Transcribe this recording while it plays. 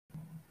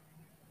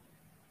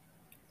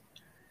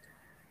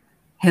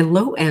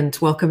Hello and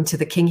welcome to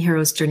the King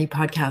Heroes Journey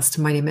podcast.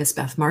 My name is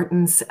Beth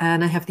Martins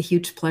and I have the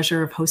huge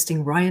pleasure of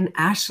hosting Ryan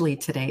Ashley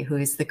today, who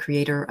is the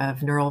creator of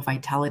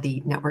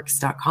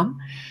NeuralVitalityNetworks.com.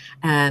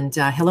 And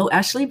hello,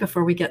 Ashley.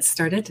 Before we get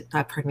started,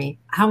 pardon me,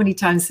 how many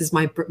times has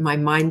my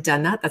mind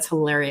done that? That's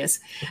hilarious.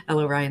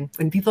 Hello, Ryan.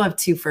 When people have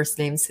two first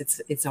names,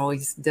 it's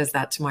always does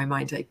that to my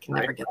mind. I can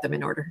never get them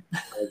in order.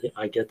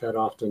 I get that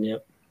often.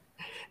 Yep.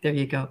 There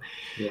you go.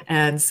 Yeah.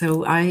 And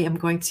so I am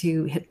going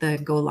to hit the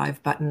go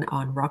live button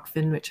on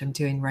Rokfin, which I'm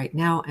doing right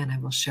now, and I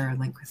will share a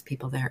link with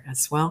people there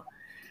as well.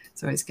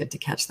 It's always good to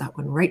catch that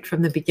one right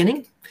from the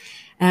beginning.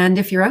 And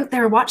if you're out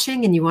there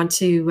watching and you want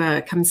to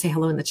come and say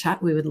hello in the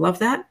chat, we would love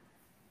that.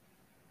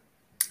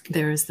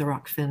 There's the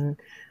Rokfin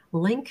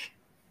link.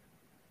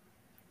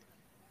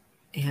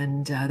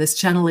 And this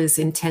channel is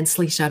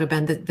intensely shadow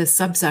banned. The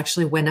subs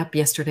actually went up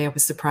yesterday. I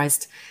was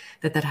surprised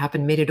that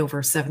happened, made it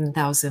over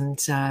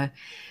 7,000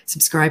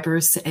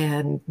 subscribers.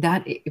 And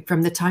that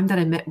from the time that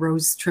I met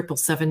Rose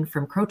 777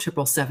 from Crow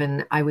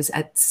 777, I was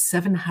at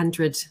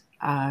 700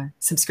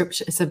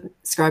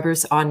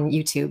 subscribers on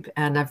YouTube.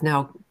 And I've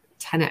now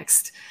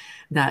 10x'd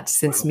that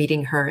since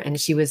meeting her. And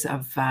she was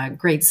of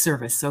great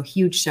service. So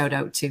huge shout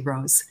out to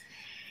Rose.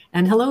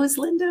 And hello, is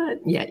Linda?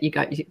 Yeah, you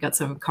got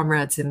some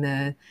comrades in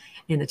the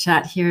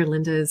chat here.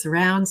 Linda is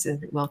around,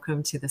 and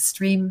welcome to the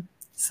stream.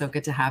 So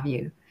good to have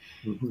you.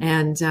 Mm-hmm.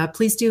 And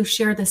please do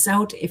share this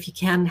out if you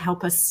can.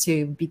 Help us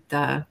to beat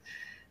the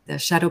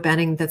shadow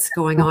banning that's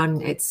going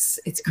on. It's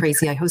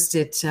crazy. I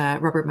hosted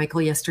Robert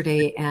Michael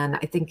yesterday, and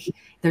I think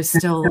there's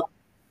still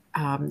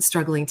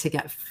struggling to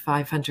get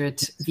 500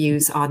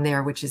 views on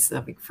there, which is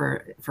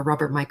for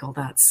Robert Michael.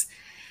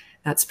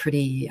 That's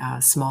pretty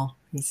small.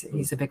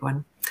 He's a big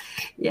one.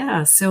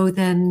 Yeah. So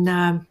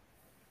then.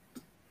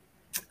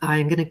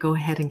 I'm going to go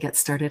ahead and get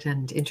started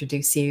and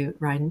introduce you,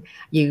 Ryan.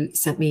 You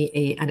sent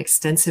me an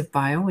extensive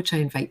bio, which I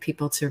invite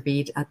people to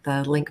read at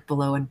the link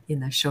below in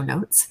the show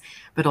notes.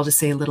 But I'll just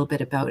say a little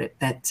bit about it,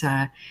 that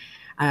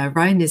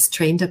Ryan is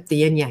trained up the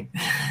yin yang,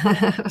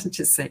 I'll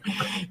just say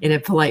in a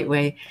polite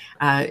way,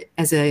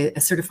 as a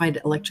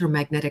certified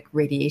electromagnetic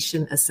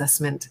radiation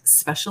assessment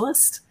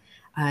specialist.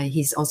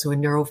 He's also a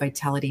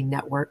NeuroVitality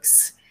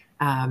Networks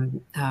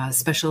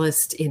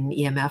specialist in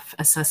EMF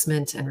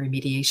assessment and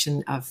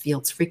remediation of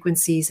fields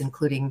frequencies,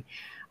 including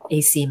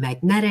AC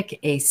magnetic,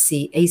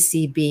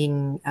 AC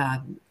being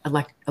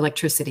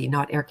electricity,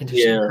 not air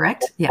conditioning,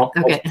 correct? Yeah,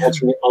 okay.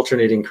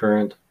 Alternating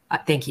current.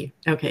 Thank you.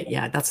 Okay,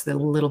 yeah, that's the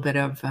little bit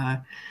of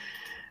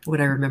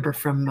what I remember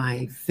from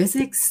my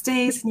physics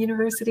days in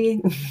university.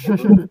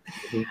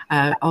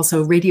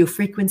 Also radio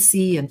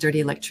frequency and dirty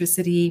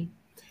electricity.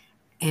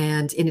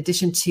 And in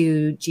addition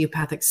to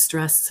geopathic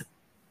stress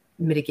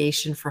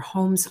mitigation for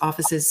homes,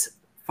 offices,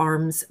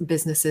 farms,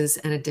 businesses,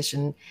 in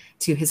addition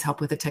to his help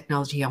with the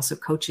technology, he also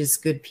coaches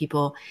good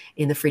people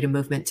in the freedom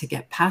movement to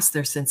get past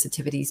their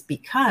sensitivities,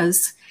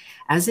 because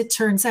as it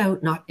turns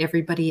out, not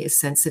everybody is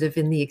sensitive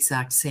in the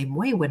exact same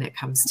way when it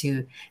comes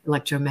to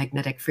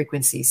electromagnetic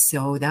frequencies.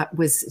 So that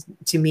was,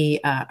 to me,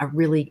 a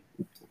really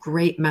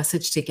great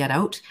message to get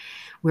out.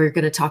 We're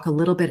going to talk a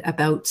little bit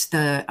about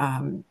the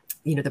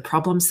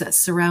problems that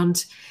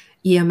surround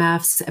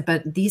EMFs,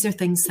 but these are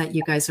things that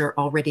you guys are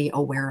already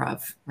aware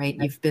of, right?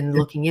 You've been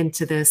looking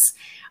into this.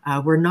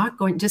 We're not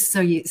going, just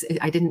so you,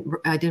 I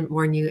didn't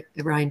warn you,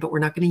 Ryan, but we're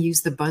not going to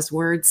use the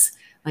buzzwords.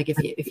 Like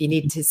if you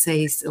need to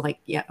say, like,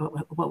 yeah,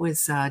 what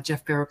was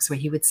Jeff Barrock's way?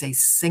 He would say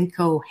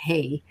cinco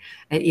hey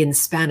in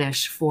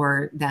Spanish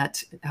for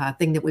that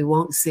thing that we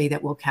won't say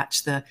that will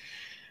catch the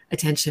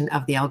attention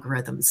of the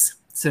algorithms.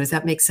 So does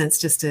that make sense?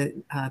 Just to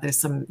there's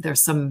some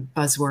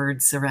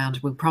buzzwords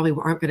around. We probably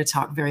aren't going to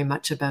talk very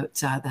much about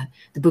the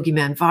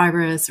boogeyman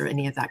virus or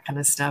any of that kind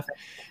of stuff,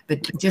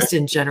 but just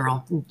in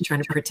general, I'm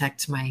trying to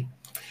protect my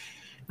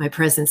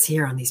presence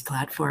here on these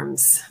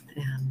platforms.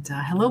 And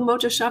hello,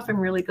 Mojo Shop. I'm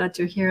really glad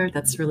you're here.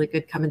 That's really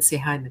good. Come and say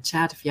hi in the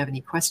chat if you have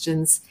any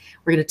questions.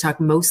 We're going to talk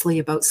mostly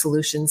about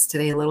solutions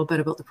today, a little bit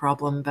about the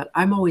problem, but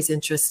I'm always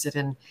interested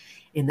in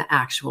the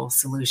actual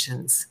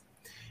solutions.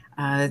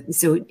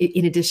 So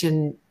in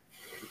addition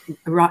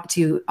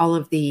to all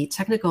of the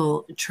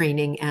technical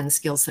training and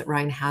skills that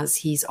Ryan has,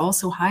 he's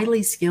also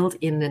highly skilled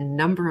in a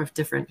number of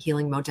different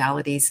healing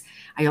modalities.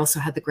 I also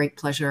had the great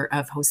pleasure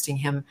of hosting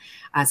him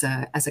as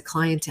a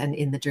client and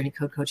in the Journey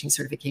Code Coaching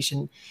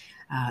Certification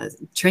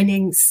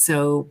training.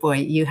 So boy,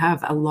 you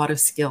have a lot of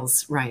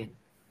skills, Ryan.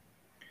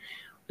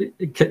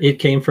 It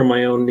came from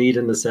my own need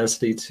and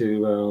necessity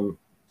to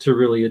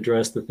really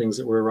address the things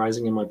that were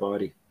arising in my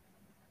body.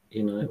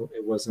 You know,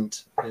 it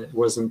wasn't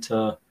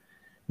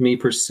me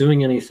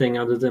pursuing anything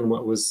other than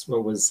what was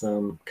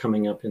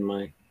coming up in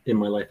my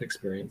life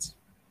experience.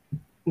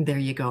 There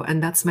you go.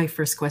 And that's my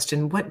first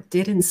question. What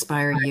did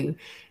inspire you?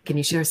 Can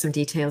you share some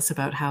details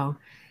about how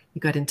you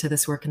got into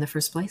this work in the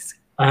first place?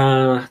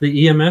 The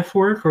EMF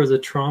work or the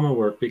trauma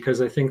work, because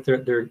I think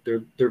they're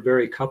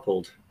very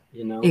coupled,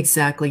 you know.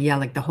 Exactly. Yeah,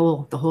 like the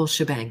whole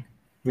shebang.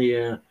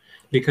 Yeah,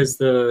 because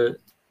the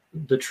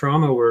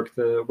trauma work,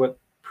 what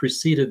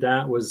preceded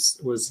that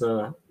was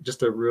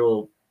just a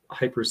real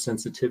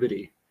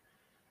hypersensitivity.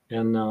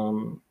 and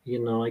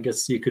I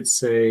guess you could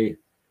say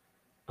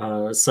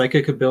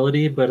psychic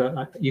ability,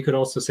 but you could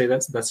also say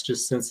that's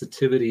just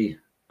sensitivity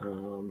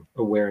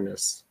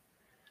awareness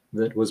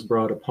that was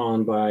brought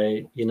upon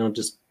by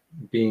just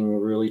being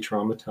really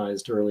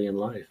traumatized early in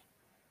life.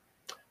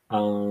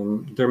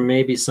 There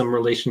may be some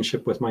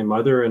relationship with my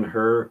mother and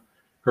her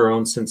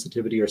own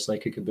sensitivity or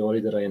psychic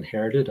ability that I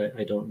inherited.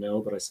 I don't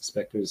know, but I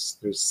suspect there's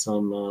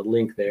some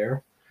link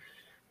there.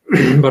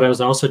 But I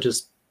was also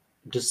just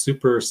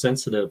super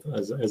sensitive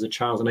as a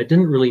child, and I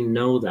didn't really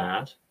know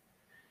that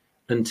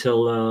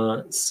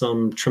until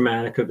some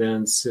traumatic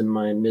events in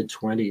my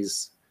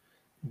mid-20s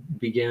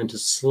began to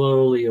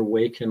slowly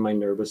awaken my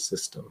nervous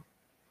system.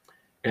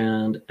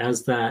 And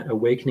as that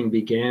awakening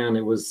began,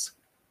 it's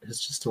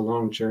just a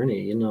long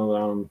journey,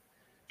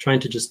 trying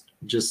to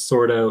just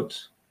sort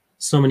out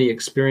so many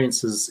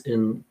experiences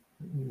in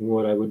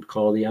what I would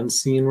call the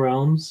unseen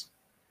realms,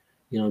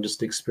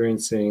 just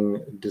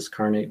experiencing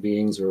discarnate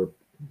beings, or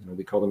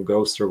we call them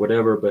ghosts or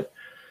whatever, but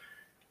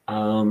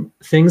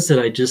things that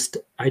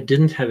I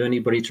didn't have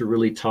anybody to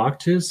really talk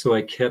to. So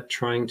I kept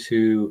trying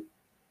to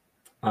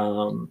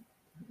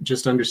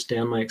just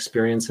understand my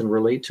experience and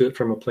relate to it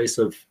from a place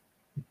of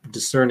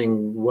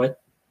discerning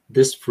what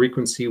this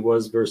frequency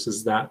was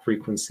versus that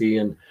frequency,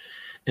 and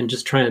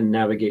just trying to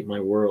navigate my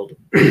world.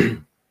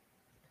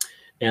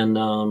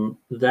 And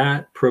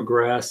that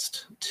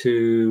progressed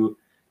to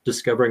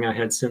discovering I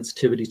had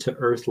sensitivity to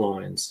earth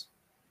lines.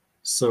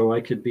 So I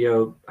could be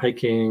out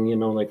hiking,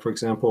 like, for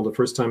example, the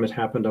first time it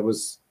happened, I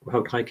was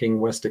out hiking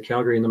west of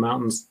Calgary in the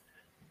mountains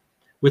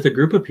with a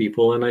group of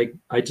people, and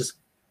I just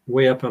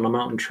way up on a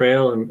mountain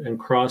trail and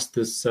crossed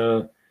this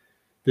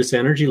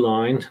energy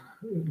line.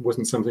 It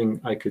wasn't something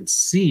I could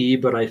see,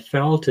 but I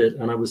felt it,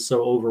 and I was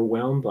so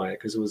overwhelmed by it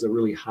because it was a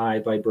really high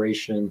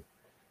vibration,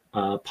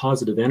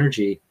 positive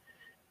energy.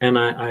 And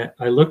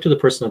I looked to the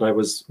person that I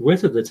was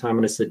with at the time,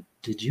 and I said,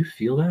 "Did you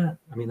feel that?"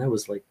 I mean, that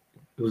was like,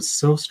 it was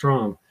so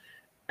strong.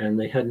 And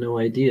they had no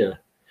idea.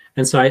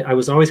 And so I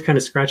was always kind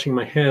of scratching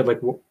my head, like,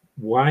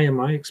 why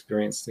am I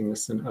experiencing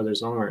this and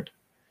others aren't?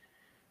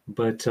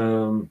 But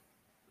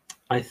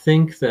I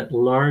think that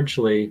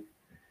largely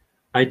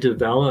I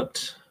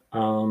developed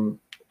an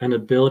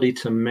ability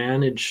to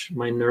manage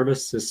my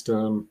nervous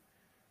system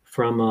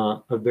from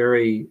a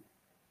very,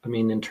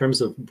 in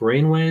terms of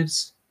brain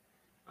waves,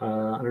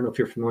 I don't know if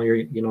you're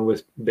familiar,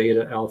 with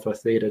beta, alpha,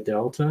 theta,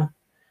 delta.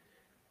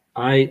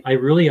 I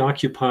really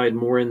occupied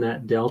more in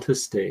that delta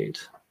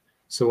state.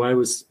 So I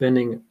was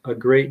spending a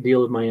great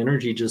deal of my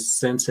energy just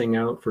sensing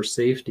out for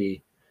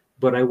safety,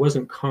 but I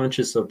wasn't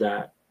conscious of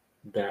that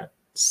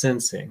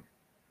sensing.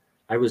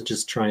 I was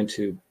just trying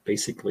to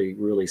basically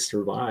really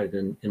survive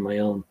in my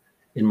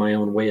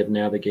own way of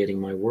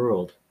navigating my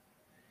world.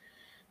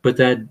 But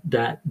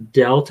that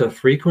delta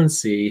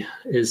frequency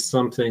is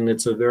something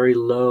that's a very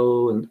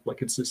low, and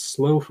like, it's a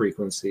slow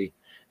frequency,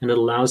 and it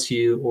allows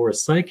you, or a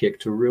psychic,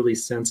 to really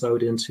sense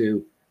out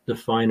into the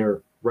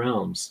finer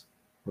realms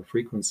or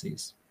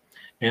frequencies.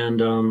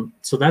 And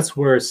so that's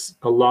where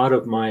a lot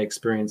of my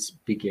experience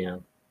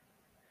began.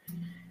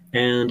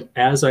 And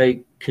as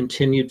I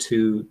continued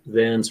to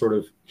then sort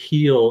of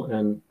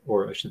heal,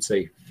 or I should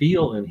say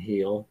feel and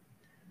heal,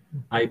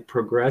 I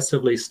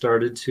progressively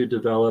started to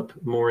develop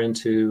more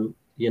into,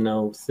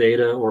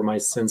 theta, or my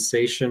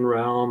sensation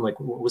realm, like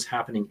what was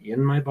happening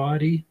in my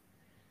body.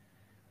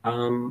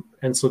 And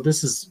so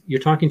you're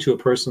talking to a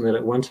person that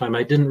at one time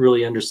I didn't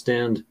really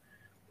understand,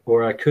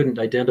 or I couldn't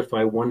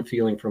identify one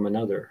feeling from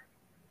another.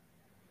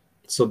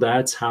 So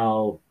that's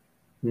how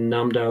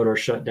numbed out or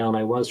shut down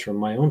I was from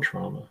my own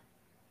trauma.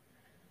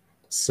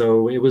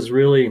 So it was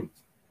really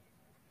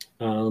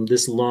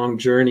this long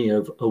journey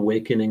of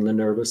awakening the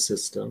nervous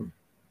system.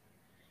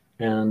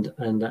 And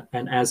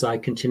as I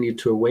continued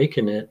to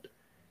awaken it,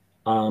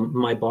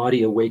 my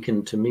body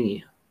awakened to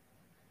me.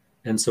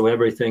 And so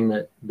everything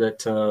that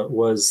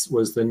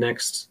was the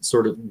next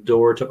sort of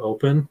door to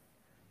open,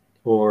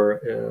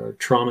 or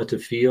trauma to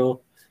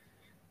feel,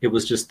 it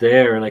was just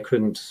there, and I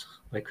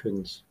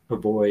couldn't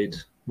avoid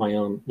my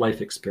own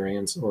life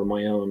experience, or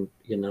my own,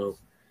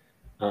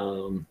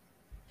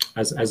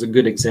 as a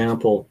good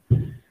example,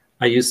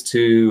 I used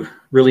to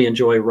really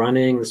enjoy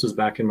running. This was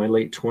back in my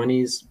late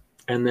 20s.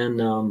 And then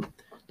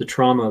the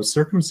trauma of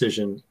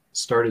circumcision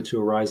started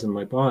to arise in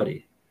my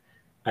body.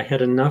 I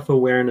had enough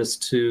awareness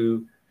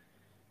to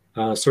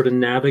sort of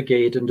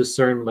navigate and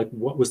discern, like,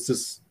 what was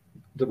this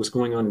that was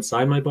going on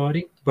inside my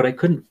body, but I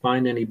couldn't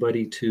find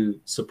anybody to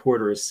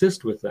support or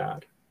assist with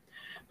that.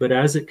 But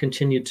as it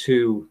continued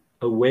to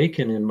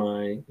awaken in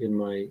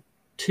my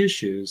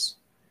tissues,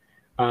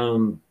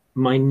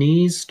 my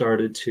knees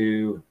started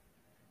to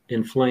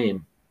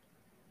inflame,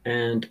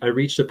 and I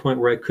reached a point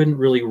where I couldn't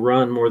really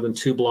run more than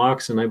 2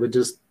 blocks, and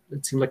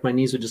it seemed like my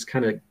knees would just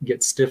kind of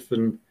get stiff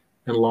and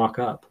lock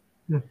up.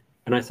 Yeah.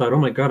 And I thought, oh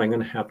my God, I'm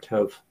going to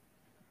have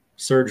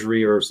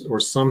surgery or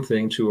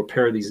something to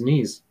repair these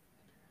knees.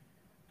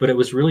 But it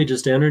was really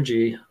just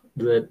energy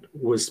that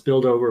was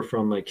spilled over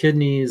from my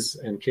kidneys,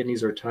 and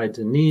kidneys are tied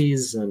to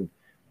knees, and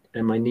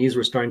my knees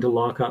were starting to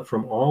lock up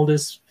from all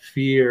this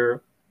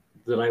fear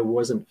that I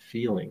wasn't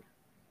feeling.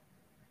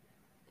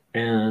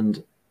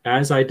 And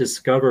as I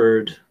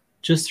discovered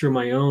just through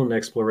my own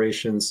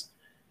explorations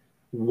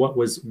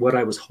what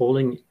I was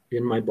holding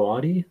in my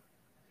body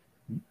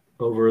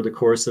over the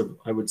course of,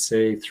 I would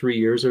say, 3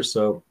 years or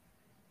so,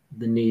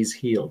 the knees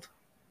healed.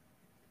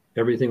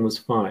 Everything was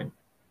fine.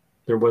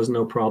 There was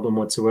no problem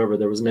whatsoever.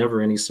 There was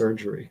never any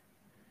surgery.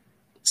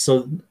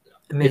 So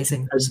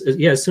amazing. As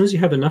soon as you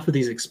have enough of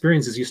these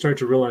experiences, you start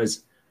to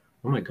realize,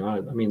 oh my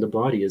God, I mean, the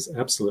body is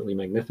absolutely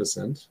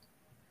magnificent.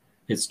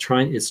 It's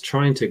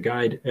trying to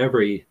guide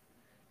every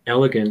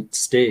elegant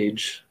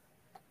stage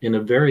in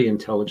a very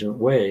intelligent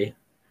way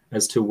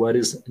as to what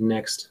is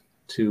next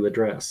to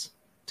address,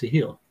 to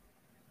heal.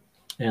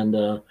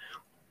 And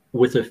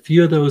with a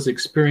few of those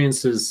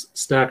experiences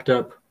stacked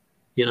up,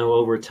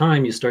 over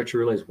time, you start to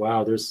realize,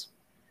 wow, this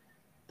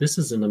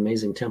is an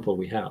amazing temple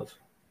we have.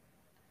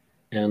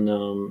 And,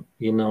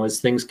 as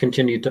things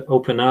continued to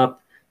open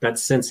up, that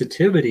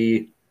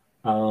sensitivity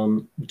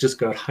just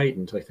got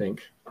heightened, I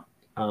think,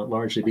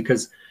 largely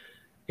because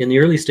in the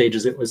early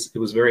stages, it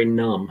was very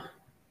numb.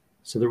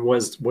 So there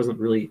wasn't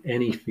really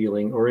any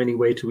feeling or any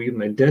way to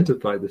even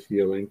identify the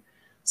feeling.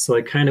 So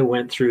I kind of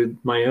went through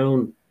my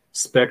own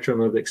spectrum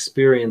of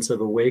experience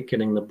of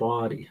awakening the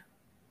body.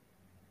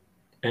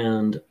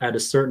 And at a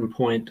certain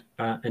point,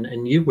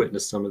 and you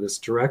witnessed some of this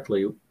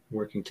directly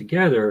working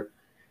together,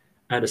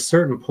 at a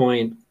certain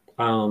point,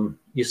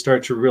 you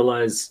start to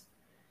realize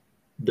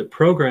the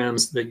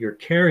programs that you're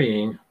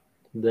carrying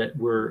that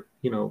were,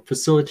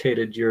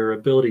 facilitated your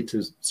ability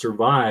to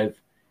survive,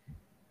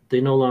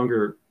 they're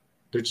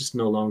just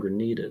no longer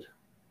needed.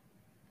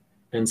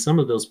 And some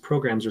of those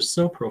programs are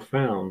so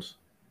profound.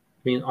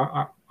 I mean,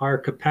 our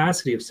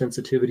capacity of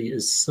sensitivity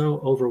is so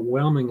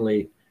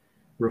overwhelmingly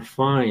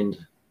refined.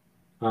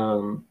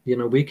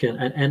 We can,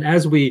 and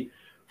as we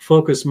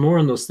focus more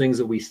on those things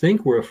that we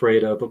think we're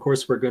afraid of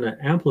course, we're going to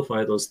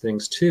amplify those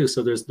things too.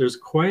 So there's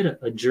quite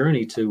a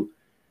journey to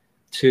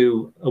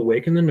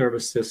awaken the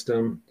nervous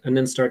system and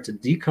then start to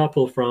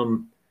decouple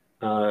from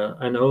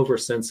an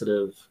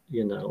oversensitive,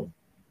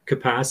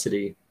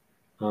 capacity.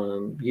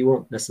 You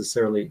won't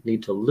necessarily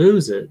need to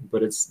lose it,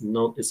 but it's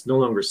no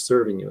longer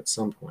serving you at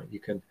some point.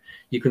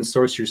 You can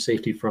source your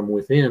safety from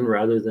within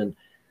rather than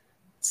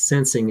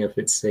sensing if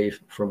it's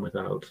safe from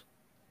without.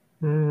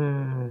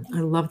 I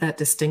love that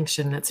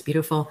distinction. That's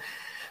beautiful.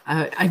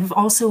 I've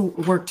also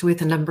worked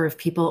with a number of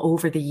people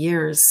over the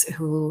years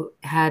who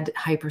had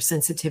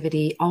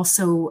hypersensitivity,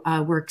 also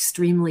were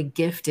extremely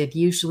gifted,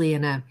 usually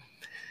in a,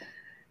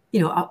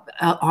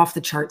 off the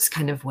charts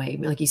kind of way.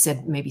 Like you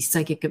said, maybe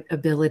psychic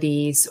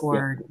abilities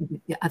or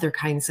other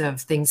kinds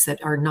of things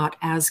that are not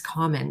as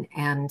common.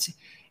 And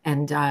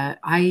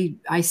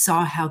I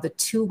saw how the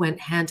two went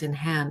hand in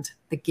hand,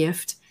 the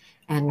gift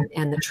and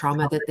the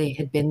trauma that they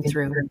had been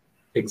through.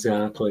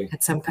 Exactly.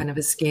 At some kind of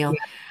a scale.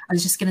 I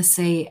was just going to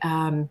say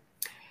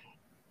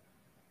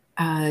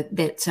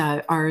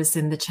that ours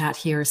in the chat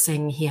here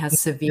saying he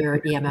has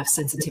severe EMF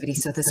sensitivity,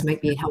 so this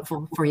might be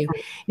helpful for you.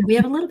 And we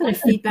have a little bit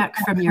of feedback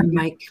from your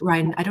mic,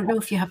 Ryan. I don't know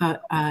if you have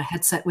a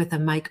headset with a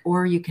mic,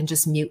 or you can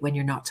just mute when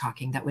you're not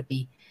talking. That would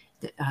be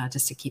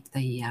just to keep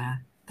the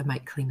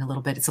mic clean a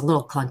little bit. It's a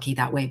little clunky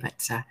that way,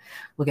 but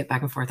we'll get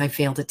back and forth. I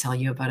failed to tell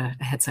you about a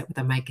headset with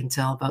a mic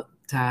until about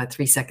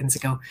 3 seconds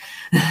ago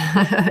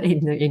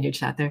in your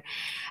chat there.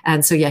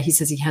 And so, yeah, he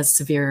says he has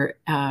severe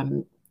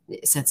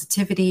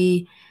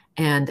sensitivity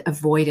and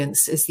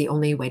avoidance is the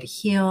only way to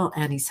heal.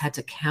 And he's had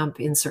to camp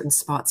in certain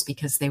spots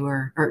because they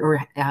were,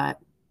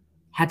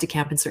 had to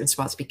camp in certain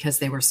spots because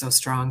they were so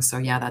strong. So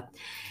yeah,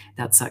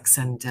 that sucks.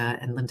 And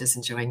Linda's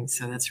enjoying,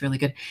 so that's really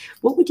good.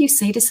 What would you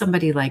say to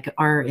somebody like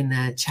R in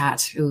the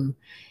chat who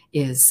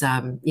is,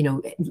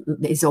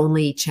 his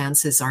only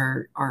chances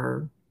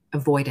are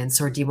avoidance,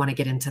 or do you want to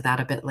get into that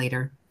a bit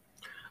later?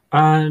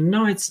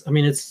 No, it's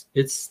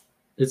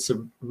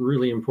a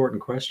really important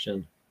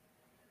question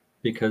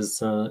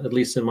because at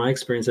least in my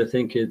experience, I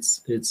think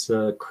it's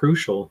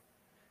crucial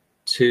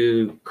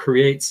to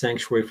create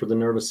sanctuary for the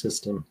nervous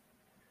system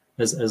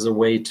as a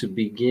way to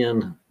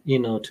begin,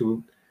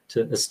 to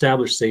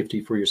establish safety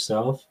for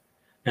yourself,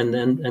 and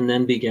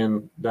then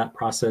begin that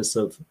process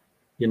of,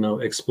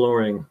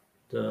 exploring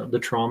the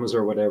traumas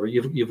or whatever.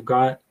 You've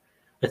got,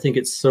 I think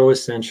it's so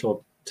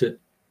essential to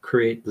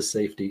create the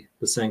safety,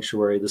 the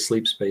sanctuary, the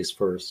sleep space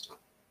first.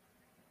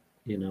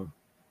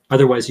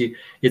 Otherwise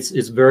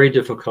it's very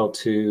difficult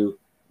to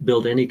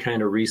build any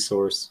kind of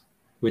resource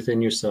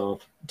within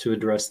yourself to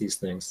address these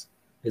things.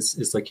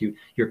 It's like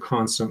you're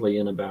constantly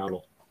in a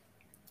battle.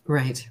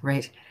 Right.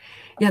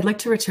 Yeah, I'd like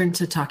to return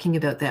to talking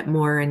about that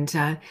more. And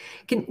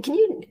can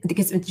you,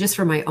 because just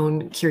for my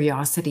own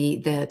curiosity,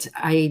 that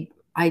I'm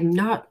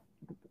not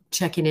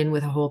checking in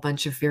with a whole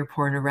bunch of fear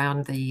porn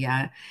around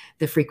the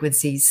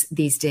frequencies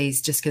these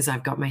days, just because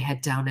I've got my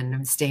head down and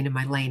I'm staying in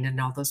my lane and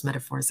all those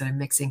metaphors that I'm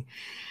mixing.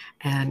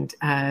 And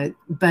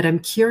but I'm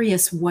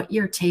curious what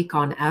your take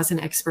on, as an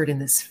expert in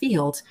this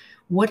field,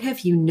 what have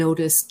you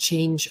noticed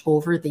change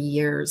over the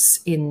years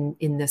in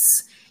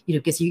this? You know,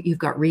 because you've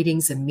got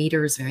readings and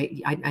meters,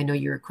 right? I know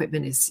your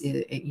equipment is,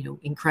 you know,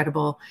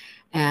 incredible.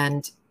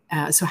 And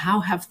so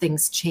how have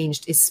things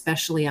changed,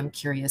 especially, I'm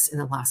curious, in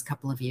the last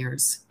couple of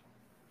years?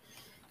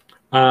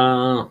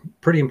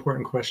 Pretty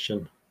important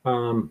question.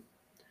 I'm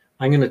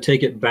going to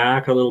take it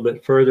back a little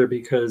bit further,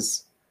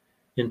 because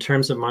in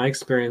terms of my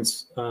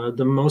experience,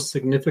 the most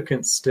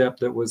significant step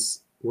that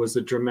was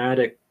a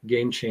dramatic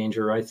game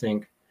changer, I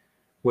think,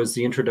 was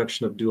the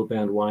introduction of dual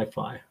band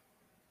Wi-Fi.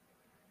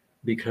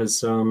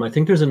 Because I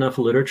think there's enough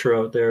literature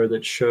out there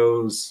that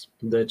shows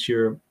that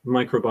your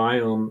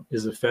microbiome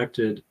is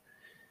affected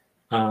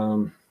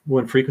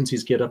when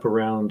frequencies get up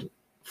around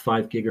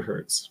 5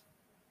 gigahertz.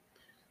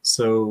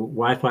 So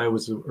Wi-Fi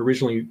was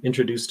originally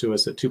introduced to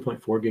us at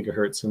 2.4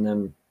 gigahertz, and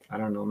then, I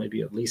don't know,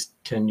 maybe at least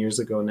 10 years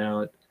ago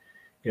now,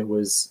 it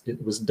was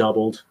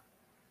doubled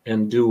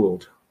and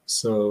dualed.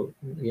 So,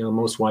 you know,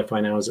 most Wi-Fi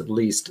now is at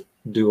least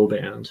dual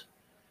band.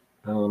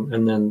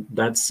 And then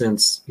that's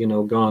since, you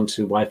know, gone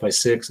to Wi-Fi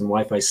 6 and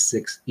Wi-Fi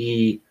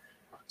 6E.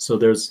 So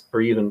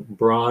are even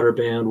broader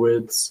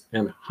bandwidths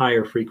and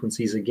higher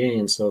frequencies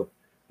again. So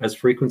as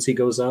frequency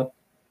goes up,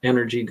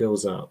 energy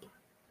goes up.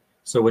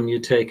 So when you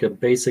take a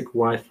basic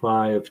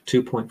Wi-Fi of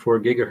 2.4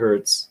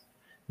 gigahertz,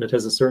 that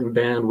has a certain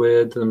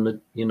bandwidth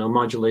and, you know,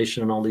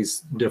 modulation and all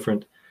these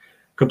different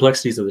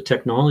complexities of the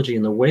technology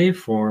and the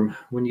waveform,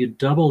 when you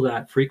double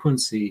that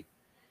frequency,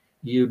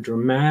 you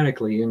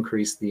dramatically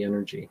increase the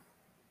energy.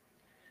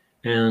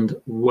 And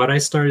what I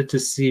started to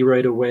see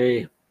right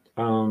away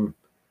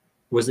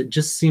was it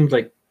just seemed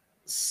like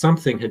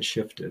something had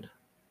shifted,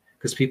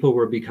 because people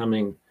were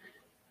becoming,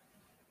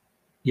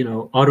 you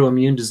know,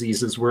 autoimmune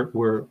diseases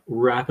were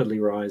rapidly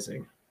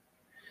rising.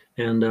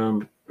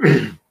 And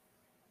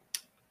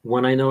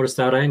when I noticed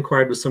that, I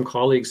inquired with some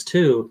colleagues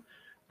too,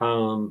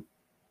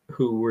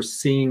 who were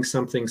seeing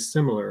something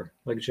similar.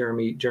 Like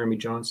Jeremy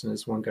Johnson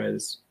is one guy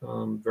that's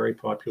very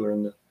popular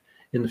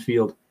in the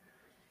field.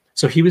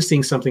 So he was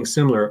seeing something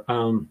similar,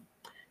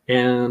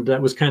 and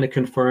that was kind of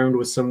confirmed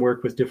with some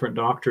work with different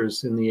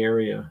doctors in the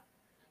area.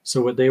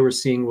 So what they were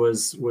seeing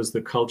was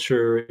the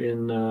culture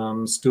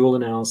in stool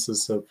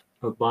analysis of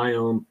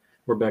biome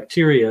or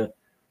bacteria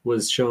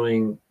was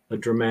showing a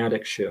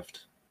dramatic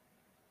shift.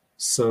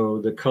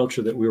 So the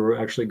culture that we were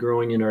actually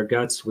growing in our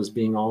guts was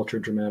being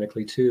altered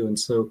dramatically too. And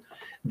so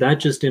that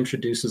just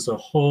introduces a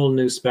whole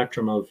new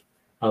spectrum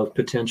of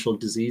potential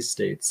disease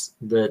states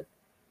that,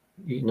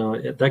 you know,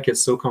 that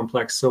gets so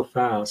complex so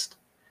fast,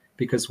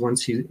 because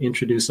once you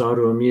introduce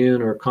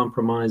autoimmune or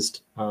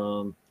compromised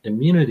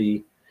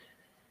immunity,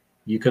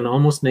 you can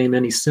almost name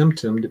any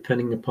symptom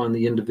depending upon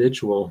the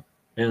individual.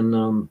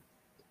 And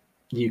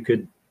you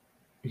could,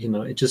 you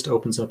know, it just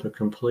opens up a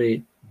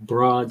complete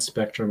broad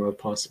spectrum of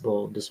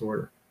possible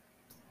disorder.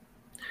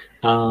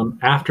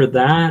 After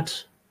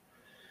that,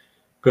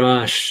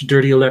 gosh,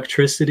 dirty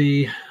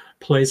electricity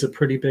plays a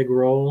pretty big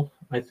role.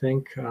 I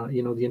think,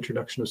 you know, the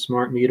introduction of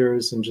smart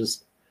meters and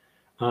just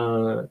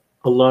a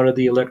lot of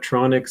the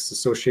electronics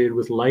associated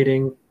with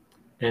lighting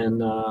and,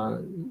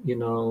 you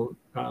know,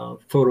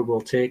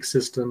 photovoltaic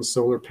systems,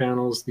 solar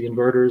panels, the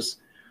inverters,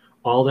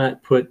 all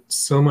that put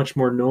so much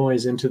more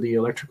noise into the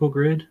electrical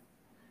grid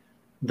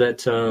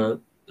that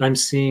I'm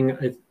seeing,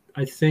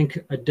 I think,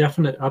 a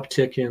definite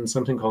uptick in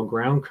something called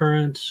ground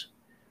current.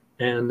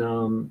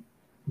 And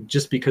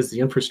just because the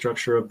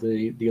infrastructure of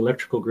the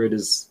electrical grid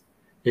is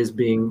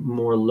being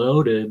more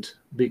loaded,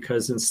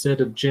 because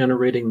instead of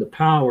generating the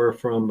power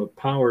from a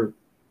power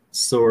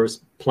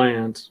source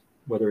plant,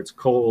 whether it's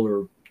coal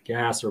or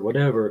gas or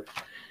whatever,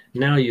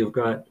 now you've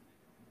got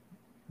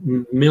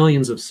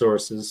millions of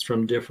sources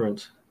from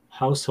different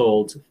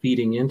households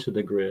feeding into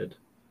the grid.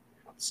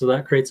 So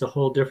that creates a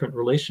whole different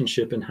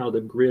relationship in how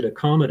the grid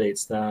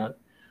accommodates that.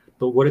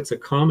 But what it's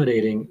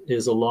accommodating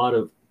is a lot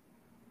of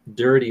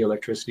dirty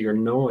electricity or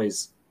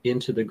noise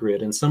into the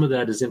grid. And some of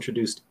that is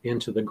introduced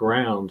into the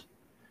ground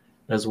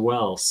as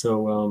well.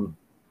 So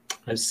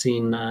I've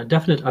seen a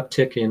definite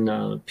uptick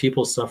in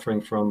people suffering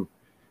from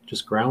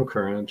just ground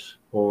current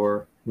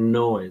or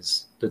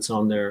noise that's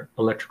on their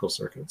electrical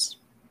circuits.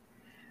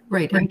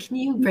 Right. And can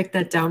you break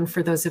that down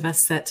for those of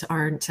us that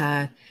aren't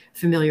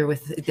familiar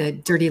with the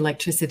dirty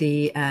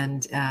electricity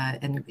and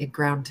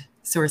ground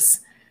source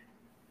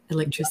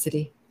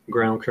electricity?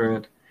 Ground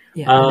current.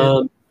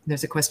 Yeah.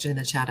 There's a question in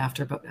the chat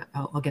after, but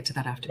I'll get to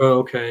that after.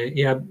 Okay.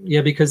 Yeah.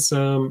 Because,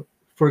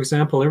 for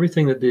example,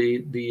 everything that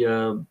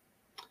the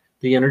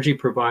energy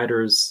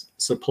providers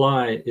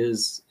supply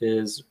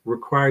is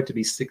required to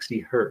be 60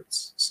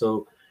 hertz.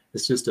 So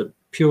it's just a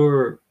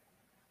pure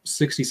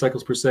 60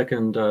 cycles per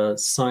second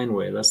sine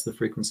wave. That's the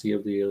frequency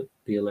of the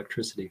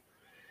electricity.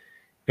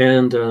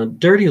 And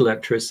dirty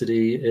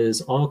electricity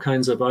is all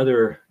kinds of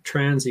other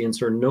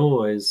transients or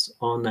noise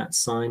on that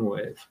sine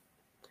wave.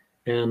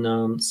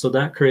 And so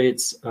that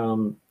creates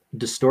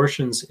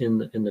distortions in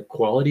the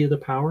quality of the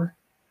power.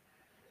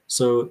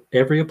 So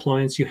every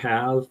appliance you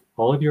have,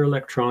 all of your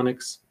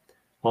electronics,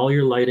 all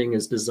your lighting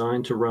is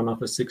designed to run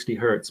off of 60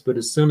 hertz. But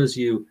as soon as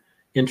you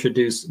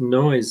introduce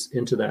noise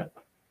into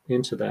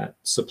that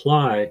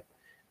supply,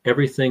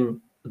 everything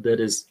that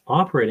is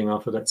operating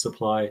off of that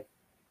supply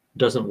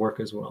doesn't work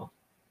as well.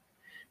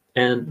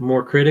 And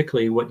more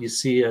critically, what you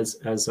see as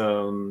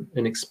an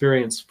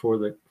experience for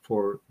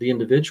the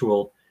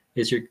individual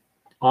is you're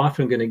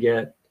often going to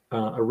get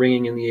a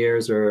ringing in the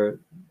ears or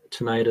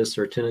tinnitus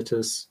or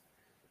tinnitus.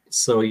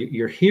 So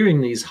you're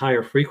hearing these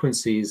higher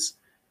frequencies,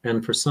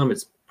 and for some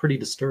it's pretty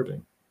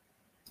disturbing.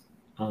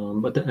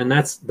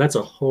 That's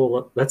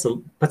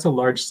a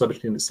large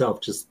subject in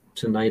itself, just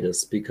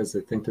tinnitus, because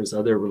I think there's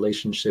other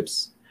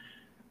relationships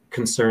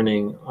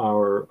concerning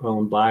our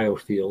own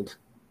biofield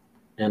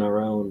and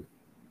our own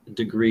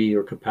degree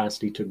or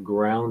capacity to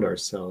ground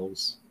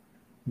ourselves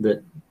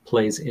that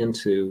plays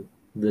into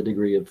the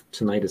degree of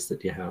tinnitus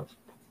that you have,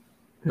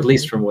 at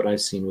least from what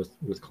I've seen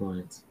with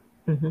clients.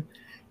 Mm-hmm.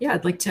 Yeah,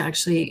 I'd like to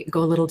actually go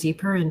a little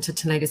deeper into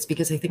tinnitus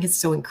because I think it's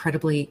so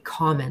incredibly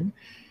common.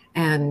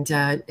 And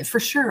for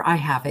sure, I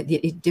have it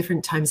at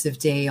different times of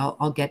day.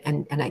 I'll get,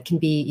 and it can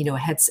be, you know, I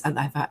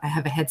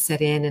have a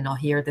headset in, and I'll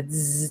hear the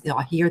zzz, I'll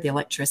hear the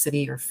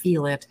electricity or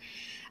feel it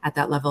at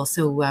that level.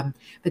 So,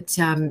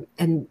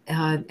 and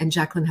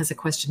Jacqueline has a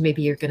question.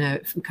 Maybe you're going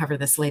to cover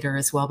this later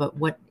as well. But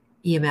what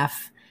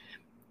EMF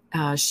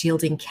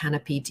shielding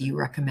canopy do you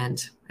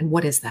recommend, and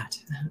what is that?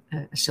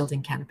 A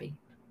shielding canopy?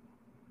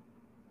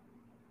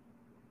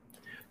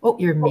 Oh,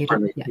 you're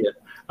muted.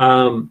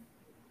 Yeah.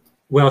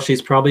 Well,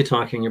 she's probably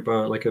talking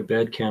about like a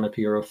bed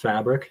canopy or a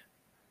fabric.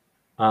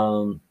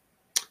 And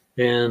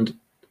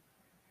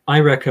I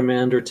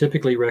recommend, or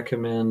typically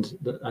recommend,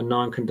 a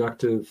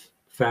non-conductive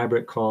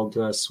fabric called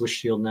Swiss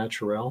Shield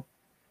Naturel.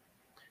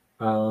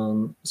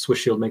 Swiss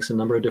Shield makes a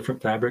number of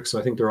different fabrics, so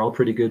I think they're all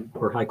pretty good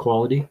or high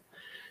quality.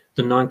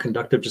 The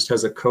non-conductive just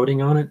has a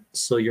coating on it,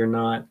 so you're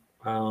not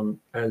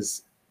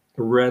as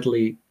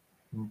readily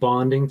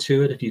bonding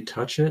to it if you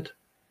touch it.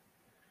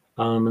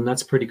 And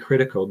that's pretty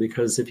critical,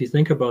 because if you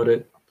think about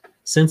it,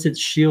 since it's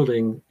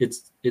shielding,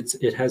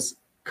 it has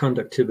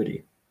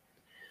conductivity.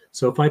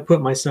 So if I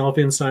put myself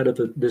inside of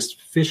this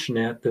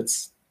fishnet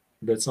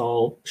that's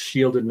all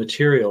shielded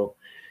material,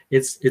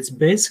 it's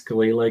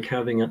basically like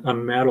having a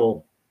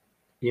metal,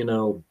 you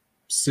know,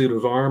 suit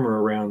of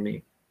armor around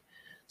me.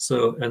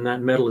 So, and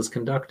that metal is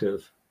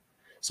conductive.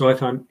 So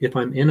if I'm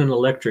in an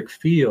electric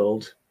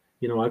field,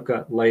 you know, I've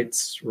got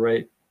lights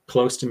right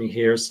close to me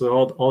here, so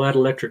all that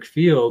electric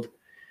field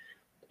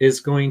is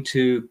going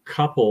to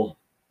couple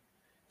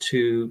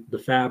to the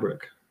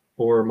fabric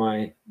or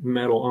my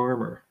metal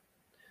armor.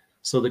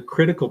 So the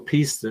critical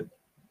piece that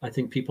I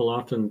think people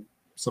often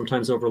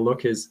sometimes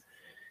overlook is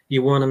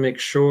you want to make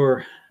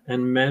sure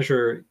and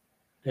measure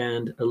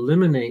and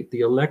eliminate the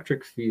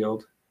electric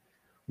field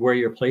where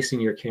you're placing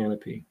your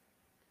canopy.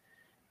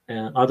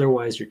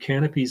 Otherwise, your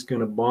canopy is going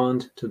to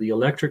bond to the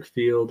electric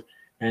field,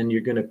 and you're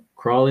going to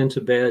crawl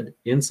into bed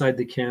inside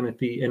the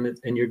canopy,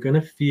 and you're going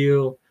to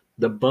feel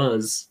the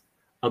buzz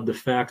of the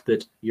fact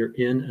that you're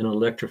in an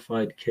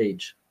electrified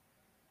cage.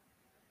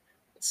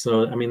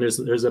 So, I mean,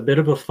 there's a bit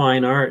of a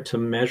fine art to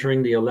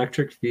measuring the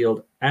electric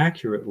field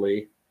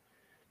accurately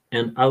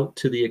and out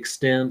to the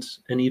extent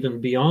and even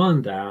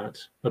beyond that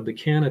of the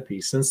canopy,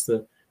 since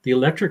the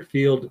electric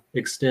field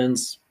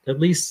extends at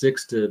least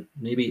 6 to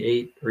maybe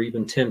 8 or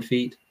even 10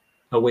 feet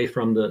away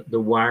from the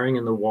wiring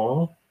in the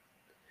wall.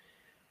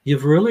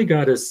 You've really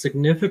got to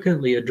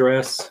significantly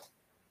address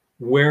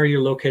where you're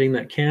locating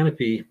that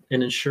canopy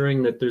and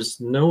ensuring that there's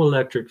no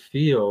electric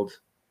field,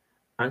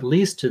 at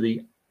least to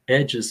the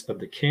edges of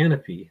the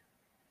canopy.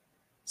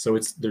 So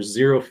there's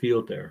zero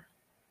field there.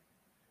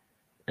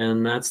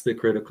 And that's the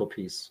critical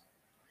piece.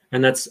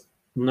 And that's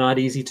not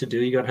easy to do.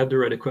 You got to have the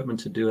right equipment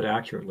to do it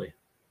accurately.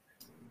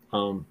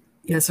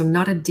 Yeah, so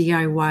not a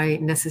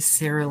DIY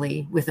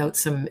necessarily without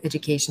some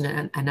education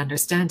and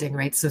understanding,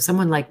 right? So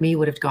someone like me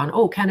would have gone,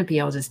 oh, canopy,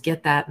 I'll just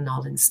get that and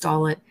I'll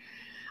install it.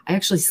 I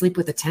actually sleep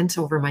with a tent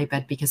over my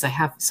bed because I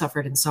have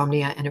suffered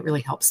insomnia, and it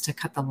really helps to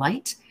cut the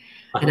light.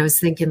 And I was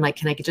thinking, like,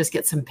 can I just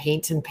get some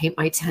paint and paint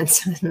my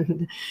tent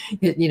and,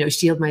 you know,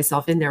 shield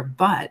myself in there?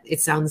 But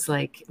it sounds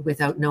like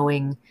without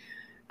knowing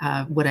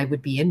what I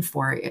would be in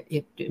for,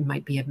 it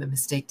might be a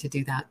mistake to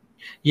do that.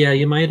 Yeah,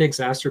 you might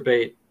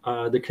exacerbate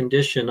the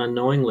condition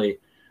unknowingly.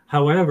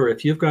 However,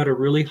 if you've got a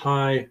really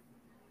high,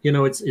 you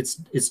know,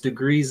 it's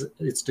degrees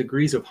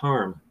of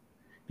harm,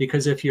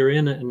 because if you're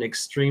in an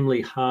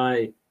extremely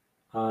high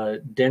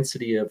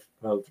density of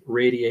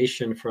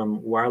radiation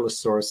from wireless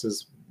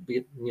sources, be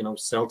it, you know,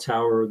 cell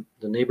tower,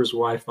 the neighbor's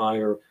Wi-Fi,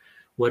 or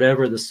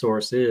whatever the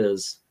source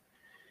is,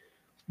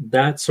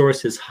 that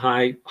source is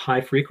high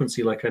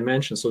frequency, like I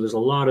mentioned. So there's a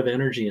lot of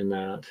energy in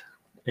that.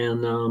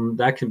 And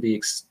that can be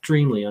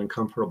extremely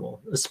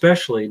uncomfortable,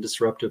 especially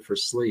disruptive for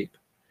sleep.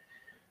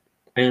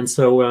 And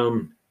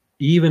so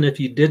even if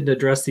you didn't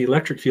address the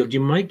electric field, you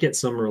might get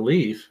some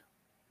relief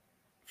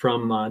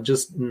from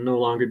just no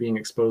longer being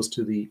exposed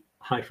to the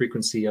high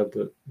frequency of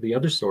the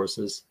other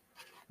sources.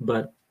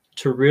 But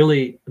to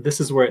really,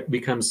 this is where it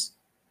becomes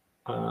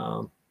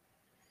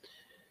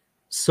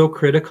so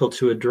critical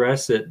to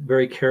address it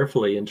very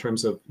carefully in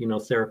terms of,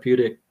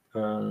 therapeutic,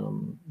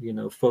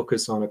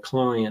 focus on a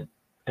client,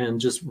 and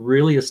just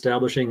really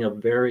establishing a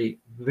very,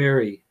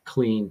 very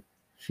clean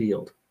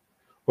field.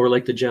 Or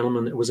like the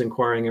gentleman that was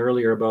inquiring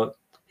earlier about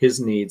his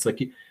needs,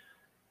 like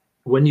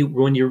when you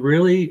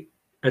really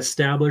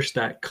establish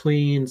that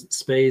clean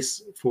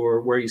space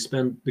for where you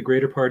spend the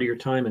greater part of your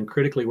time, and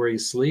critically where you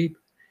sleep,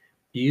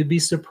 you'd be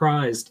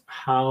surprised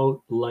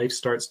how life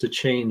starts to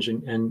change,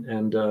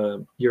 and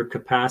your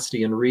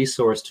capacity and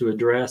resource to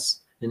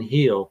address and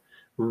heal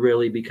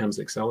really becomes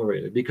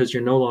accelerated, because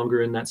you're no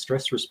longer in that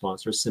stress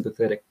response or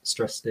sympathetic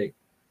stress state.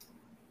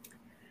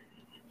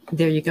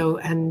 There you go.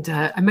 And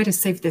I might have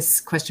saved this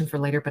question for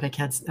later, but I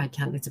can't,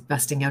 it's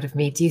busting out of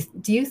me.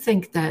 Do you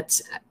think that,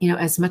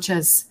 as much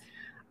as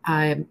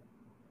I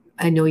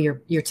know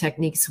your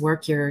techniques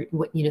work,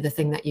 the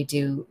thing that you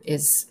do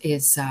is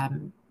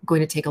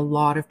going to take a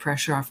lot of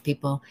pressure off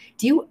people.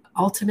 Do you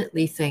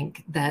ultimately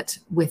think that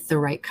with the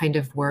right kind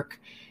of work,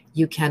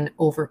 you can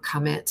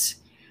overcome it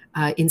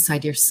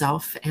inside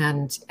yourself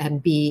and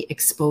be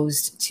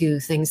exposed to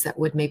things that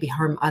would maybe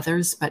harm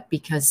others, but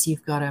because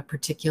you've got a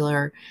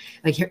particular,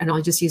 like here, and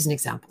I'll just use an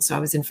example. So I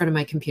was in front of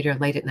my computer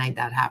late at night.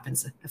 That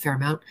happens a fair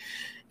amount.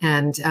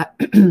 And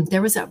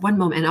there was at one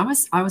moment, and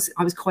I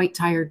was quite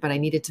tired, but I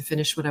needed to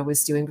finish what I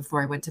was doing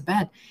before I went to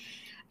bed.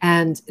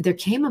 And there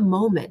came a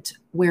moment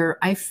where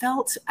I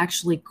felt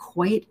actually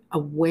quite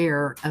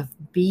aware of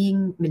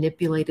being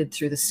manipulated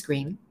through the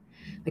screen.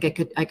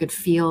 Like I could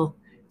feel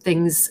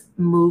things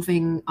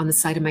moving on the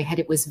side of my head.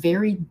 It was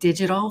very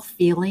digital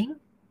feeling,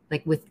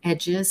 like with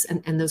edges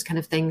and those kind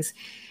of things.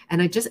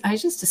 And I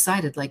just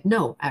decided, like,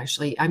 no,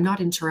 actually, I'm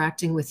not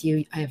interacting with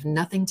you. I have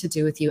nothing to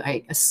do with you.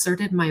 I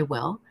asserted my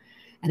will,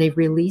 and I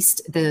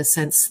released the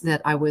sense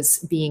that I was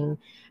being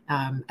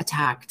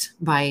attacked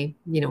by,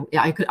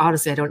 I could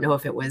honestly, I don't know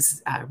if it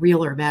was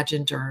real or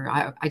imagined, or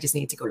I just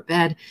needed to go to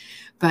bed.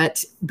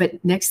 But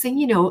next thing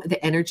you know,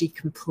 the energy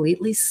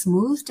completely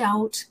smoothed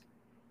out,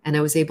 and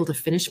I was able to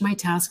finish my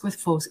task with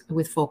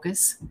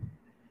focus.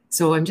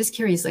 So I'm just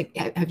curious, like,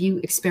 have you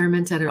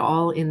experimented at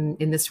all in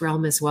this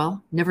realm as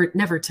well?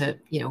 Never to,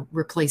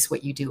 replace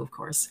what you do, of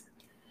course.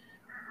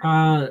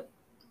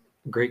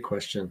 Great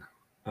question.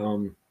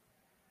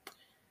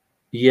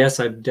 Yes,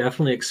 I've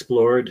definitely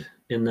explored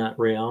in that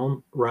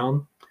realm.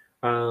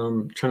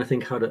 Trying to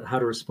think how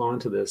to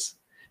respond to this,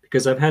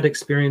 because I've had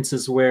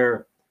experiences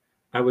where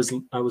I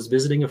was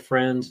visiting a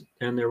friend,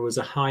 and there was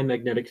a high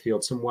magnetic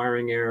field, some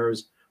wiring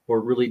errors, or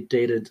really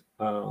dated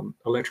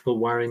electrical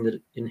wiring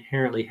that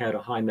inherently had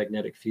a high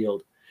magnetic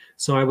field.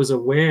 So I was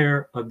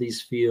aware of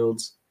these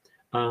fields,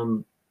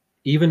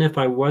 even if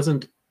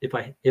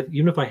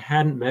I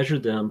hadn't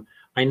measured them.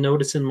 I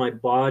noticed in my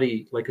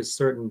body like a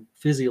certain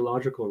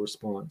physiological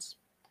response.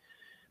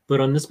 But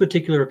on this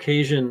particular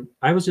occasion,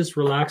 I was just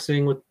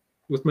relaxing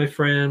with my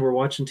friend. We're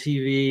watching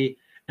TV,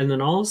 and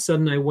then all of a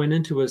sudden I went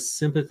into I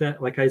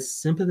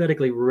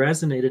sympathetically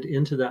resonated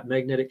into that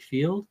magnetic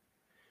field,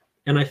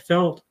 and I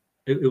felt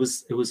it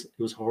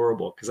was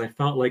horrible, because I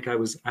felt like I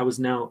was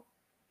now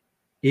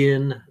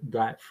in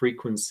that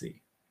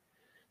frequency.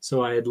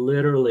 So I had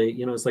literally,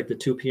 it's like the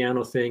two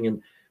piano thing,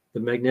 and the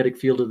magnetic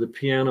field of the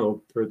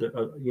piano, or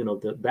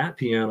that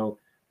piano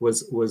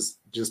was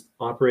just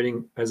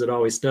operating as it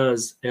always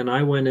does, and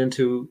I went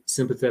into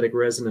sympathetic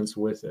resonance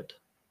with it.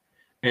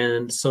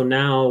 And so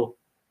now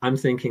I'm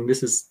thinking,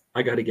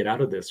 I got to get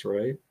out of this,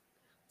 right?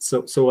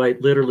 So I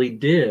literally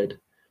did.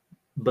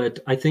 But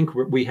I think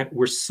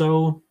we're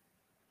so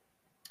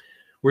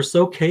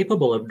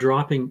capable of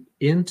dropping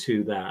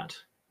into that.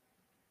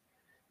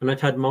 And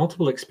I've had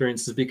multiple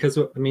experiences, because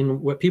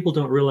what people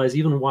don't realize,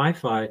 even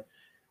Wi-Fi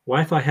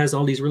has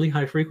all these really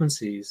high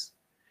frequencies,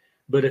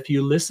 but if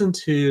you listen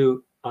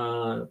to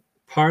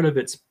part of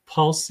its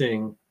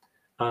pulsing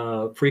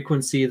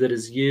frequency that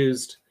is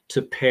used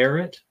to pair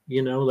it,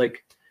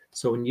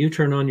 so when you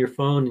turn on your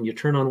phone and you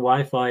turn on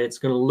Wi-Fi, it's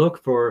going to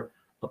look for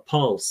a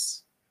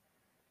pulse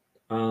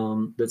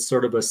that's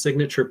sort of a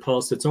signature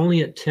pulse. It's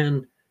only at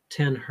 10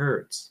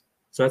 hertz.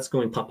 So that's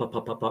going pop, pop,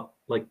 pop, pop, pop.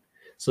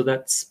 So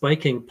that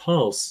spiking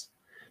pulse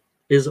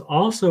is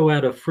also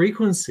at a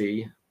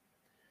frequency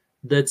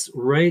that's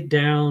right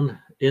down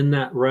in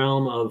that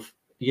realm of,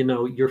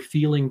 your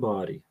feeling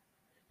body,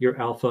 your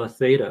alpha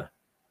theta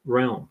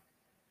realm.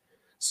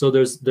 So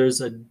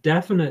there's a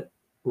definite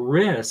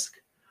risk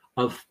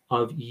of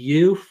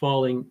you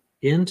falling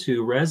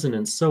into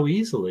resonance so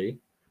easily,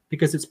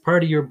 because it's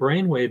part of your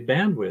brainwave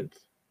bandwidth.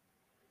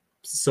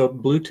 So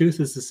Bluetooth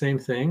is the same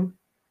thing.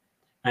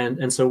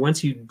 And so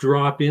once you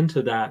drop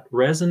into that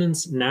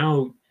resonance,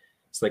 now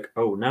it's like,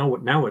 oh, now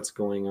what's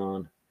going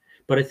on?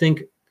 But I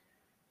think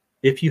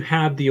if you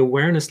have the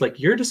awareness like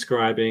you're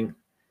describing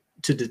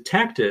to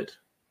detect it,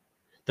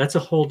 that's a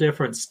whole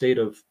different state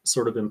of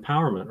sort of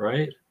empowerment,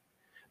 right?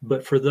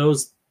 But for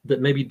those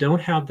that maybe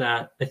don't have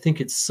that, I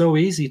think it's so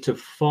easy to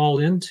fall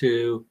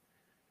into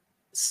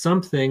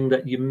something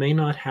that you may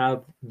not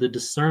have the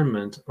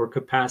discernment or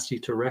capacity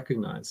to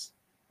recognize.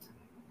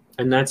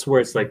 And that's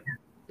where it's like,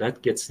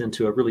 that gets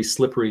into a really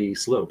slippery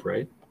slope,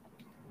 right?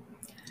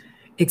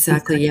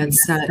 Exactly. Yeah,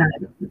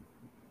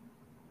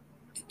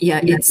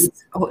 it's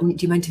oh, do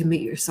you mind to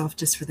mute yourself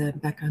just for the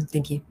background?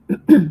 Thank you.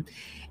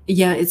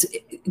 Yeah, it's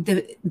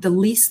the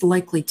least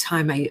likely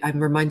time. I'm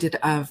reminded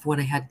of when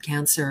I had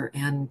cancer,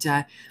 and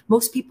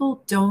most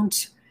people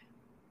don't,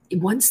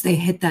 once they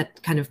hit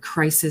that kind of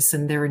crisis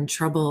and they're in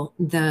trouble,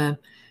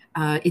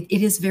 it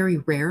is very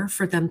rare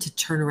for them to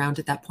turn around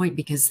at that point,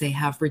 because they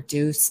have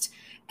reduced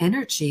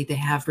energy, they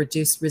have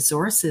reduced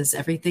resources,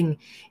 everything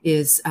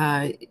is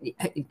kind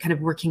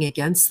of working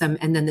against them,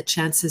 and then the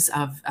chances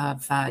of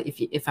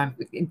if I'm,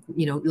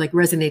 you know, like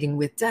resonating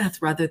with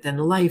death rather than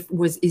life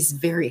is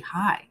very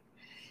high.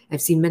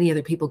 I've seen many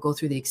other people go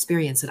through the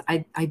experience,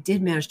 and I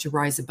did manage to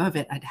rise above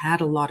it. I'd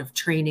had a lot of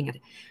training.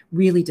 I'd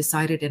really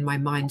decided in my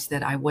mind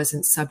that I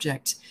wasn't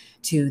subject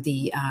to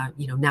the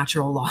you know,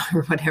 natural law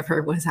or whatever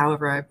it was,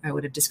 however I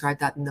would have described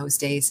that in those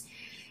days.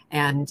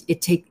 And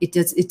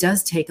it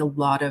does take a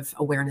lot of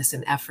awareness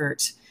and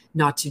effort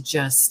not to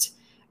just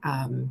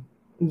you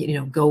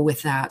know, go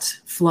with that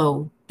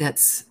flow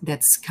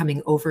that's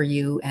coming over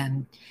you.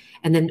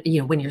 And then, you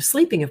know, when you're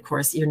sleeping, of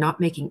course, you're not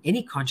making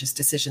any conscious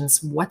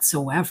decisions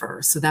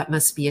whatsoever. So that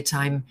must be a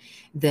time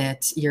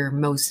that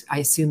I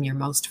assume you're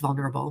most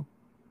vulnerable.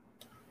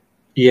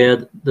 Yeah,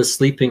 the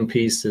sleeping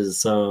piece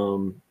is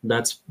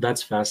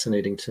that's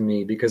fascinating to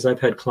me, because I've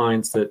had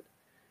clients that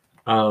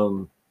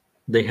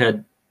they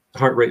had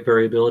heart rate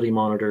variability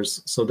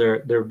monitors, so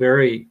they're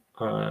very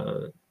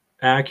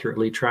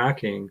accurately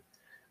tracking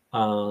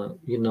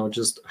you know,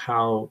 just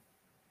how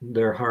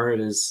their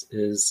heart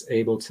is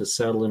able to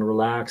settle and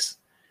relax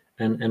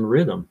and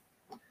rhythm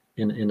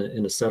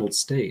in a settled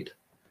state.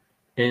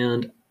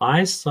 And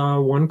I saw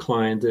one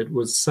client that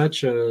was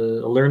such a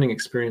learning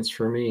experience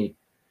for me.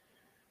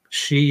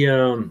 She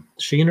and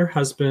her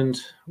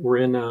husband were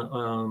in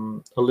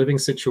a living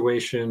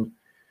situation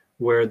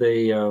where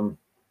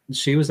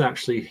she was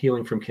actually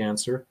healing from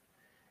cancer,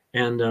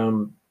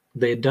 and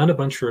they had done a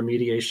bunch of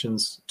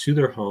remediations to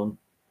their home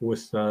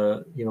with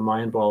you know,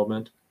 my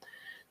involvement.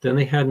 Then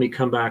they had me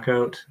come back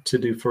out to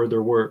do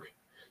further work.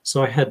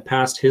 So I had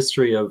past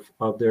history of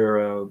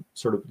their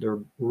sort of their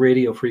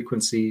radio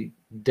frequency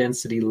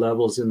density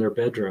levels in their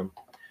bedroom.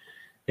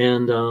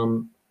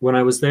 And when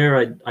I was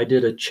there, I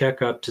did a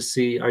checkup to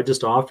see. I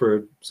just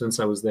offered, since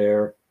I was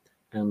there,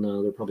 and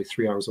they're probably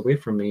 3 hours away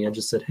from me, I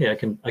just said, hey, I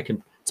can.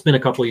 It's been a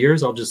couple of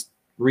years. I'll just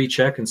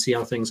recheck and see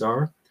how things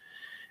are.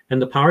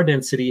 And the power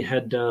density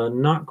had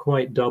not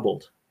quite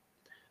doubled,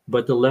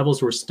 but the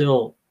levels were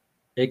still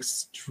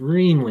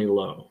extremely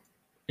low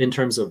in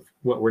terms of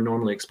what we're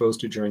normally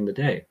exposed to during the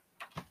day.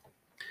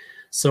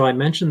 So I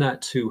mentioned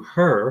that to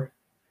her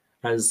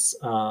as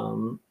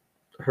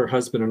her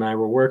husband and I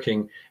were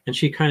working, and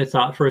she kind of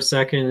thought for a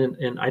second,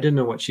 and I didn't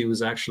know what she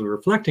was actually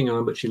reflecting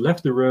on, but she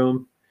left the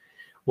room.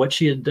 What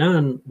she had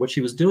done, what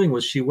she was doing,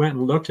 was she went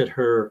and looked at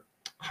her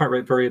heart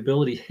rate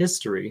variability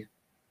history,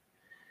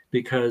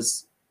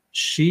 because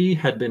she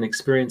had been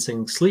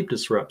experiencing sleep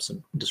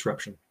disruption.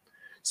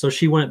 So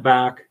she went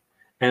back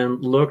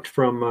and looked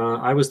from,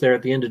 I was there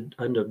at the end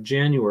of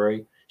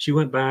January. She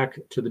went back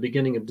to the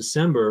beginning of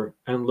December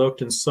and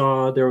looked and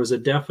saw there was a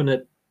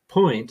definite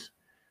point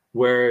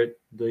where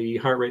the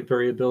heart rate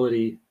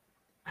variability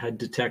had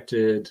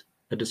detected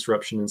a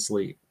disruption in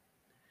sleep.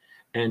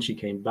 And she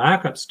came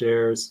back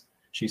upstairs.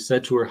 She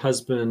said to her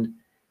husband,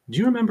 do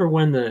you remember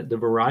when the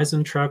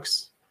Verizon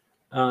trucks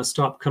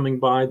stopped coming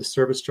by, the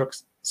service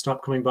trucks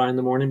stopped coming by in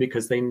the morning,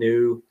 because they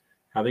knew,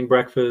 having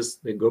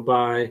breakfast, they'd go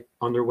by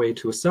on their way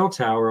to a cell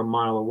tower a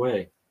mile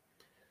away.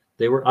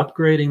 They were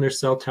upgrading their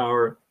cell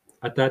tower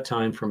at that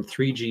time from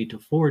 3G to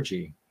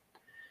 4G.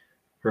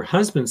 Her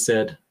husband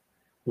said,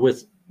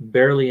 with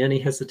barely any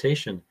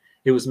hesitation,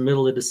 it was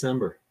middle of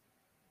December.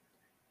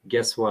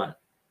 Guess what?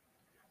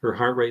 Her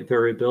heart rate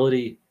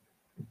variability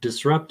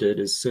disrupted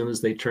as soon as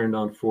they turned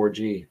on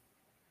 4G.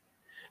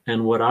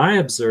 And what I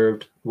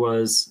observed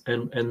was,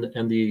 and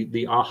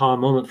the aha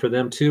moment for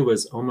them too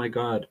was, oh my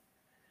God,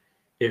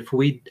 if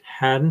we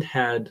hadn't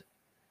had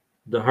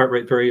the heart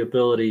rate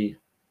variability,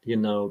 you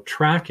know,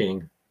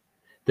 tracking,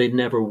 they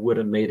never would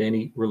have made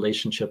any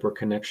relationship or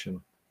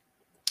connection.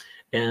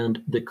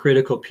 And the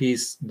critical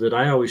piece that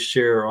I always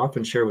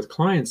often share with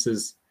clients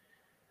is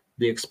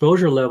the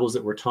exposure levels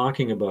that we're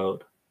talking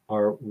about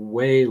are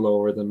way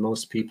lower than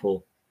most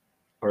people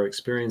are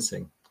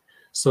experiencing.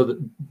 So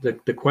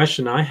the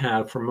question I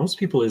have for most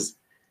people is,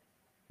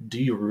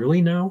 do you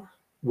really know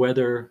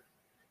whether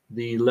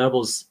the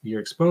levels you're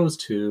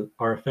exposed to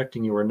are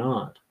affecting you or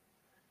not?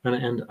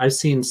 And I've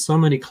seen so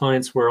many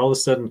clients where all of a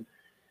sudden,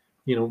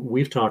 you know,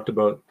 we've talked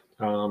about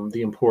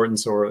the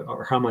importance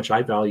or how much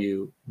I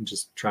value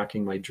just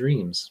tracking my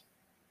dreams.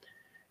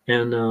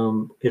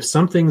 And if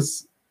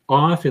something's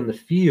off in the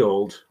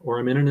field, or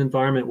I'm in an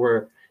environment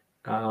where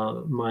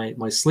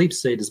my sleep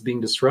state is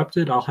being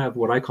disrupted, I'll have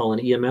what I call an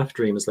EMF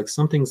dream. It's like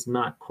something's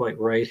not quite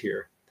right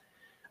here.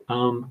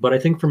 But I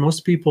think for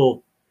most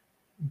people,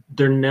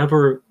 they're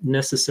never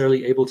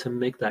necessarily able to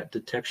make that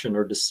detection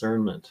or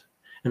discernment.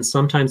 And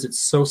sometimes it's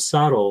so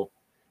subtle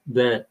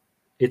that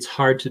it's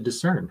hard to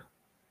discern.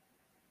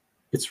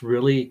 It's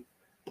really,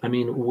 I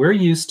mean, we're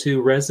used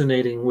to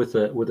resonating with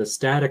a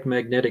static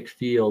magnetic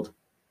field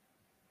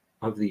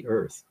of the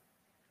earth.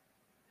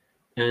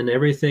 And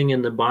everything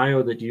in the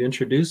bio that you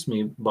introduced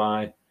me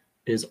by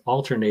is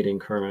alternating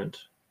current.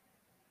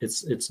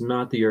 It's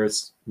not the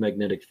earth's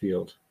magnetic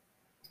field.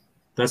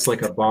 That's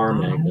like a bar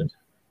magnet.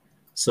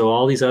 So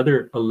all these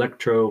other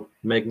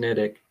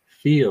electromagnetic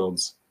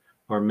fields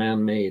are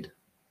man-made.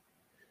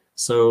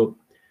 So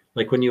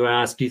like when you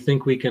asked, do you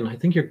think we can, I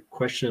think your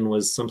question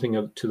was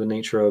something to the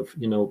nature of,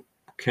 you know,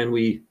 can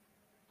we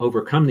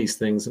overcome these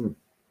things? And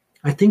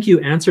I think you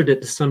answered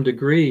it to some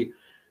degree,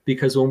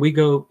 because when we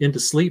go into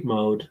sleep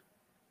mode,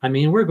 I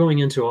mean, we're going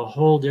into a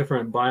whole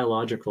different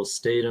biological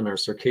state in our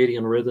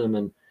circadian rhythm.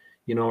 And,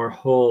 you know, our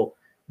whole,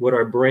 what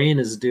our brain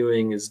is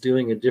doing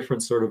a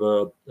different sort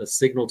of a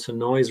signal to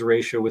noise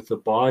ratio with the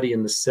body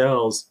and the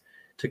cells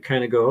to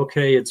kind of go,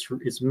 okay, it's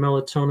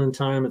melatonin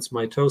time, it's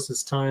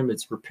mitosis time,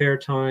 it's repair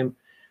time.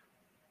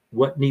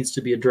 What needs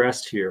to be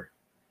addressed here?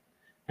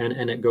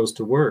 And it goes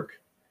to work.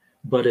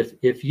 But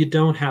if you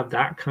don't have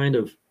that kind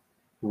of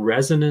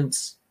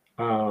resonance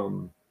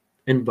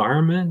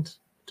environment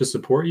to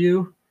support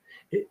you,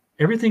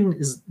 everything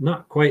is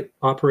not quite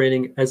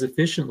operating as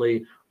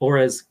efficiently or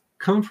as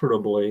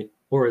comfortably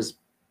or as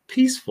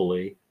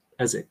peacefully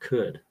as it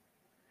could.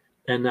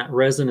 And that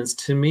resonance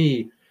to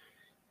me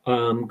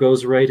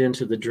goes right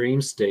into the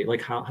dream state,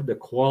 like how the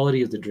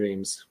quality of the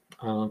dreams.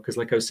 Because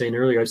like I was saying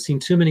earlier, I've seen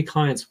too many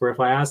clients where if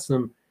I ask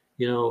them,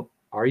 you know,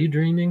 are you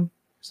dreaming?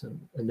 So,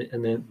 and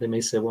then they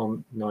may say,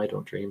 well, no, I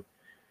don't dream.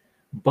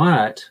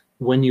 But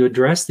when you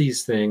address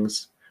these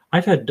things,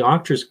 I've had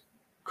doctors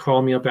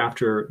call me up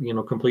after, you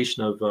know,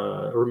 completion of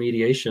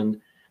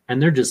remediation,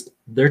 and they're just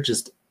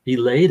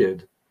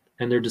elated,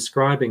 and they're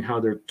describing how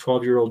their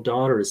 12-year-old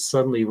daughter is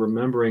suddenly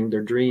remembering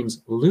their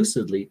dreams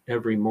lucidly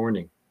every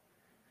morning.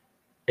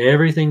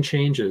 Everything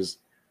changes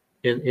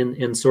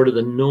in sort of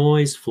the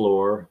noise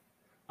floor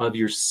of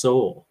your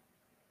soul.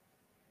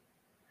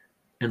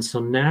 And so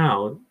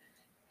now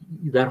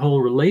that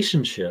whole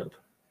relationship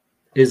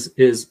is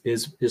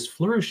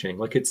flourishing.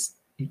 Like it's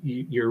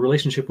your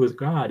relationship with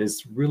God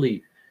is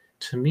really,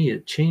 to me,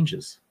 it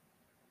changes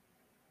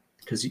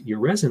because you're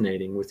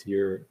resonating with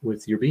your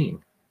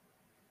being.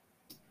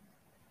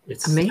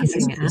 It's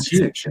amazing. It's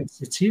huge.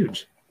 It's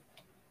huge,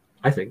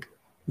 I think.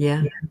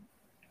 Yeah.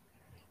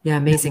 Yeah.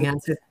 Amazing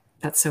answer.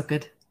 That's so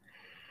good.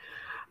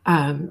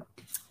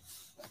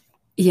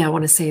 Yeah, I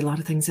want to say a lot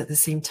of things at the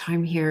same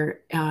time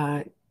here.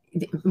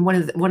 One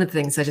of the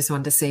things I just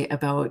wanted to say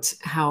about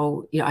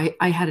how, you know,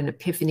 I had an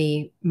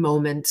epiphany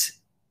moment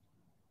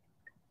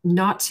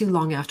not too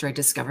long after I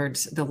discovered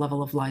the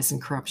level of lies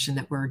and corruption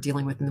that we're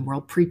dealing with in the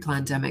world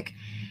pre-pandemic.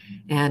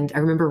 And I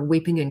remember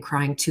weeping and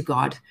crying to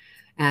God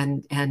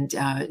and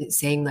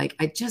saying, like,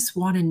 I just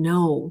want to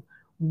know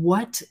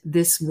what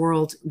this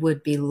world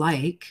would be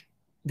like,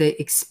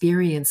 the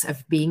experience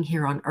of being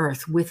here on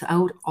earth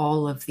without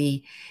all of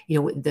the,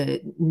 you know,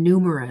 the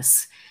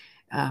numerous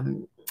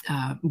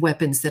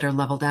weapons that are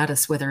leveled at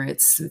us, whether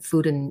it's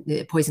food and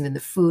poison in the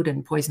food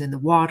and poison in the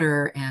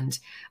water and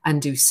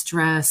undue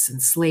stress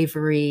and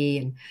slavery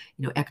and,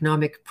 you know,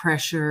 economic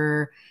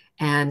pressure.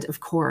 And of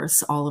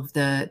course, all of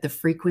the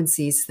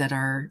frequencies that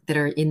are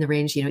in the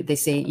range. You know, they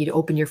say you'd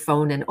open your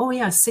phone and, oh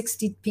yeah,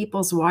 60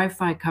 people's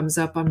Wi-Fi comes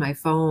up on my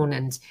phone.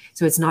 And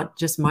so it's not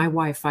just my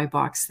Wi-Fi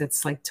box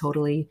that's like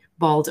totally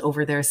bald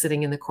over there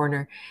sitting in the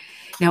corner.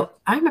 Now,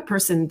 I'm a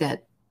person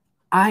that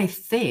I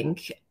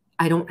think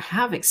I don't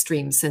have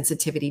extreme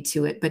sensitivity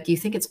to it, but do you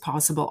think it's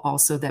possible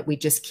also that we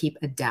just keep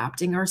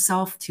adapting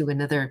ourselves to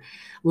another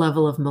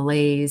level of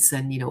malaise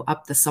and, you know,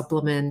 up the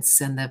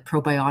supplements and the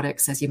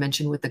probiotics, as you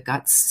mentioned, with the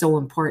guts, so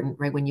important,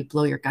 right? When you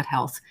blow your gut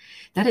health,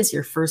 that is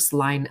your first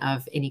line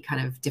of any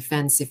kind of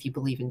defense. If you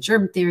believe in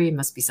germ theory, it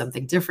must be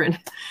something different,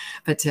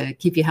 but to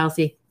keep you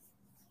healthy.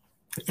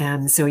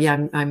 And so,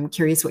 yeah, I'm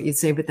curious what you'd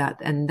say with that.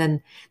 And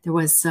then there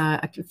was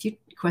a few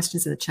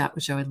questions in the chat,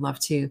 which I would love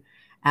to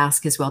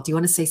ask as well. Do you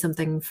want to say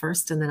something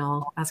first and then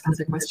I'll ask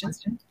another question?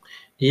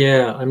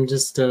 Yeah, I'm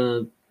just,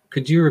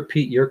 could you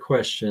repeat your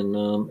question?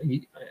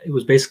 It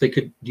was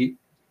basically,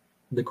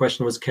 the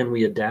question was, can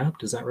we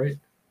adapt? Is that right?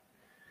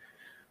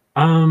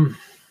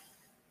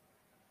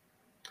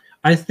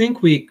 I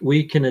think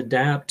we can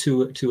adapt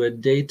to a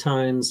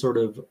daytime sort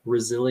of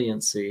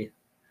resiliency.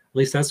 At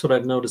least that's what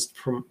I've noticed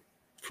from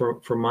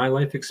my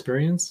life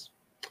experience,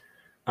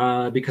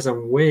 because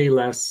I'm way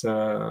less,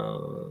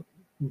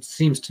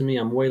 seems to me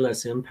I'm way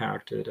less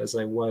impacted as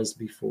I was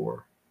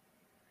before.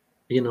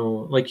 You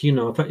know, like, you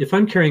know, if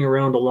I'm carrying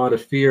around a lot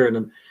of fear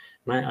and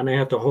I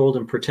have to hold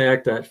and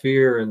protect that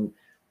fear and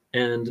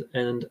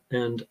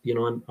you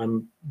know,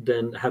 I'm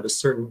then have a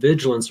certain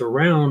vigilance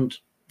around,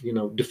 you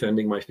know,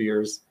 defending my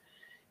fears.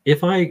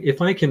 If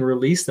I can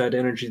release that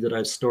energy that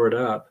I've stored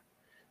up,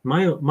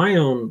 my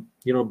own,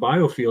 you know,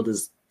 biofield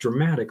is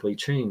dramatically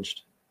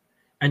changed.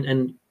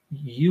 And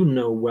you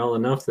know well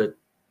enough that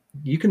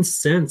you can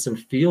sense and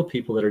feel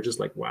people that are just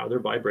like, wow, they're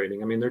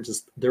vibrating. I mean,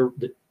 they're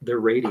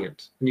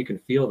radiant, and you can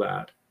feel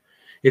that.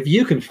 If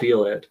you can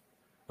feel it,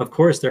 of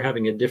course, they're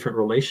having a different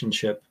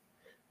relationship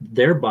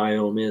their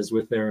biome is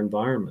with their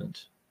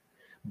environment.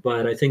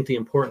 But I think the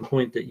important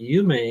point that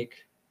you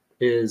make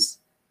is,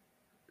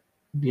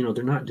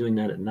 they're not doing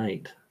that at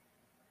night.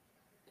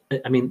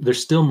 I mean, they're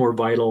still more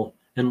vital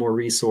and more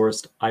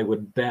resourced, I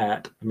would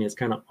bet. I mean, it's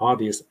kind of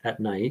obvious at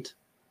night.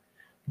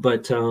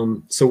 But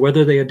so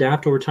whether they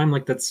adapt over time,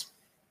 like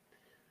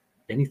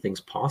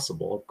anything's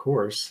possible, of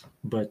course.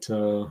 But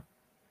I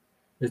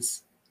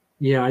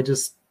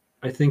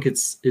think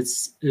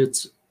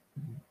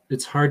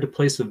it's hard to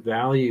place a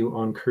value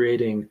on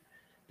creating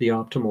the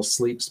optimal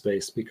sleep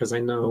space, because I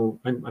know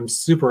I'm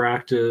super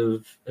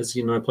active. As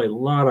you know, I play a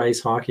lot of ice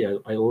hockey.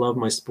 I love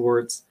my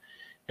sports,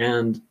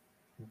 and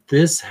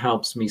this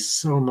helps me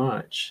so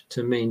much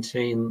to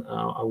maintain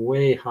a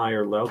way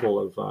higher level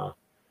of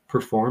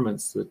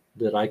performance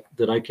that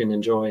I can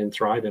enjoy and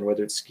thrive in,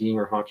 whether it's skiing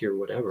or hockey or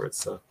whatever.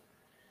 It's a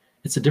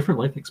different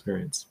life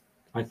experience,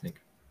 I think.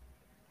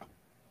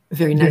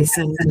 Very nice.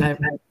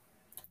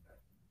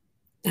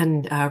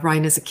 And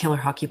Ryan is a killer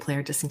hockey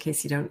player, just in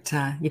case you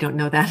don't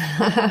know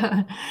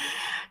that.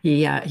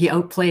 He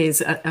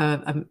outplays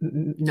a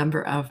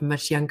number of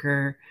much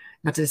younger,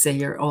 not to say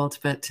you're old,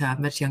 but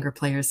much younger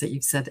players that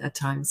you've said at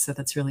times. So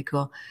that's really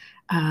cool.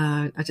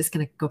 I'm just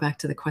going to go back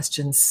to the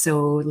questions.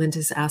 So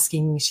Linda's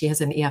asking, she has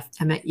an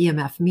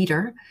EMF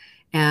meter,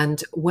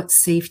 and what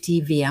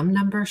safety VM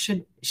number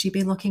should she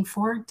be looking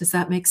for? Does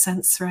that make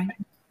sense, right?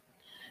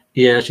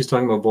 Yeah, she's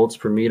talking about volts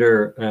per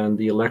meter and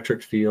the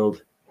electric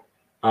field.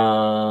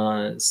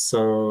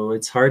 So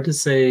it's hard to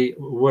say.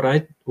 What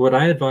I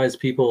advise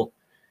people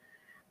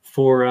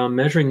for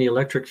measuring the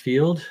electric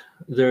field,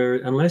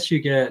 unless you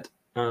get,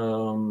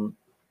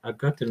 I've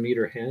got the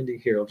meter handy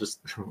here. I'll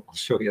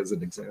show you as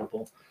an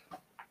example.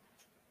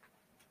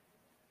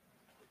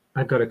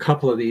 I've got a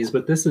couple of these,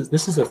 but this is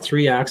a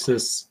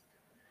 3-axis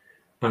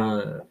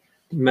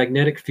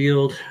magnetic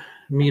field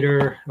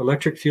meter,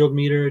 electric field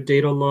meter,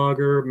 data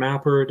logger,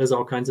 mapper. It does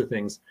all kinds of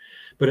things,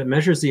 but it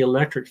measures the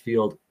electric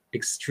field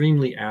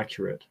extremely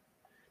accurate.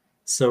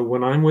 So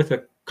when I'm with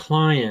a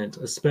client,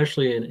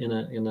 especially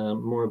in a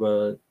more of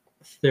a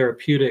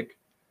therapeutic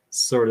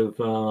sort of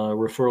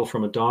referral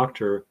from a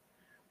doctor,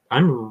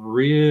 I'm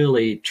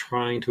really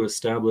trying to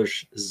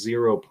establish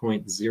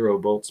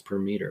 0.0 volts per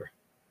meter.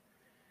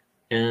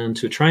 And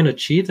to try and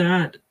achieve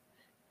that,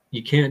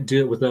 you can't do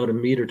it without a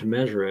meter to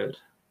measure it.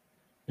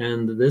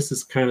 And this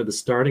is kind of the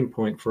starting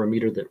point for a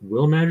meter that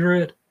will measure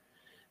it.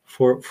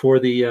 For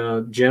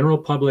the general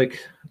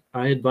public,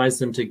 I advise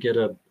them to get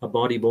a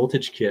body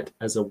voltage kit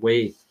as a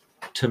way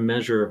to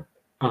measure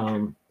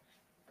the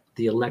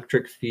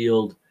electric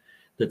field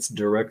that's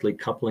directly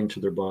coupling to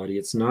their body.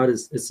 It's not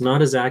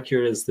as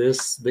accurate as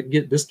this.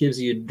 This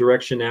gives you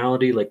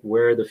directionality, like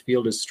where the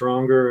field is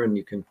stronger, and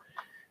you can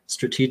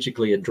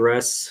strategically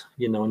address,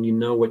 and you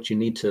know what you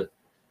need to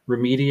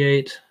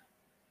remediate.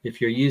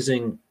 If you're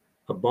using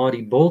a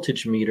body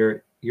voltage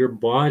meter, your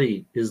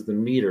body is the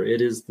meter.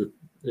 It is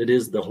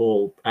the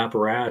whole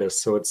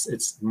apparatus. So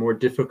it's more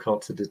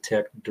difficult to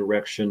detect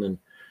direction,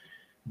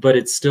 but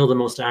it's still the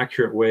most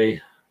accurate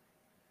way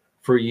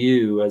for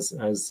you as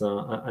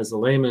a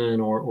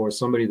layman or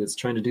somebody that's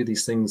trying to do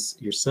these things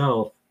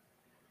yourself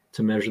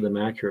to measure them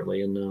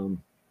accurately. And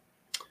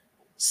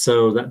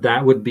so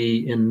that would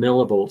be in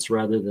millivolts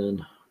rather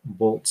than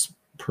volts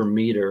per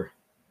meter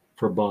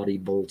for body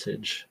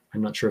voltage.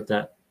 I'm not sure if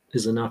that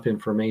is enough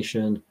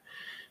information,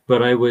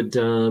 but I would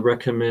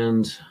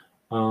recommend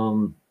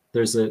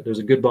there's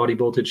a good body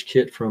voltage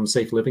kit from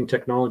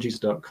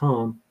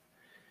safelivingtechnologies.com,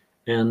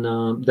 and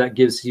that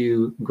gives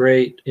you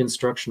great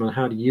instruction on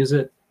how to use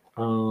it.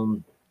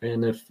 And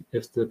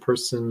if the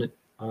person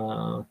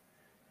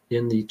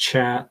in the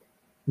chat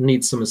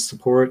needs some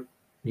support,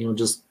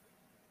 just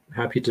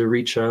happy to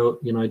reach out.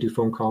 I do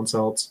phone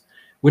consults.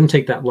 Wouldn't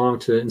take that long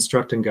to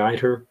instruct and guide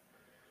her,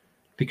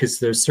 because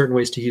there's certain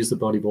ways to use the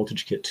body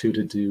voltage kit too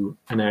to do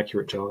an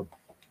accurate job.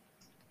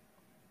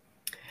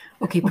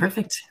 Okay,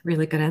 perfect.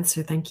 Really good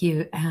answer. Thank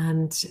you.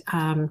 And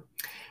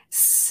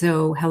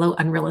so hello,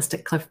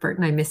 Unrealistic Cliff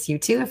Burton. I miss you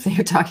too if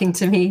you're talking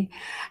to me.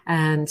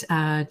 And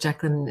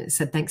Jacqueline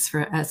said, thanks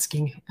for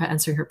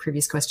answering her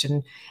previous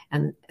question,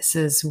 and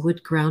says,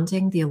 would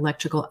grounding the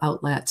electrical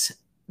outlet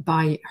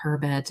by her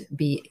bed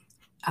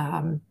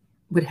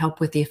would help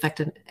with the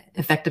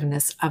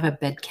effectiveness of a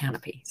bed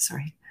canopy?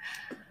 Sorry.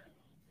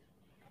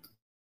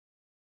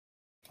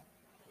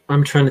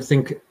 I'm trying to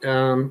think,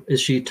 is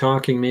she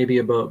talking maybe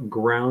about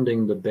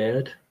grounding the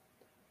bed?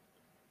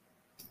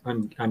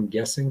 I'm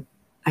guessing.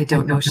 I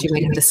don't know. She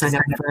might have to sign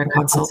up for a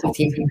consult with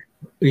you.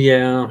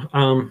 Yeah,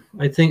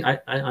 I think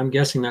I'm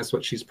guessing that's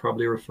what she's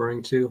probably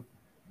referring to.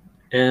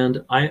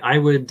 And I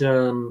would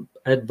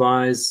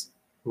advise,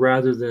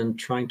 rather than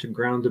trying to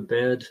ground the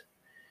bed,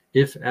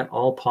 if at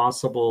all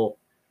possible,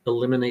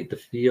 eliminate the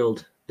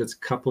field that's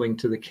coupling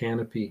to the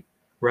canopy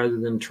rather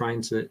than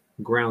trying to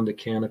ground the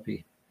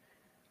canopy,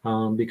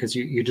 because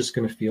you're just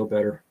going to feel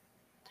better.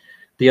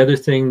 The other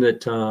thing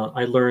that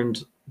I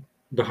learned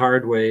the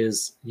hard way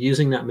is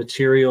using that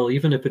material,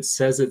 even if it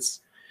says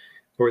it's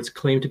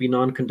claimed to be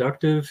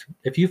non-conductive.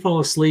 If you fall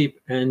asleep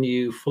and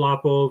you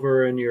flop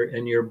over and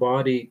your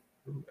body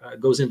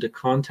goes into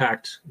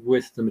contact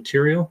with the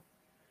material,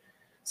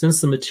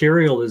 since the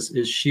material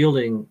is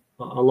shielding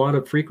a lot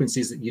of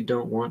frequencies that you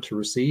don't want to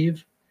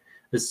receive,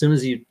 as soon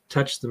as you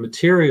touch the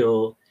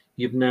material,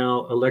 you've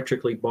now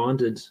electrically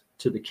bonded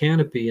to the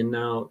canopy, and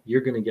now you're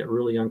going to get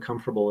really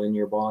uncomfortable in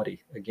your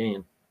body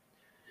again.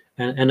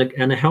 And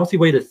a healthy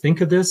way to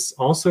think of this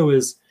also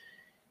is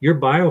your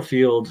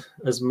biofield,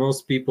 as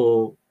most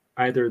people,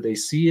 either they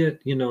see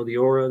it, you know, the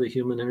aura, the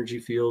human energy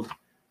field,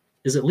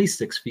 is at least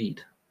 6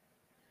 feet.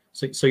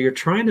 So you're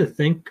trying to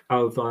think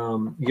of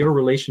your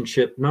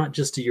relationship, not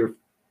just to your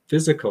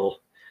physical,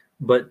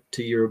 but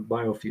to your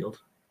biofield.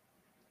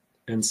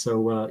 And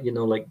so, you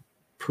know, like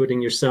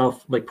putting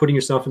yourself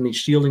in these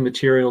shielding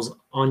materials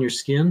on your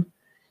skin,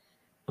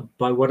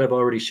 by what I've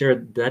already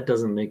shared, that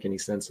doesn't make any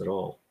sense at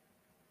all.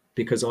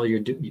 Because all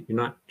you're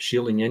not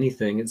shielding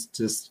anything. It's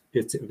just,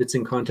 if it's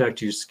in contact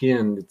to your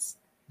skin,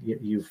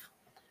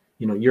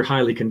 you're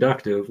highly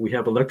conductive. We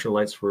have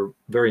electrolytes for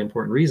very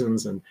important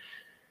reasons, and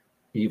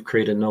you've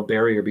created no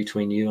barrier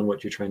between you and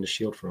what you're trying to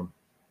shield from.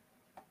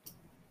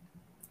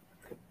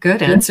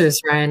 Good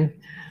answers, Ryan.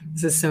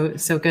 This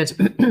is so good.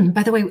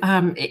 By the way,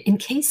 in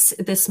case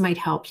this might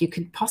help, you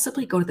could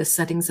possibly go to the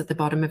settings at the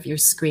bottom of your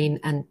screen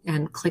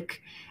and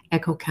click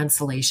echo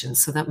cancellation.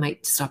 So that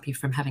might stop you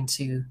from having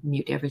to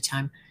mute every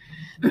time.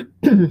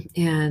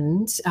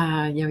 And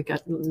yeah, we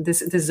got this.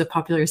 This is a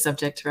popular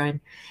subject, Ryan.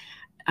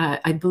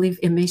 I believe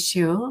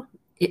imitatio,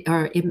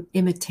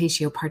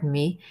 pardon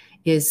me,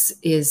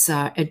 is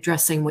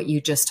addressing what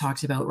you just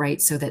talked about, right?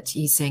 So that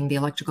he's saying the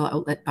electrical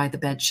outlet by the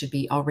bed should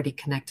be already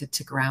connected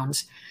to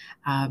ground.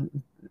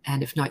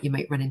 And if not, you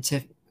might run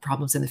into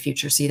problems in the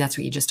future. See, that's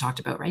what you just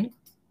talked about, right?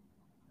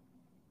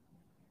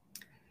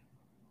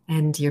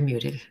 And you're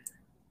muted.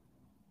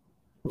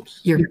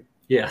 Oops.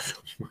 Yeah,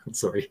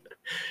 sorry.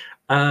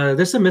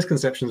 There's some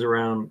misconceptions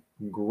around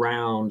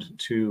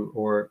ground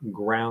or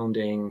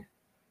grounding.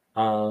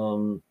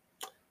 And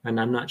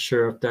I'm not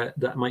sure if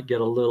that might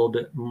get a little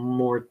bit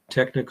more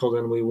technical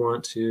than we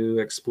want to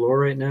explore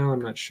right now.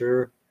 I'm not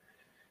sure.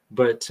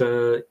 But,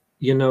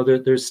 you know,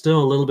 there's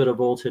still a little bit of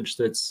voltage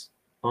that's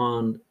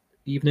on,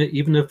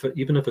 even if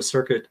a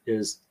circuit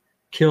is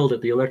killed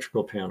at the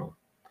electrical panel.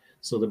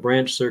 So the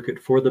branch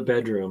circuit for the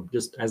bedroom,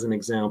 just as an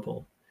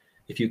example,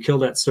 if you kill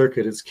that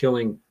circuit, it's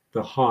killing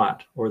the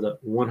hot or the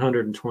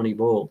 120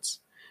 volts.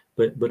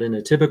 But in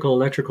a typical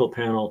electrical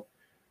panel,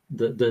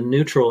 the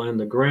neutral and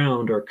the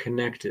ground are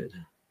connected.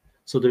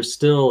 So there's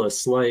still a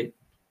slight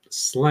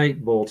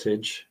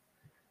voltage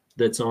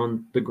that's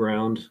on the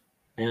ground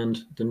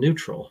and the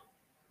neutral.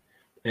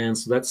 And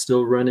so that's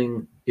still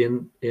running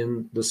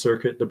in the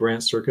circuit, the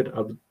branch circuit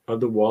of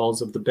the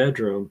walls of the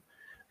bedroom.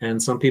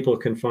 And some people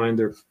can find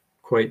they're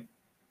quite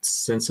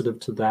sensitive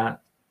to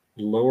that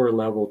lower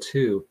level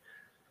too.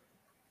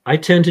 I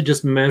tend to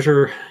just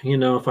measure, you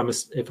know,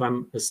 if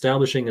I'm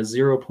establishing a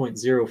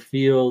 0.0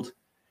 field,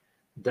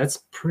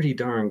 that's pretty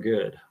darn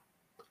good.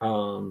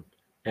 And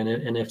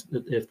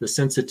if the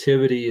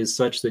sensitivity is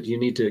such that you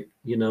need to,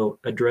 you know,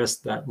 address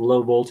that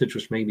low voltage,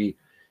 which may be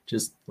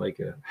just like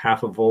a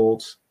half a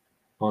volt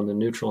on the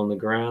neutral and the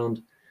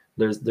ground,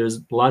 there's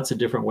lots of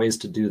different ways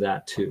to do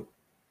that too.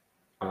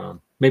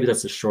 Maybe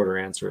that's a shorter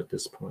answer at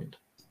this point,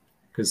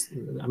 because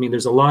I mean,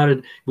 there's a lot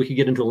of, we could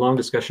get into a long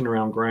discussion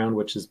around ground,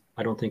 which is,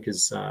 I don't think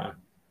is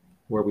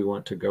where we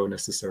want to go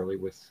necessarily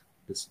with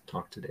this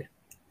talk today.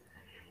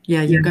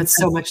 Yeah, you've got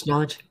so much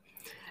knowledge.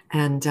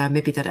 And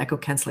maybe that echo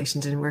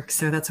cancellation didn't work,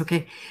 so that's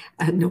okay.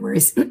 No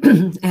worries.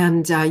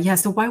 And yeah,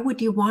 so why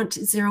would you want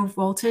 0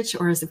 voltage,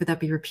 or would that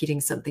be repeating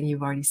something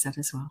you've already said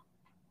as well?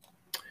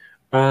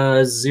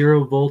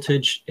 0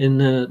 voltage in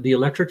the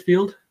electric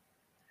field,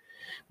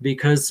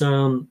 because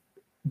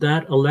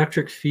that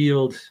electric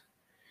field,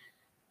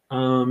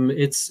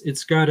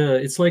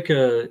 it's like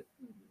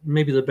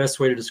maybe the best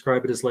way to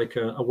describe it is like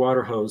a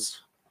water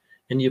hose,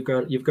 and you've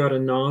got a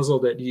nozzle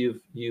that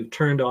you've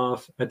turned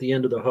off at the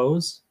end of the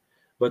hose,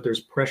 but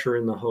there's pressure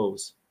in the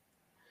hose.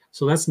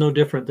 So that's no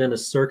different than a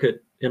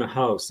circuit in a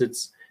house.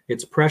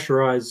 It's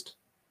pressurized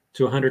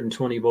to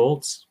 120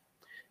 volts.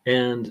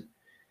 And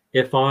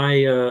if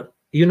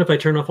even if I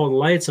turn off all the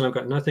lights and I've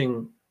got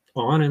nothing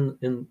on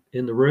in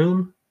the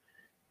room,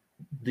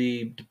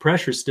 the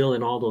pressure is still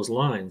in all those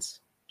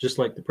lines, just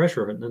like the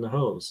pressure in the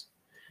hose.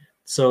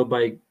 So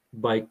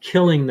by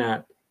killing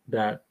that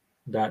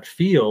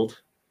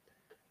field,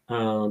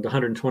 the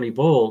 120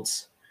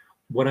 volts,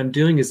 what I'm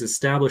doing is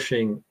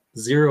establishing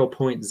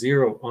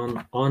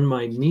 0.0 on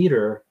my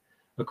meter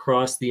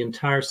across the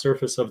entire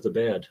surface of the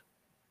bed.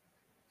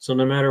 So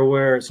no matter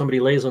where somebody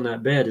lays on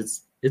that bed,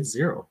 it's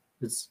 0.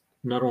 It's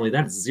not only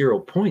that, it's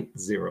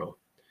 0.0.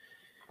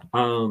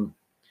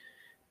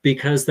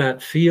 Because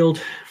that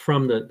field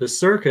from the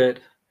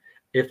circuit,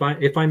 if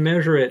I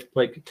measure it,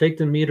 like take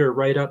the meter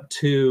right up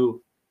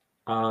to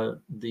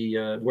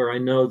where I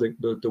know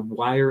the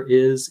wire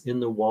is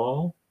in the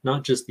wall,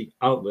 not just the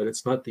outlet.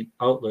 It's not the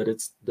outlet,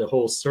 it's the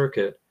whole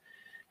circuit.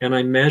 And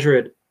I measure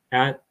it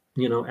at,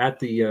 at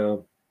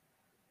the,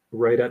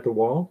 right at the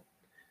wall.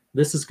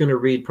 This is going to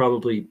read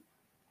probably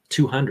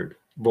 200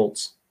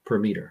 volts per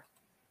meter.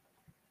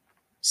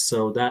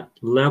 So that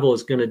level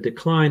is going to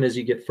decline as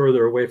you get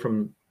further away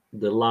from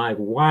the live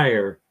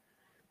wire.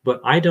 But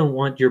I don't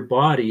want your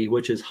body,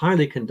 which is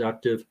highly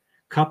conductive,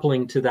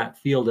 coupling to that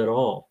field at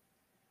all.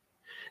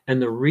 And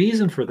the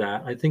reason for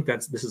that, I think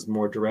this is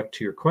more direct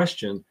to your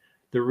question.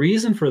 The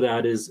reason for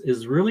that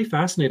is really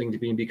fascinating to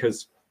me,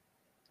 because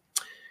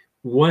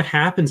what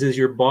happens is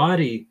your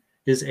body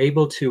is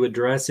able to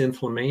address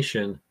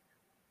inflammation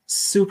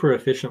super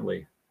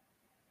efficiently,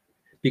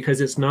 because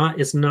it's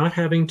not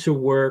having to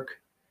work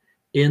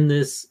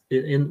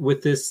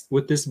with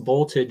this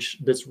voltage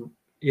that's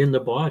in the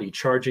body,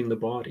 charging the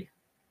body.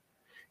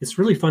 It's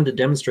really fun to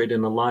demonstrate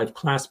in a live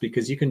class,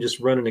 because you can just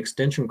run an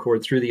extension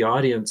cord through the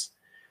audience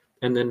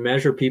and then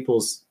measure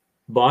people's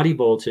body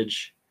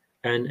voltage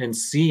and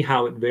see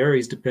how it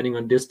varies depending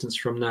on distance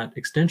from that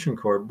extension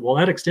cord. Well,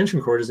 that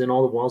extension cord is in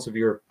all the walls of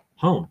your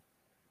home.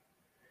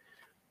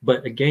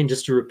 But again,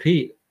 just to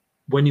repeat,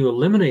 when you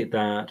eliminate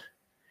that,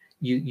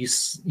 you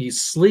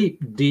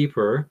sleep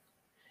deeper,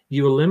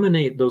 you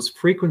eliminate those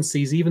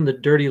frequencies, even the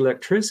dirty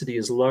electricity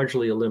is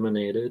largely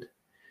eliminated,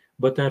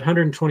 but that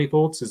 120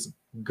 volts is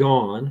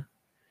gone.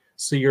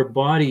 So your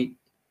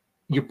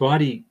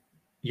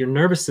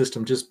nervous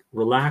system just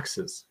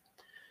relaxes.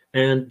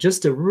 And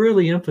just to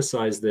really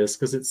emphasize this,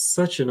 because it's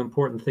such an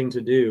important thing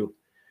to do,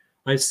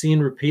 I've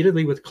seen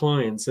repeatedly with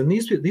clients, and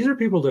these are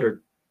people that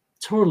are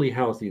totally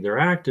healthy, they're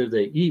active,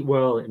 they eat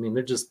well. I mean,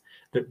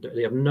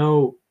 they have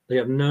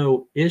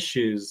no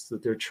issues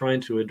that they're trying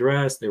to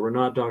address. They were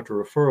not doctor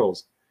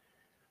referrals.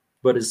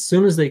 But as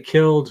soon as they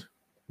killed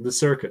the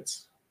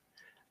circuits,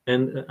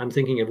 and I'm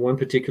thinking of one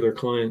particular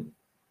client,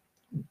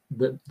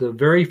 the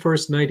very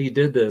first night he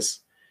did this,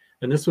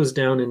 and this was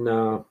down in,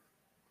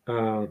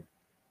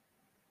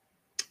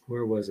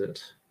 where was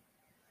it?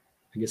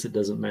 I guess it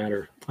doesn't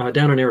matter.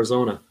 Down in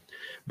Arizona,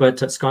 but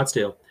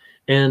Scottsdale.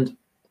 And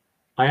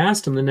I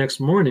asked him the next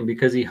morning,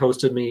 because he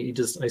hosted me.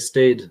 I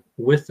stayed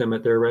with them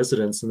at their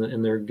residence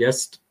in their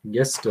guest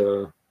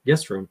room.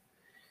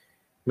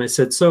 And I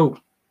said, "So,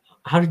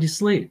 how did you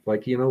sleep?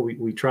 Like,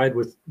 we tried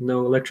with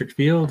no electric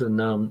field,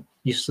 and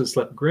you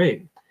slept great."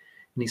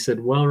 And he said,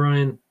 "Well,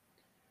 Ryan,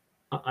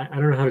 I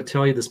don't know how to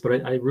tell you this,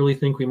 but I really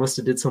think we must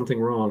have did something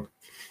wrong,"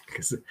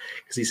 because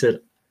he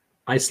said,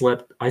 I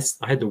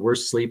had the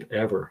worst sleep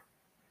ever.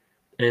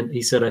 And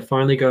he said, I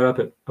finally got up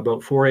at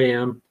about 4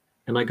 a.m.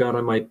 and I got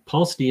on my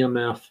pulsed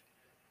EMF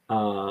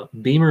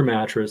Beamer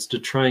mattress to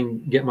try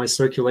and get my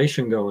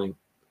circulation going.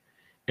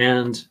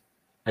 And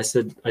I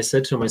said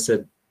to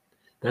him,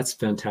 that's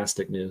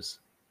fantastic news,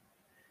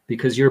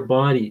 because your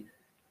body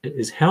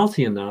is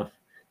healthy enough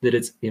that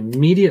it's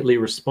immediately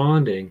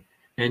responding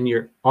and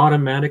you're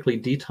automatically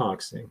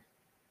detoxing.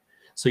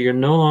 So you're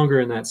no longer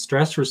in that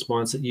stress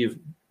response that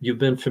you've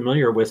been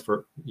familiar with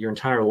for your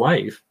entire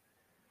life.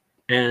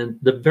 And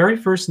the very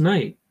first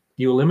night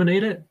you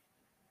eliminate it,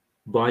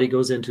 body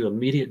goes into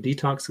immediate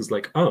detox. Is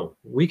like, oh,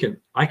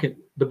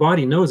 the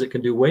body knows it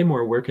can do way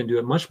more work and do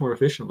it much more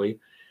efficiently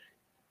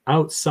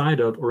outside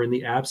of or in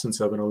the absence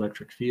of an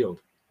electric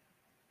field.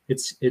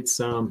 That's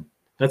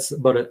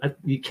about it.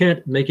 You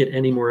can't make it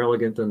any more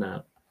elegant than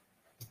that.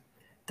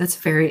 That's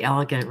very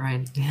elegant,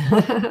 Ryan.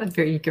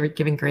 You're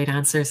giving great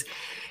answers.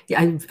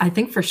 Yeah, I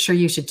think for sure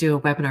you should do a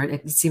webinar.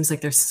 It seems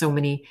like there's so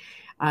many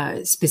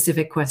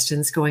specific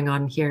questions going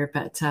on here,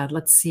 but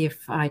let's see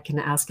if I can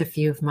ask a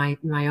few of my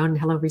own.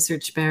 Hello,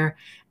 Research Bear.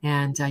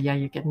 And yeah,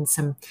 you're getting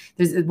some.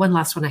 There's one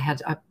last one I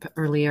had up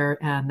earlier,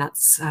 and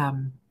that's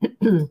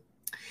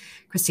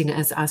Christina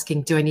is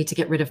asking, do I need to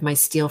get rid of my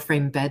steel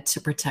frame bed to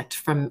protect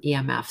from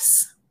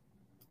EMFs?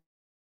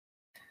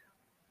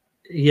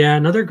 Yeah,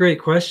 another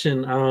great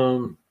question.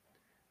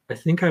 I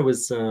think I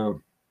was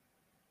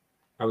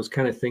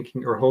kind of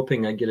thinking or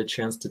hoping I'd get a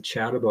chance to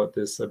chat about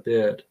this a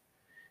bit,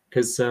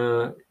 because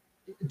to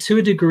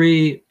a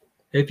degree,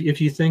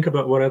 if you think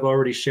about what I've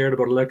already shared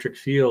about electric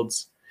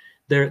fields,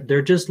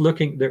 they're just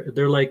looking.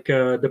 They're like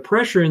the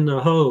pressure in the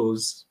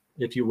hose,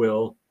 if you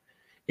will.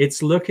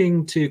 It's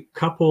looking to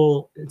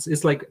couple.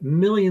 It's like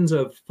millions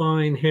of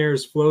fine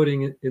hairs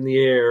floating in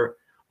the air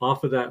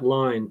off of that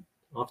line,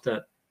 off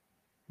that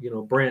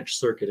branch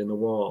circuit in the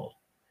wall.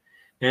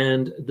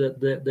 And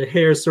the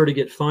hairs sort of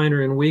get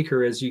finer and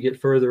weaker as you get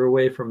further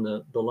away from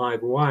the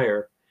live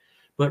wire.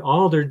 But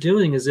all they're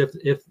doing is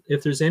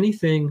if there's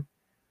anything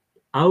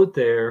out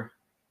there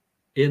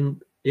in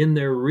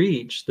their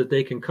reach that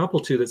they can couple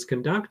to that's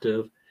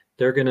conductive,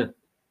 they're going to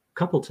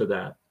couple to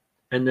that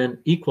and then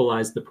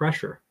equalize the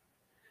pressure.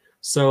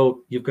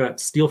 So you've got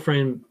steel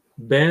frame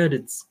bed.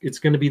 It's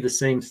going to be the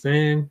same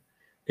thing.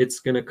 It's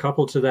going to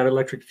couple to that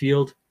electric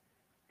field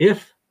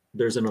if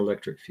there's an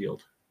electric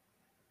field.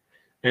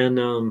 And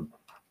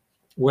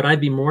what I'd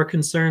be more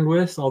concerned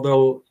with,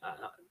 although,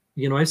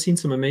 I've seen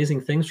some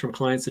amazing things from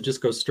clients that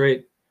just go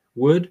straight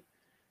wood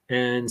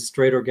and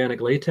straight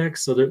organic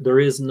latex. So there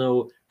is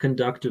no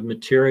conductive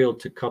material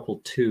to couple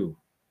to.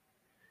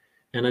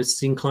 And I've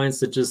seen clients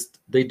that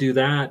they do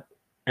that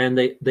and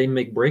they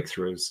make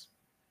breakthroughs,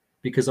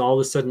 because all of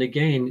a sudden,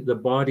 again, the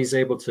body's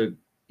able to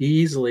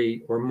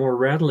easily or more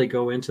readily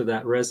go into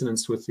that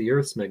resonance with the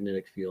Earth's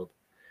magnetic field.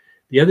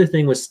 The other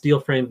thing with steel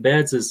frame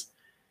beds is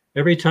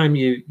every time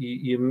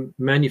you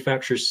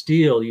manufacture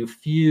steel, you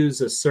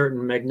fuse a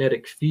certain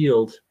magnetic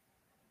field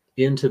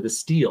into the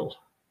steel.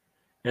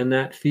 And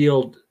that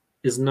field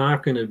is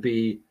not going to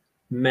be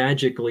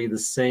magically the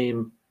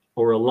same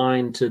or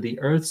aligned to the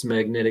Earth's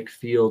magnetic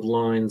field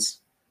lines,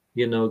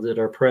 that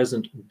are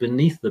present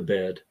beneath the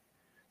bed.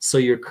 So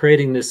you're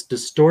creating this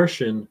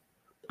distortion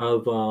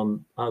of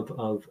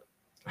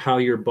how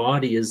your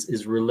body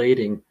is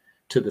relating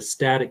to the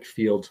static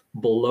field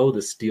below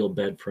the steel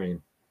bed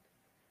frame.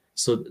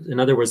 So in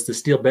other words, the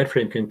steel bed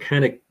frame can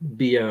kind of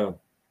be a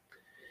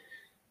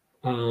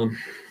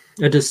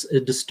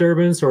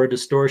disturbance or a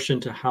distortion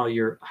to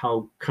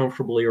how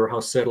comfortably or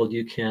how settled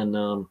you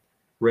can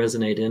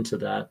resonate into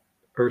that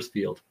earth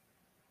field.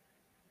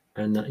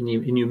 And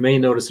you may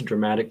notice a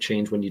dramatic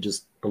change when you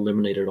just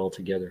eliminate it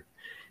altogether.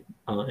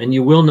 And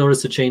you will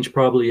notice a change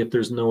probably if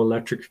there's no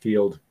electric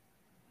field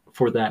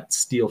for that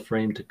steel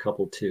frame to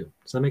couple to.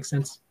 Does that make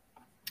sense?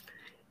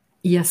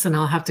 Yes, and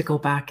I'll have to go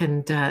back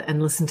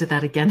and listen to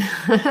that again.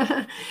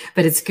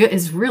 But it's good.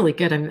 It's really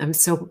good. I'm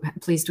so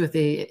pleased with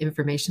the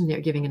information they're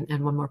giving.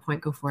 And one more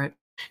point, go for it.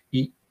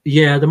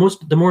 Yeah,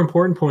 the more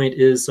important point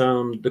is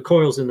the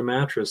coils in the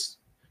mattress,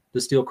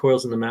 the steel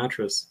coils in the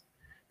mattress,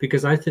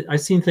 because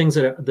I've seen things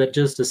that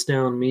just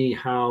astound me,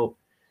 how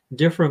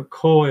different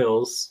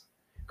coils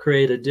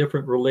create a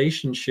different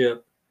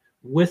relationship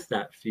with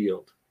that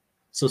field.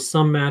 So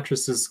some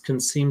mattresses can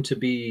seem to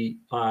be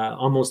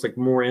almost like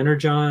more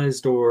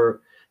energized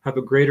or have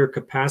a greater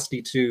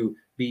capacity to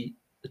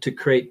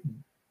create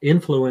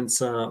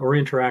influence or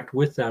interact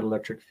with that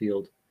electric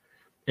field.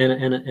 And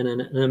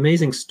an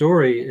amazing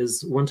story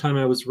is one time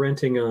I was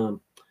renting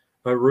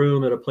a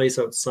room at a place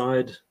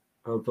outside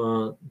of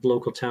the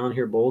local town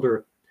here,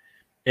 Boulder,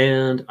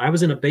 and I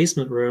was in a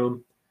basement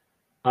room.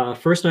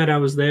 First night I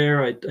was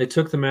there, I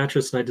took the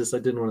mattress and I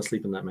didn't want to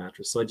sleep in that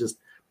mattress. So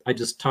I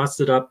just tossed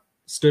it up,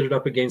 stood it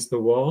up against the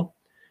wall.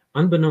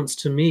 Unbeknownst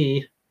to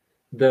me,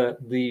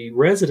 the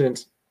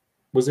resident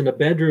was in a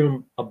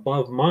bedroom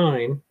above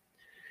mine,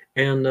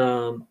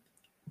 and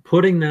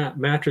putting that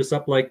mattress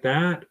up like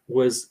that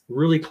was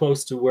really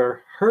close to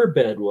where her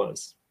bed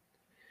was.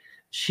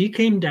 She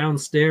came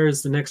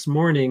downstairs the next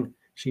morning,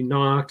 she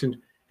knocked and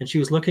she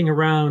was looking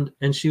around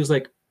and she was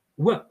like,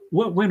 what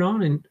went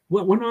on and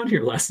what went on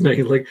here last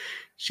night? Like,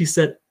 she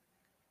said,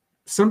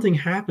 something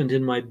happened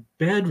in my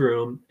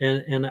bedroom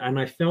and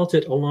I felt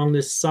it along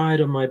this side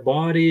of my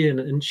body.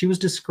 And she was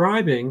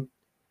describing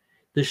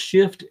the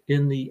shift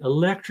in the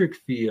electric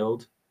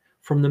field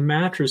from the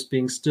mattress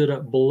being stood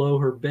up below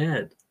her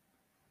bed.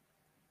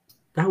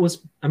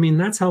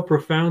 That's how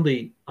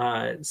profoundly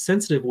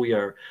sensitive we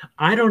are.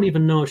 I don't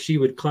even know if she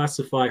would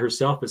classify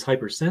herself as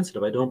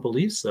hypersensitive. I don't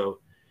believe so.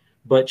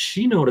 But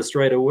she noticed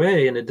right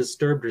away, and it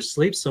disturbed her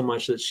sleep so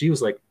much that she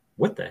was like,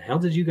 what the hell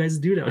did you guys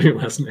do down here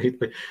last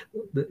night? Like,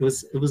 it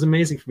was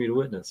amazing for me to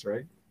witness,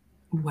 right?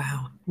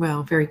 Wow.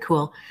 Well, very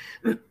cool.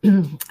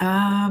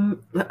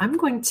 I'm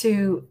going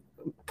to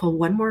pull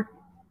one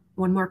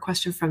more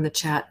question from the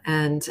chat,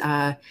 and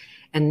I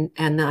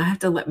have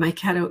to let my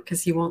cat out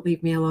because he won't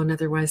leave me alone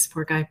otherwise,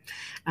 poor guy.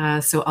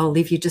 So I'll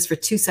leave you just for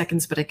 2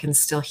 seconds, but I can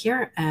still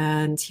hear.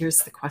 And here's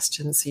the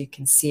question, so you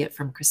can see it,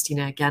 from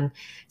Christina again.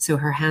 So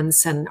her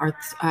hands and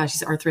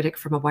she's arthritic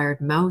from a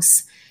wired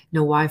mouse,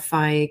 no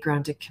Wi-Fi,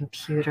 grounded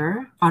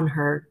computer on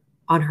her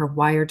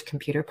wired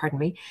computer. Pardon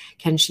me.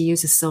 Can she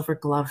use a silver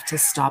glove to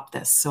stop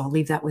this? So I'll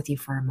leave that with you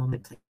for a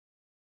moment,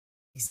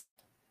 please.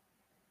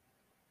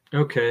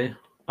 Okay,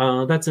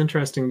 that's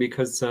interesting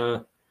because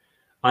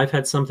I've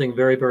had something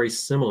very, very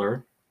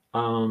similar,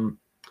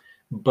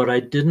 but I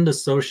didn't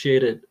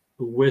associate it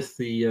with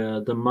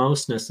the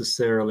mouse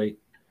necessarily.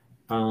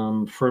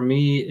 For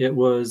me, it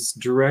was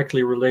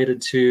directly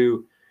related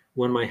to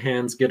when my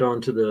hands get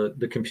onto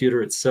the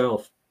computer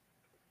itself,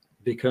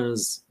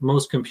 because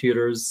most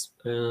computers,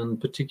 and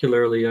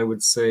particularly I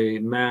would say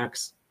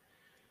Macs,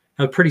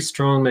 have pretty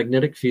strong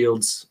magnetic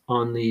fields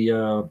on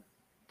the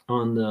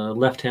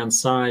left-hand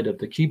side of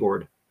the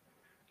keyboard,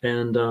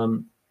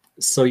 and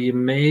so you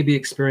may be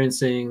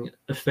experiencing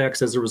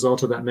effects as a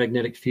result of that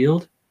magnetic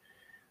field.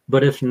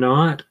 But if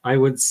not, I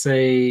would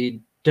say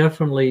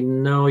definitely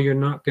no, you're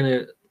not going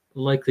to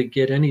likely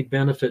get any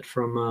benefit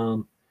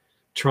from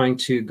trying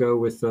to go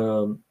with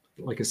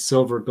like a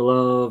silver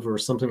glove or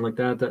something like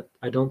that.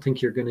 I don't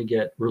think you're going to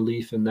get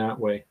relief in that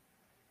way.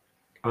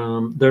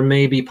 There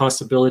may be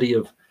possibility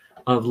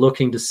of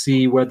looking to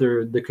see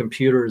whether the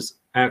computer is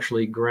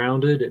actually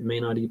grounded. It may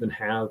not even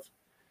have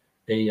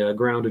a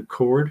grounded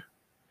cord.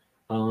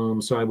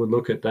 So I would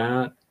look at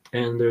that.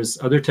 And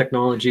there's other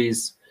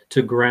technologies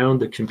to ground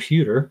the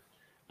computer,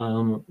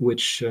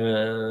 which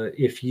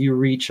if you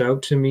reach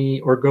out to me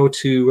or go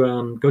to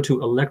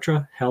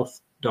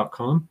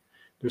electrahealth.com,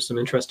 there's some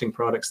interesting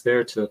products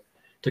there to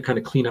kind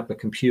of clean up the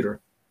computer.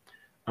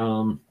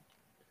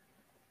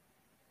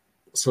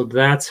 So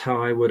that's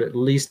how I would at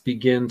least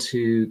begin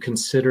to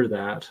consider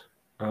that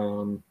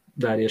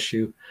that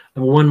issue.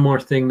 And one more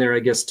thing there, I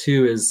guess,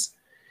 too, is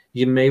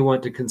you may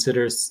want to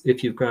consider,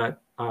 if you've got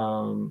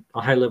a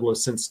high level of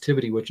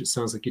sensitivity, which it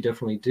sounds like you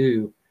definitely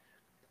do,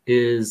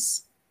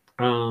 is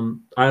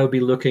I would be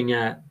looking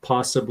at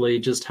possibly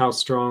just how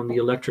strong the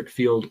electric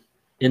field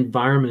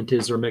environment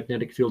is, or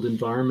magnetic field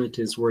environment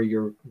is, where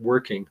you're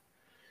working,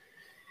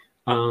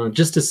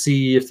 just to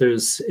see if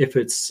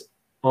it's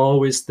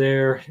always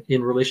there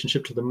in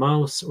relationship to the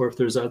mouse, or if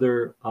there's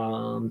other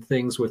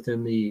things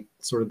within the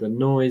sort of the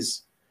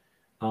noise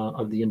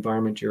of the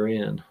environment you're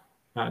in,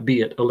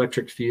 be it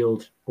electric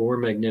field or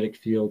magnetic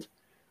field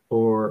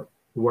or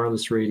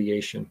wireless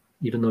radiation,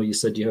 even though you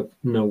said you have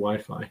no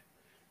Wi-Fi.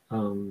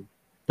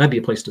 That'd be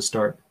a place to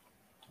start.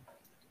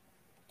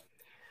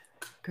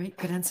 Great,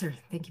 good answer.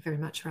 Thank you very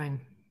much, Ryan.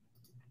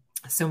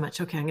 So much.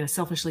 Okay, I'm going to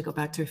selfishly go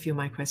back to a few of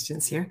my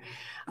questions here.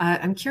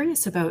 I'm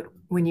curious about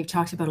when you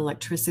talked about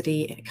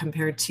electricity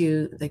compared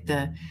to like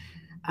the,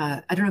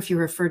 I don't know if you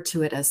referred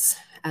to it as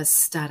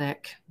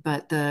static,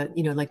 but the,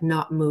 you know, like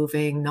not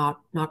moving,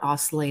 not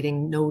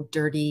oscillating, no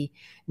dirty,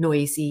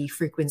 noisy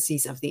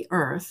frequencies of the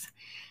earth.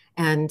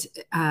 And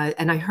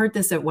I heard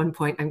this at one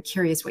point. I'm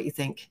curious what you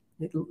think.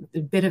 A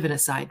bit of an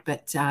aside,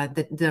 but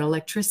that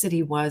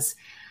electricity was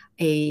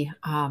a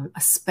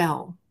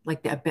spell.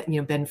 Like that,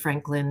 you know, Ben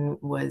Franklin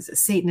was a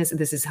Satanist.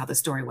 This is how the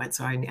story went.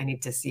 So I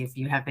need to see if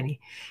you have any.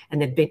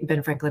 And then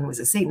Ben Franklin was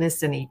a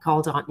Satanist, and he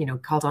called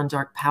on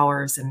dark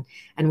powers,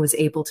 and was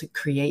able to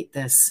create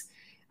this,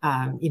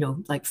 you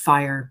know, like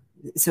fire,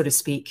 so to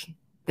speak,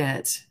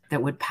 that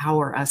would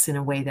power us in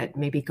a way that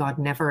maybe God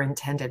never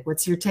intended.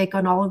 What's your take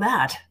on all of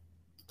that?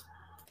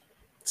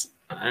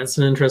 That's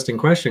an interesting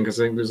question, because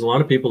I think there's a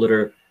lot of people that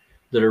are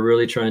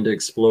really trying to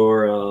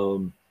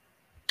explore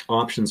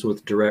options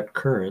with direct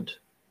current.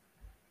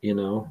 You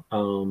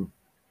know,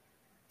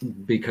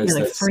 because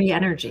like free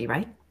energy,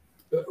 right?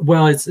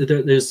 Well, it's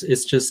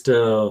just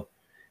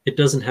it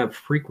doesn't have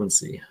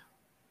frequency.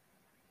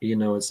 You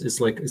know, it's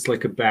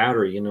like a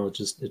battery. You know, it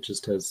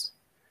just has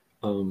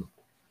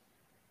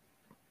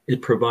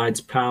it provides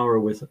power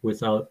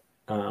without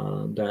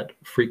that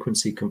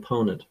frequency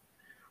component.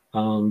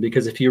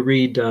 Because if you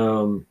read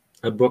a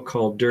book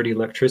called Dirty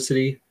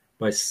Electricity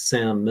by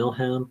Sam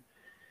Milham,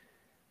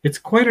 it's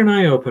quite an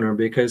eye-opener,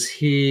 because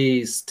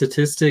he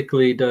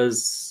statistically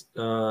does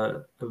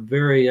a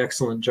very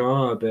excellent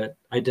job at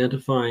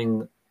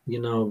identifying, you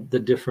know, the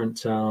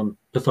different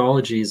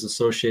pathologies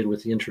associated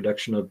with the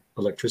introduction of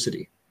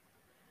electricity.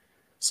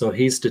 So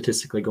he's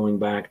statistically going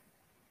back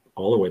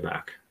all the way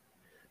back.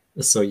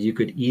 So you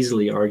could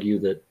easily argue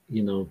that,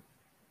 you know,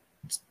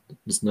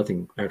 there's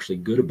nothing actually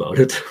good about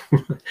it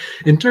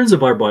in terms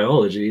of our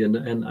biology.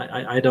 And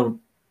I don't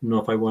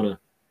know if I want to,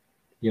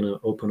 you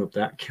know, open up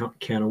that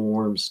can of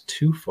worms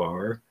too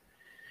far.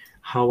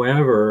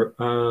 However,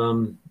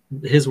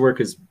 his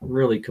work is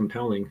really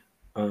compelling,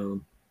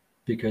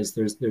 because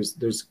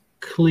there's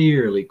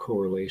clearly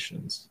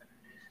correlations,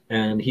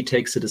 and he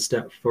takes it a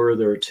step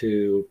further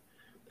to,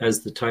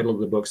 as the title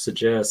of the book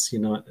suggests, you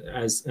know,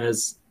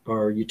 as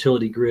our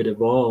utility grid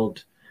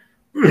evolved,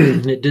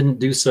 it didn't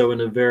do so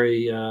in a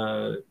very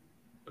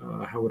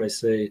how would I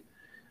say,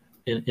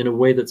 in a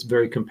way that's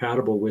very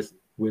compatible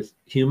with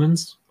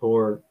humans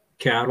or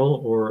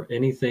cattle or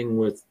anything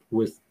with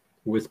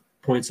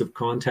points of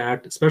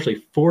contact, especially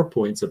 4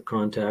 points of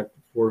contact,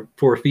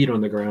 4 feet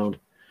on the ground.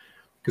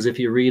 Because if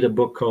you read a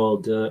book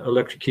called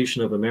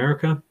Electrocution of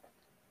America,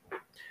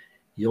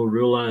 you'll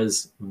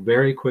realize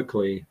very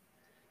quickly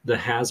the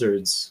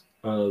hazards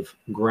of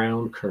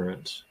ground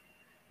current,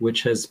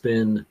 which has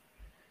been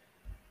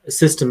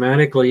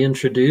systematically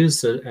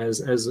introduced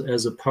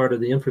as a part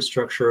of the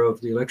infrastructure of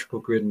the electrical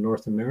grid in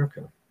North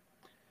America.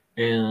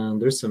 And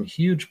there's some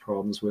huge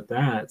problems with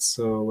that.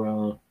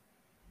 So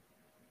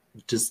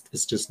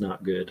it's just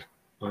not good.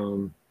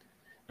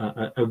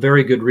 A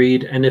very good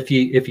read. And if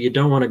you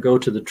don't want to go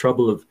to the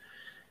trouble of,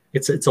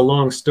 it's a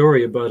long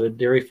story about a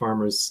dairy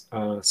farmer's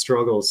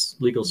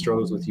legal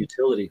struggles with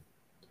utility,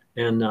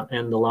 and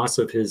the loss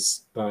of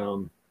his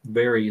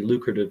very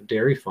lucrative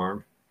dairy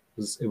farm.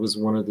 It was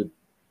one of the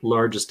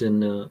largest in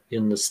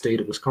the state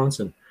of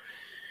Wisconsin.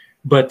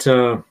 But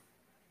what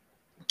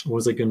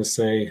was I going to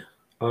say?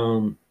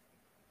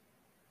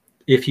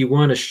 If you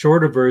want a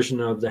shorter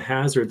version of the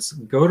hazards,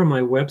 go to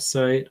my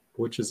website,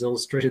 which is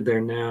illustrated there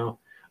now,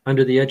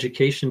 under the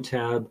education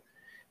tab.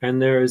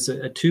 And there is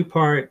a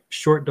 2-part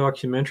short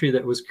documentary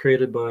that was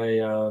created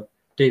by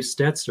Dave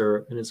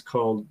Stetzer, and it's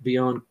called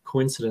Beyond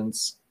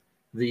Coincidence,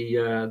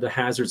 the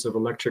hazards of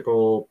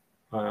electrical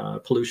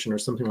pollution, or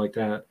something like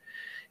that.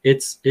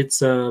 It's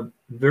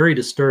very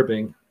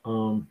disturbing,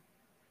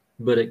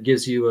 but it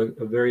gives you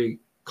a very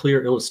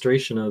clear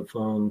illustration of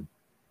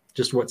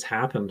just what's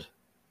happened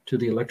to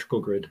the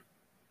electrical grid.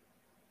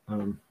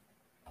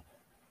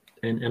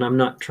 and I'm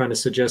not trying to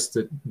suggest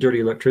that dirty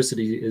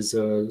electricity is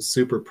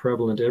super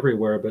prevalent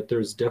everywhere, but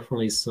there's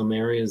definitely some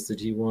areas that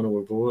you want to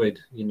avoid.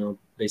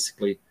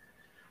 Basically,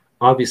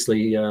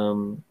 obviously,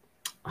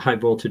 high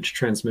voltage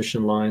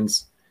transmission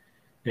lines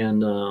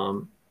and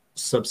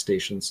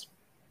substations,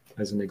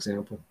 as an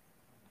example.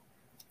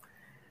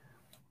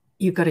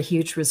 You've got a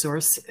huge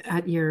resource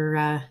at your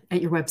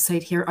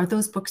website here. Are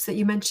those books that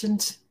you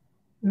mentioned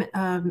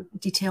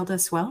detailed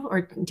as well,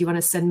 or do you want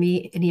to send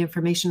me any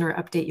information or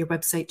update your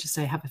website? Just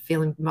I have a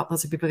feeling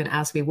lots of people are going to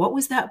ask me, what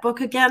was that book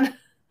again?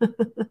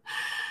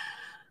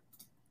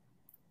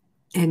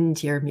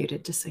 And you're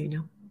muted, just so you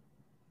know.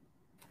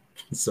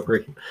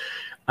 Sorry.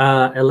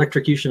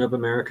 Electrocution of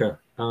America.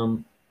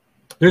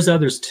 There's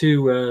others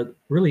too.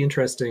 Really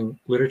interesting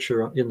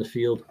literature in the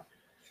field.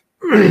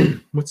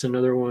 What's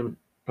another one?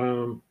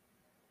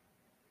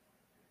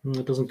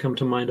 It doesn't come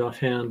to mind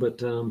offhand,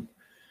 but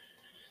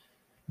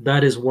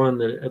that is one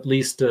that at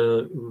least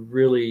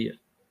really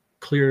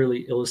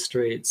clearly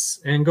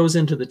illustrates and goes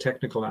into the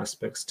technical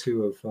aspects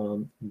too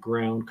of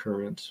ground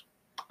current,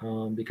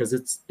 because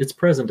it's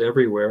present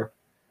everywhere,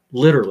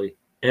 literally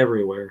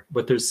everywhere,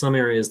 but there's some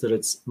areas that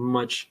it's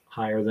much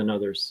higher than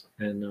others,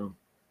 and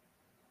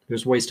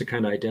there's ways to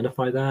kind of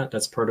identify that.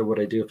 That's part of what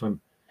I do if I'm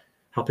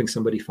helping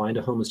somebody find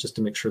a home, is just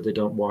to make sure they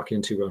don't walk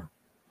into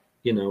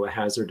a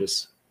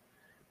hazardous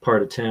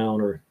part of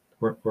town or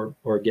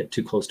get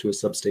too close to a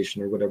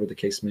substation or whatever the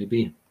case may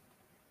be.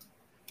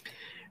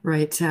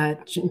 Right.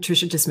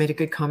 Tricia just made a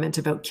good comment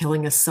about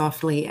killing us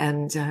softly,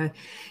 and so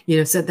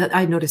that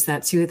I noticed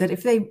that too. That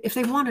if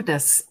they wanted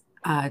us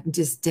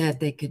just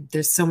dead, they could.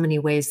 There's so many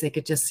ways they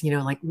could just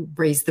like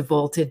raise the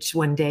voltage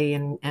one day,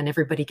 and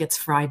everybody gets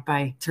fried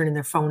by turning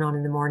their phone on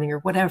in the morning or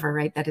whatever.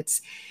 Right. That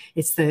it's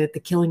the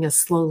killing us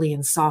slowly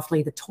and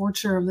softly. The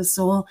torture of the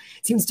soul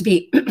seems to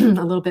be a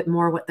little bit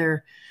more what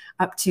they're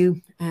up to.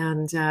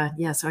 And so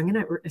I'm going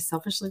to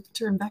selfishly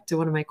turn back to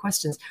one of my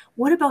questions.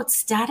 What about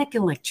static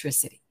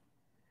electricity?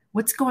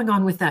 What's going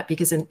on with that?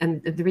 Because,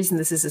 and the reason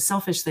this is a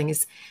selfish thing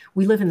is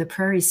we live in the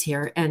prairies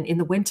here, and in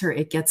the winter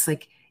it gets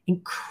like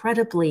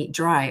incredibly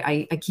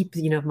dry. I keep,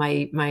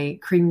 my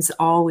cream's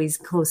always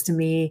close to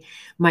me.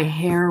 My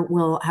hair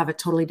will have a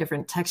totally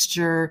different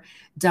texture.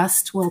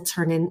 Dust will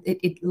turn in.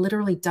 It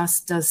literally,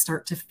 dust does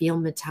start to feel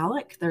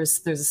metallic.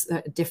 There's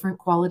a different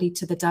quality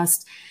to the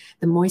dust.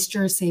 The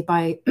moisture, say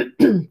by,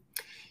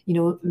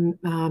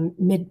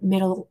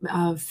 middle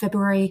of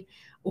February,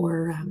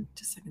 or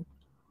just a second.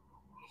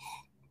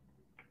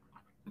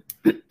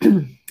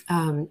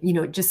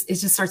 It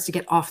just starts to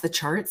get off the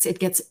charts. It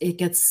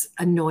gets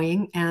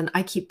annoying, and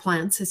I keep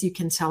plants, as you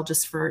can tell,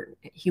 just for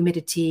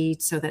humidity,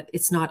 so that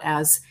it's not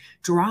as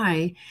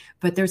dry.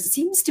 But there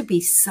seems to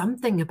be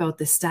something about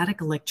the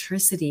static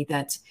electricity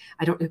that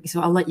I don't. So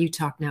I'll let you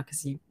talk now,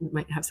 because you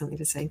might have something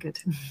to say. Good.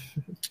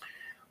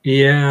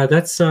 Yeah,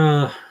 that's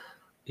I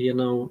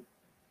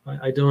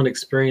don't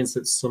experience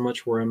it so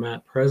much where I'm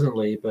at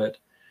presently, but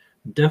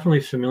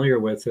definitely familiar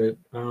with it.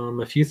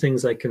 A few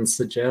things I can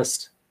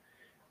suggest.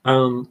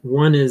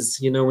 One is,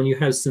 when you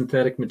have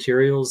synthetic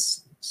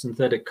materials,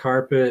 synthetic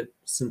carpet,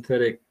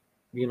 synthetic,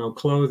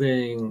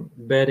 clothing,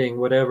 bedding,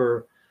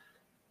 whatever,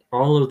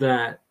 all of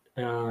that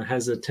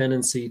has a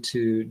tendency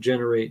to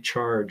generate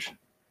charge.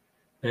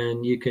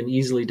 And you can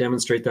easily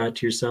demonstrate that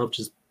to yourself.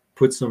 Just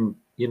put some,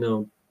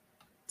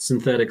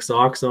 synthetic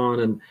socks on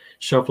and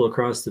shuffle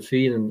across the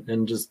feet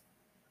and just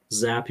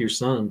zap your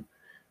son.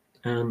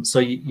 So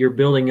you're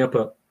building up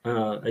a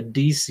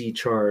DC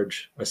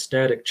charge, a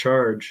static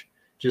charge,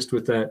 just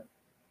with that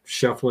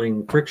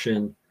shuffling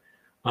friction.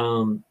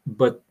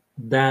 But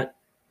that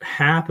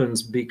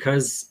happens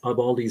because of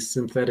all these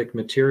synthetic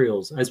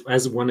materials,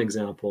 as one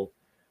example.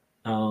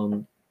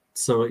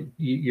 So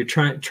you're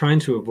trying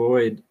to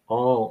avoid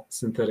all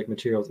synthetic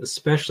materials,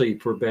 especially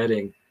for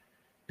bedding,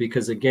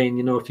 because again,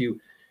 if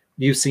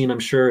you've seen, I'm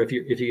sure, if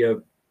you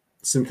have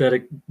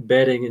synthetic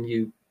bedding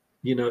and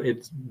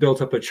it's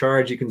built up a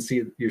charge, you can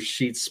see your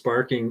sheets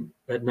sparking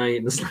at night,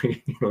 and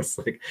it's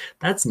like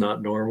that's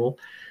not normal.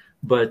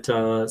 But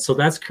so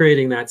that's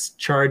creating that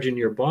charge in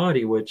your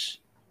body, which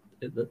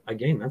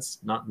again, that's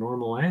not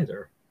normal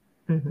either.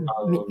 Mm-hmm.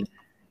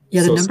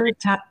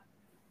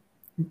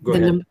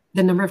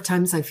 The number of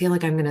times I feel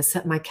like I'm going to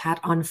set my cat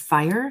on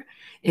fire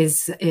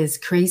is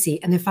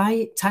crazy. And if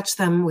I touch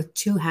them with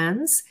two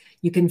hands,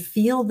 you can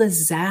feel the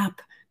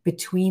zap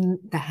between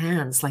the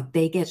hands, like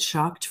they get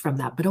shocked from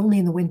that, but only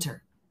in the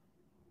winter.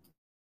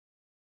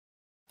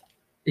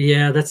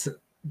 Yeah,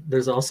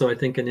 there's also, I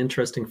think, an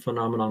interesting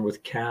phenomenon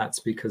with cats,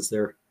 because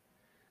they're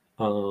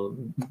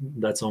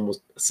that's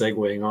almost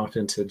segueing off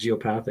into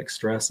geopathic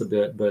stress a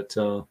bit, but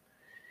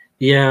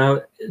yeah,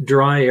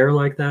 dry air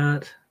like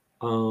that,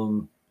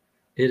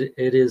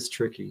 it is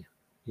tricky.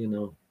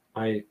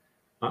 I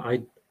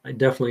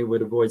definitely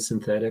would avoid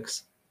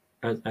synthetics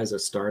as a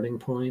starting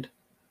point.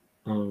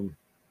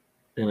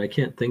 And I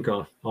can't think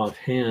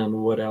offhand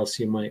what else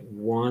you might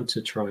want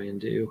to try and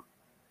do.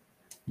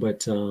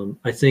 But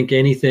I think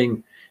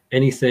anything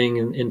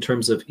in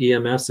terms of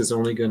EMS is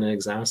only going to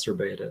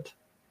exacerbate it.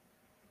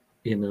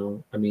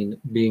 I mean,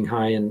 being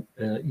high in,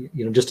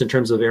 just in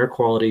terms of air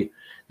quality,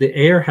 the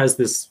air has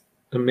this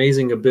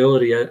amazing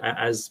ability,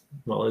 as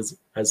well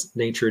as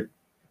nature,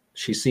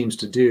 she seems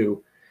to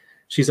do.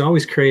 She's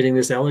always creating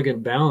this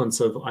elegant balance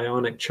of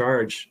ionic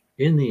charge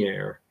in the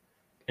air.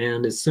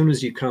 And as soon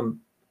as you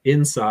come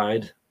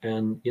inside,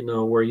 and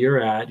where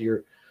you're at,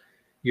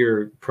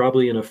 you're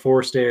probably in a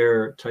forced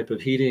air type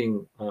of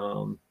heating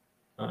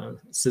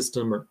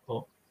system,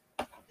 or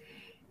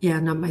Yeah,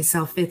 not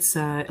myself. It's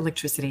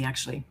electricity,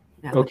 actually.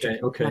 Yeah, okay.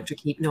 Electric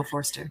heat, no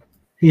forced air.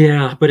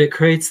 Yeah, but it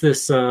creates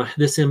this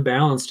this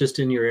imbalance just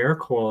in your air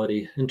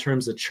quality in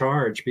terms of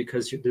charge,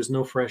 because there's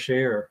no fresh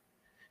air.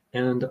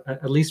 And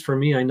at least for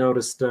me, I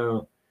noticed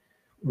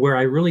where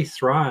I really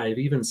thrive,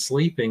 even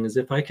sleeping, is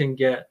if I can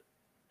get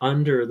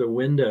under the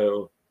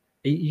window,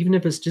 even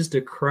if it's just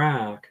a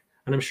crack.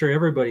 And I'm sure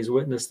everybody's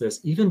witnessed this,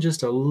 even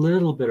just a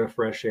little bit of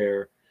fresh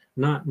air,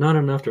 not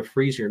enough to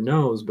freeze your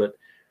nose, but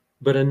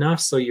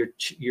enough so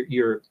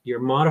you're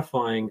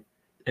modifying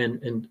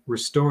and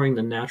restoring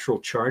the natural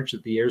charge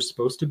that the air is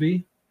supposed to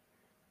be.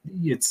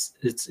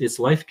 It's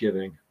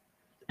life-giving.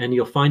 And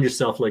you'll find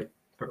yourself like,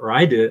 or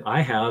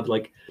I have,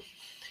 like,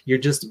 you're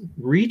just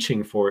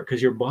reaching for it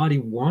because your body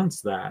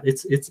wants that.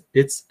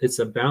 It's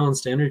a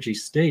balanced energy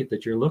state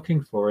that you're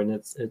looking for, and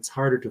it's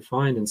harder to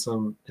find in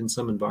some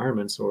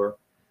environments, or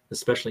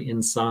especially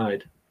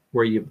inside,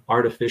 where you've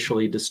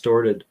artificially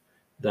distorted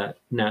that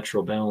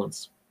natural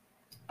balance.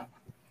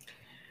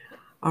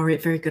 All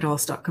right, very good. I'll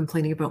stop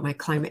complaining about my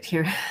climate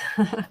here,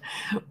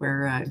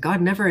 where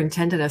God never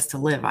intended us to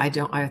live. I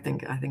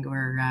think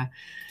we're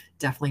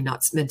definitely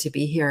not meant to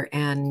be here.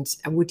 And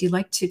would you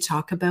like to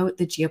talk about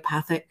the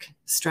geopathic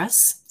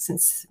stress,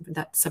 since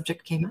that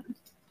subject came up?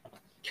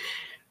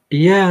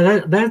 Yeah,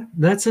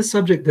 that's a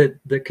subject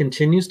that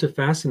continues to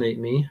fascinate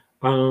me.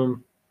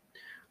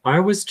 I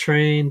was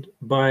trained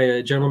by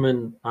a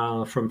gentleman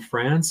from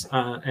France,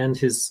 and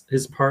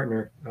his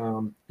partner.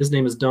 His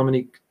name is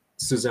Dominique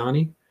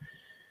Suzani.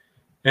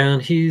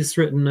 And he's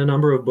written a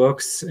number of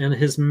books, and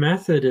his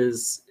method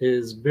is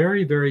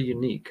very, very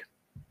unique.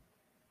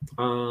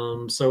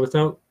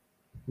 So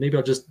maybe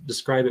I'll just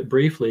describe it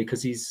briefly,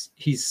 because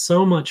he's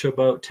so much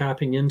about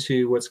tapping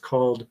into what's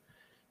called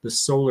the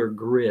solar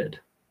grid.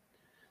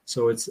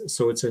 So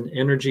it's an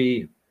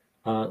energy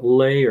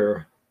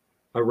layer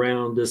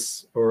around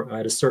this, or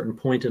at a certain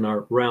point in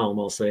our realm,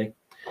 I'll say.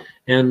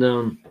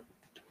 And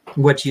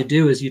what you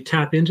do is you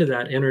tap into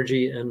that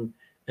energy and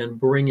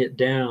bring it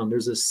down.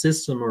 There's a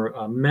system or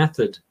a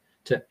method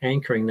to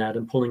anchoring that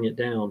and pulling it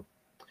down.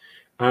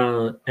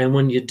 And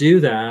when you do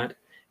that,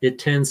 it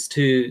tends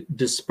to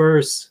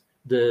disperse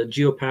the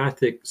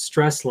geopathic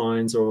stress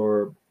lines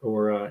or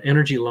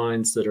energy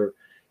lines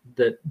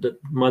that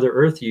Mother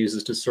Earth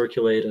uses to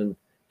circulate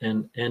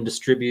and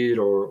distribute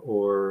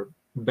or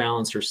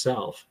balance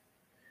herself.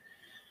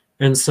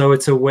 And so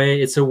it's a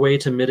way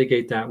to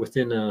mitigate that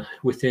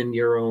within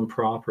your own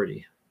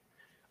property.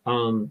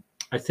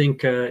 I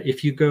think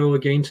if you go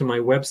again to my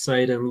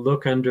website and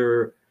look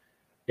under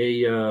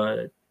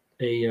a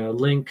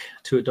link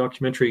to a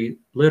documentary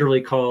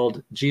literally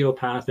called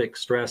Geopathic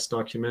Stress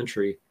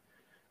Documentary,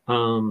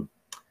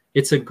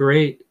 it's a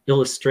great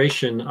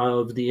illustration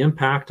of the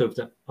impact of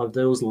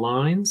those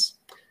lines.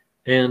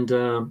 And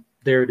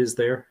there it is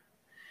there.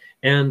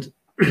 And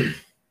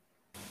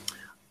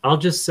I'll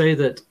just say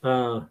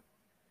that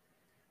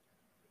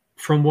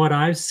from what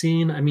I've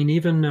seen, I mean,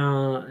 even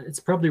it's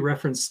probably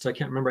referenced, I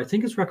can't remember, I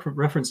think it's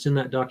referenced in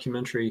that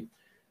documentary,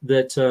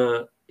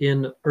 that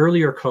in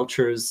earlier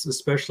cultures,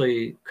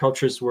 especially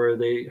cultures where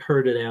they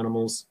herded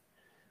animals,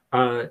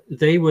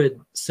 they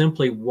would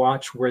simply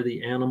watch where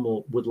the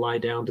animal would lie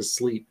down to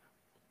sleep,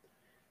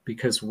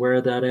 because where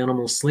that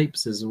animal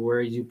sleeps is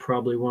where you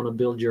probably want to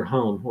build your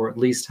home, or at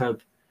least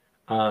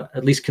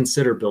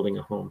consider building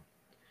a home,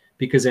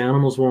 because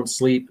animals won't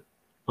sleep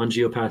on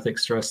geopathic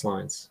stress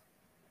lines.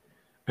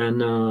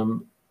 And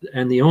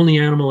the only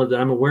animal that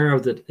I'm aware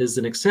of that is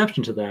an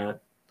exception to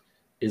that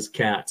is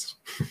cats.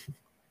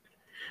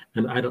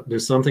 And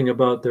there's something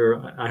about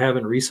I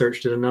haven't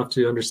researched it enough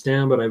to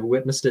understand, but I've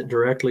witnessed it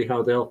directly,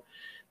 how they'll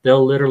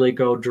literally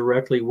go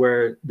directly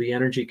where the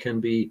energy can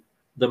be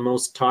the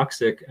most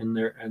toxic, and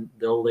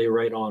they'll lay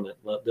right on it.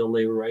 They'll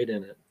lay right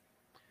in it.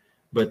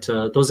 But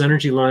those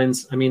energy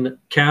lines, I mean,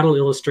 cattle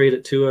illustrate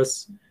it to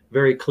us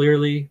very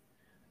clearly.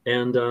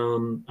 And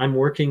I'm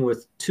working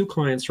with 2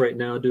 clients right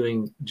now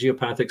doing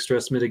geopathic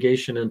stress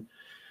mitigation. And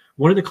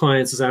one of the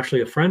clients is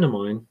actually a friend of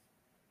mine.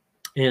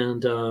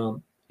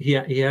 And he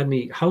had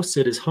me house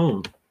sit his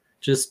home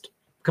just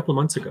a couple of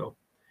months ago.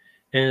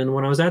 And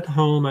when I was at the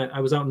home, I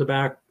was out in the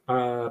back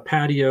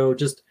patio,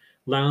 just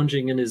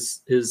lounging in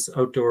his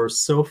outdoor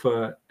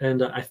sofa.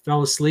 And I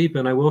fell asleep,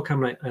 and I woke up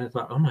and I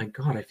thought, oh my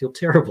God, I feel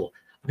terrible.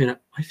 I mean,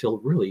 I feel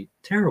really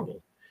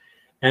terrible.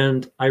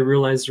 And I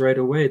realized right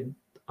away,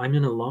 I'm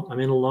in a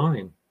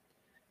line,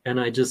 and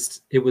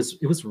it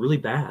was really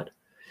bad.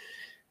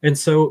 And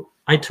so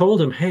I told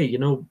him, hey,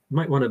 you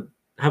might want to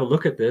have a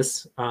look at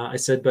this. I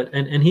said, but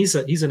and he's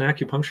an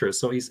acupuncturist,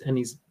 so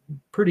he's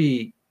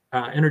pretty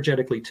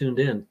energetically tuned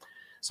in.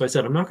 So I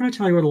said, I'm not going to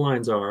tell you where the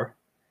lines are.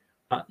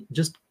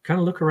 Just kind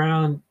of look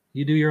around.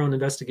 You do your own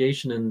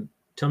investigation and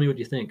tell me what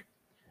you think.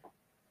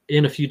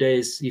 In a few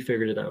days, he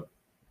figured it out.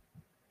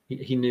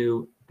 He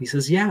knew. He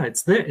says, "Yeah,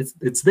 it's there.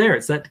 It's there.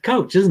 It's that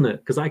couch, isn't it?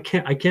 Because I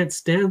can't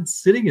stand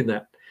sitting in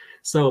that."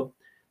 So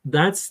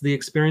that's the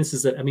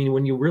experiences that, I mean,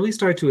 when you really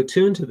start to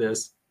attune to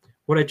this,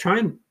 what I try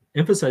and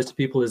emphasize to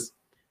people is,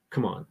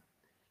 come on,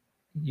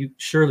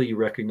 surely you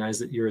recognize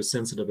that you're as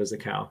sensitive as a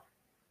cow.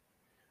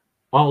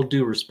 All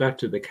due respect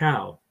to the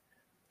cow,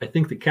 I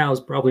think the cow is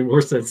probably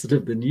more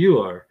sensitive than you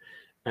are.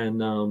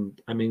 And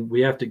I mean, we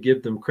have to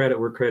give them credit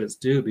where credit's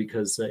due,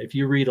 because if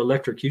you read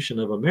Electrocution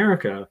of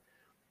America,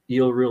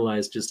 you'll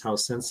realize just how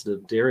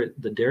sensitive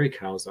the dairy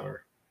cows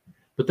are.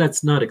 But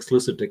that's not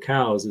exclusive to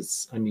cows.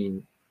 It's, I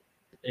mean,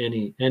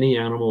 any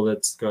animal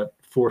that's got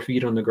 4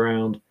 feet on the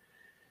ground,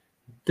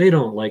 they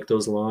don't like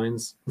those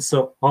lines.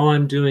 So all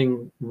I'm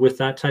doing with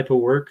that type of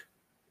work,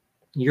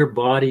 your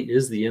body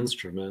is the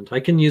instrument. I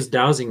can use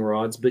dowsing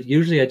rods, but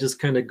usually I just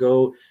kind of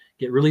go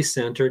get really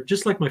centered,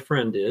 just like my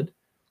friend did.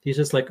 He's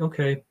just like,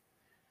 okay,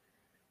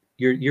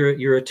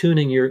 you're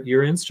attuning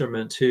your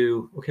instrument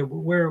to, okay,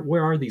 well,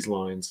 where are these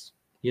lines,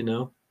 you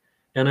know?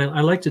 And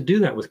I like to do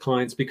that with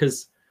clients,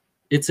 because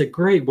it's a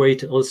great way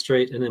to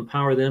illustrate and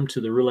empower them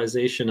to the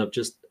realization of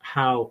just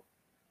how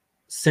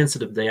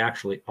sensitive they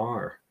actually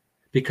are,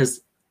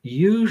 because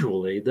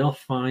usually they'll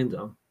find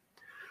them.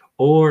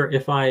 Or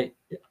if I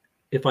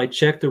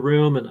check the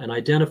room and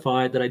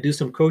identify that, I do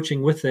some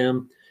coaching with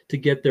them to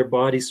get their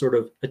body sort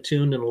of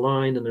attuned and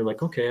aligned, and they're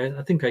like, okay,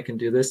 I think I can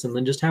do this, and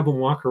then just have them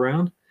walk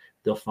around,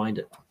 they'll find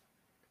it.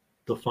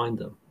 They'll find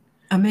them.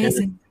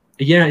 Amazing.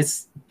 And yeah,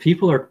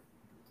 people are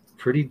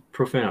pretty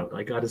profound,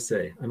 I gotta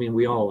say. I mean,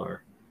 we all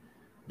are.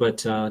 But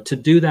to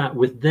do that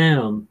with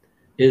them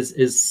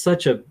is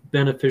such a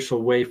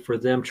beneficial way for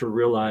them to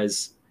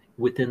realize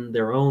within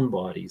their own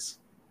bodies,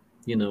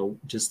 you know,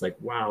 just like,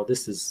 wow,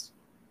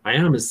 I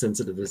am as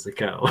sensitive as the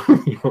cow.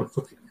 You know?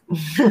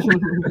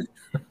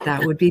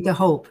 That would be the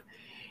hope.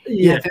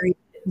 Yeah, very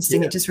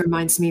interesting. Yeah. It just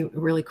reminds me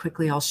really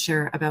quickly, I'll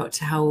share about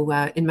how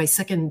in my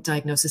second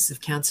diagnosis of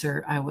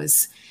cancer, I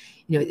was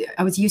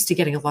used to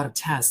getting a lot of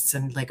tests,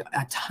 and like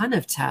a ton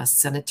of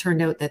tests. And it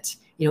turned out that,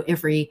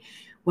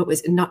 what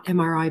was not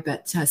MRI,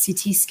 but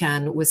CT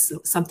scan was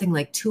something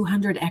like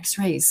 200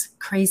 X-rays,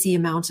 crazy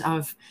amount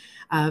of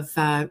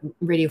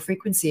radio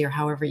frequency, or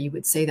however you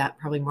would say that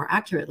probably more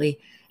accurately.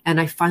 And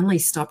I finally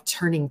stopped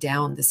turning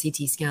down the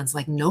CT scans.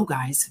 Like, no,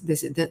 guys,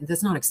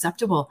 that's not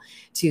acceptable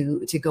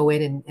to go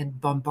in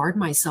and bombard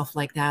myself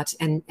like that.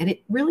 And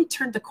it really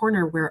turned the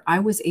corner where I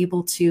was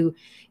able to,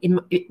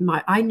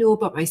 I knew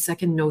about my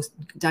second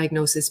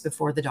diagnosis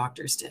before the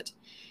doctors did.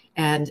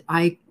 And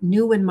I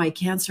knew when my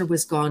cancer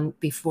was gone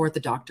before the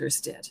doctors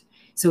did.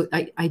 So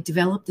I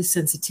developed this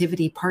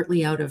sensitivity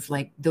partly out of,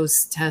 like,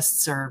 those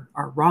tests are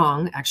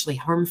wrong, actually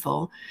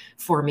harmful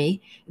for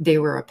me. They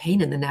were a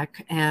pain in the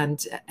neck.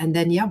 And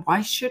then, yeah,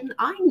 why shouldn't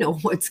I know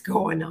what's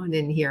going on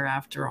in here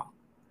after all?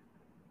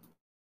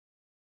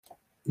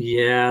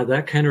 Yeah,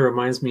 that kind of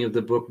reminds me of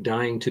the book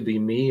Dying to Be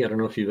Me. I don't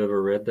know if you've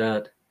ever read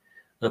that.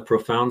 A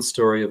profound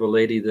story of a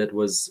lady that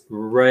was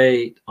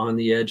right on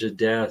the edge of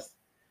death,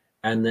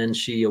 and then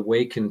she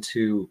awakened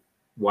to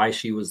why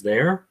she was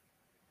there.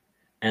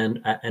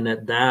 And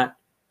at that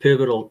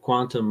pivotal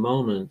quantum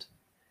moment,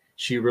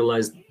 she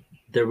realized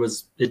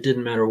it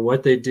didn't matter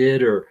what they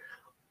did or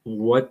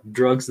what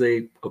drugs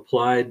they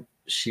applied,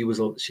 she was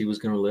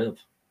going to live.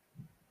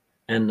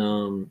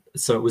 And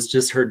so it was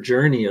just her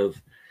journey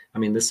of, I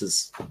mean, this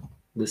is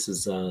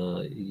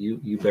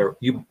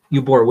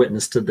you bore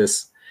witness to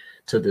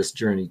this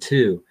journey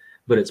too,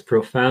 but it's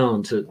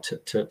profound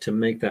to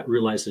make that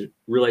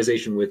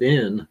realization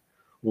within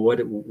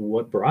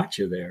what brought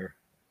you there.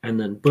 And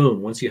then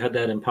boom, once you had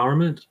that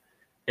empowerment,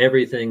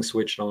 everything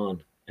switched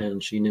on,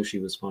 and she knew she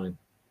was fine.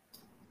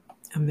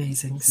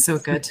 Amazing. So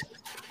good.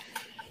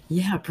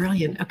 Yeah,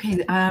 brilliant. Okay.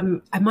 Do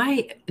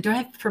I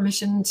have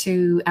permission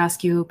to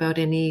ask you about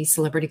any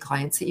celebrity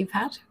clients that you've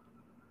had?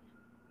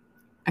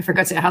 I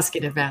forgot to ask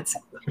in advance.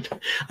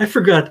 I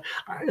forgot.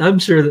 I'm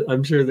sure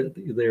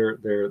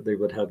that they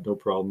would have no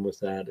problem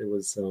with that. It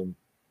was,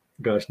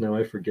 gosh, now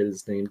I forget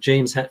his name.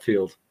 James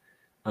Hetfield,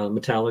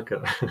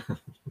 Metallica.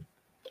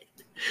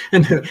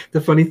 And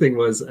the funny thing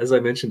was, as I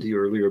mentioned to you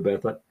earlier,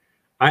 Beth,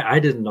 I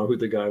didn't know who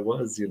the guy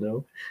was. You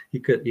know,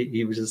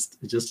 he was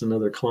just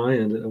another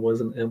client. It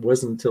wasn't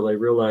until I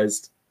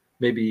realized,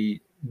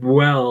 maybe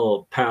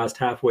well past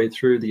halfway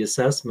through the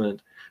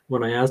assessment,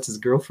 when I asked his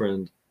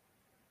girlfriend,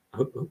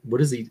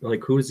 what is he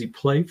like? Who does he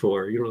play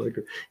for? You know, like,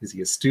 is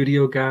he a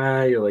studio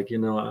guy? Or, like, you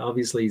know,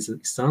 obviously he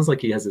sounds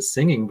like he has a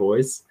singing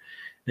voice.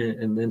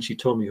 And then she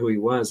told me who he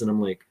was, and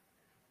I'm like,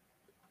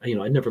 you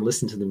know, I never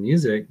listened to the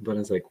music, but I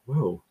was like,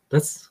 whoa,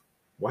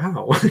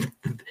 wow.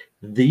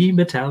 The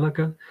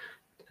Metallica.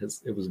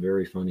 It was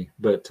very funny,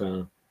 but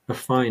a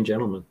fine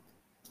gentleman.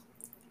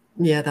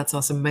 Yeah, that's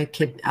awesome. My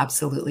kid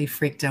absolutely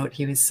freaked out.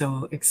 He was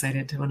so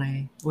excited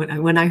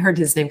when I heard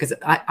his name, because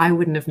I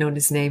wouldn't have known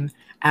his name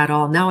at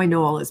all. Now I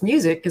know all his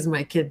music because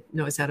my kid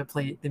knows how to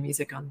play the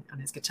music on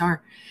his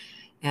guitar.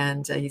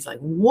 And he's like,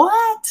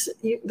 "What?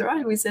 They're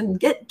always in.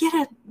 Get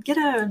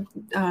a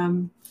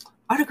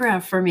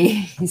autograph for me."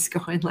 He's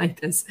going like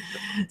this.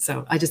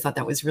 So I just thought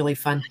that was really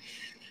fun.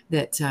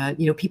 That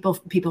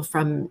people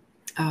from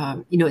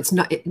it's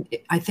not.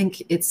 I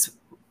think it's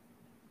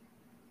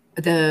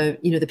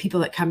the people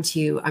that come to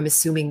you. I'm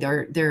assuming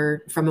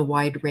they're from a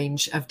wide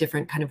range of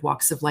different kind of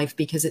walks of life,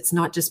 because it's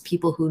not just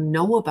people who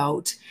know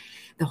about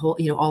the whole,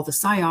 all the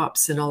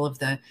psyops and all of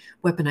the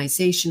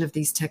weaponization of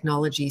these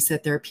technologies,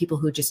 that there are people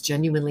who just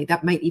genuinely,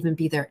 that might even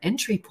be their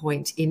entry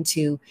point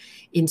into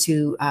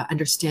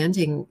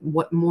understanding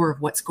what more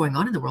of what's going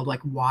on in the world.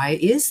 Like, why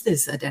is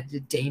this at a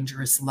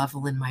dangerous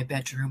level in my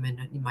bedroom, and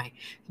in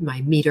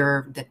my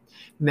meter that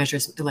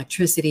measures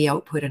electricity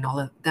output and all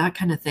of that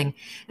kind of thing.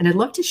 And I'd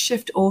love to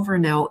shift over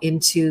now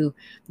into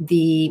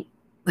the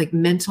like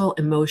mental,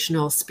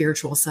 emotional,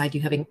 spiritual side.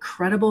 You have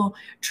incredible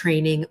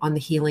training on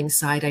the healing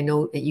side. I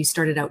know that you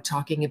started out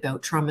talking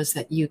about traumas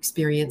that you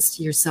experienced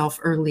yourself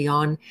early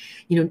on.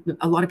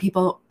 A lot of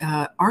people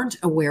aren't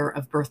aware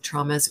of birth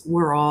traumas.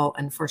 We're all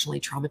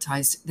unfortunately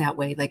traumatized that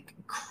way, like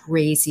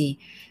crazy,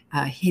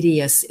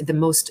 hideous. The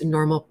most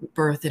normal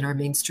birth in our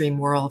mainstream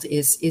world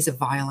is a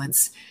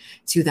violence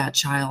to that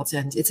child.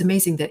 And it's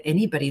amazing that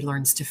anybody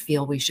learns to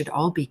feel. We should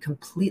all be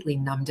completely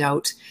numbed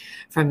out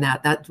from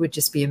that. That would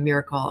just be a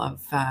miracle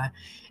of,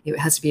 it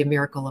has to be a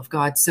miracle of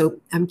God.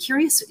 So I'm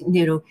curious,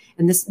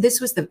 and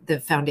this was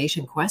the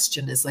foundation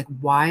question, is like,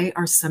 why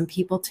are some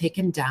people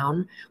taken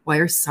down? Why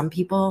are some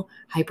people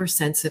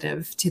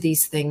hypersensitive to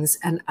these things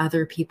and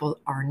other people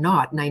are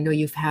not? And I know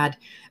you've had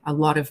a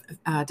lot of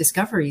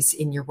discoveries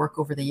in your work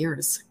over the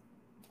years.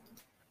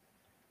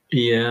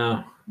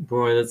 Yeah,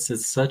 boy,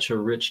 it's such a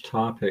rich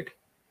topic.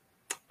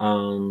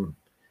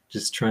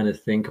 Just trying to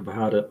think of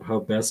how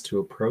best to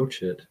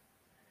approach it,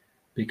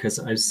 because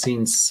I've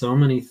seen so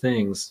many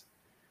things,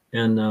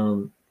 and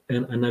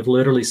I've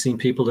literally seen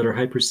people that are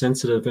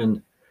hypersensitive,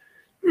 and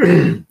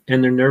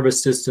and their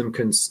nervous system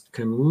can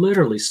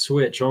literally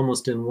switch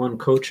almost in one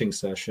coaching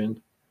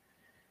session,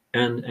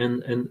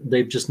 and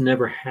they've just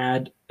never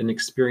had an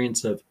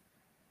experience of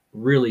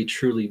really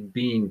truly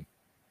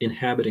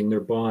inhabiting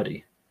their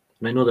body.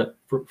 And I know that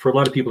for a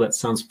lot of people that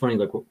sounds funny,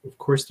 like, well, of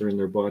course they're in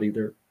their body,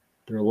 they're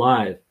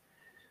alive.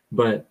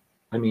 But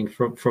I mean,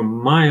 from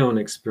my own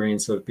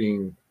experience of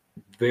being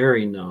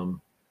very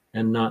numb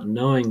and not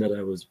knowing that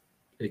I was,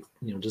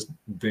 just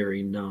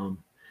very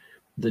numb,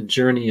 the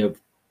journey of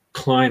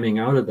climbing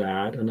out of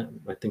that, and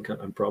I think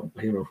I'm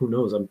probably, who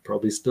knows, I'm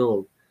probably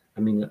still,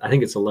 I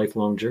think it's a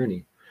lifelong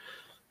journey.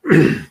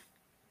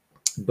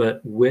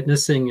 But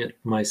witnessing it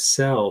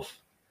myself,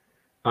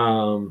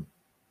 I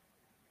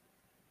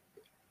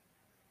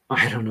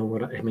don't know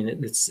what I mean.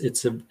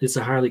 It's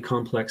a highly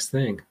complex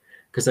thing,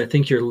 because I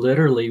think you're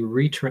literally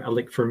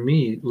like for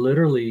me,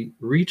 literally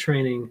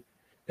retraining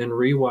and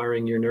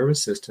rewiring your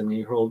nervous system,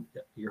 your whole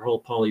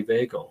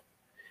polyvagal.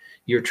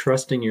 You're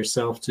trusting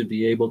yourself to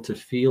be able to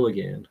feel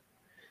again.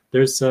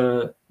 There's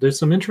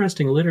some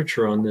interesting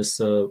literature on this.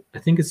 I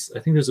think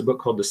there's a book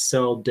called The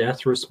Cell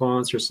Death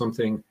Response or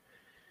something,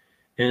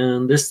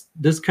 and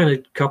this kind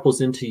of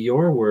couples into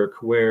your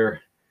work,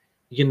 where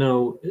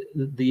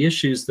the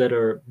issues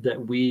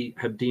that we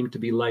have deemed to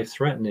be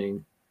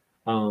life-threatening,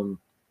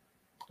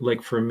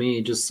 like for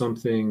me, just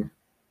something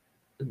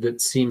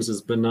that seems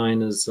as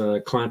benign as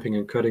clamping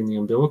and cutting the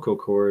umbilical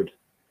cord,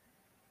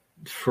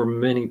 for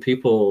many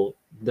people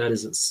that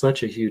is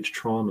such a huge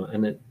trauma,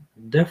 and it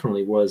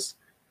definitely was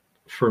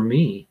for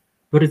me,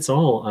 but it's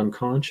all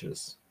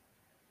unconscious.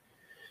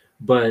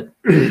 But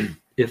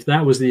if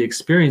that was the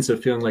experience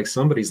of feeling like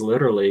somebody's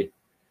literally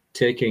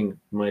taking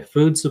my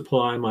food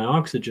supply, my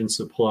oxygen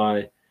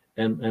supply,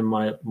 and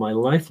my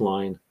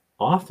lifeline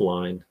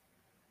offline,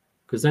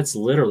 because that's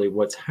literally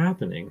what's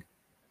happening.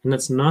 And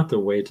that's not the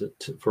way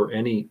for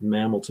any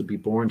mammal to be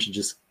born, to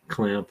just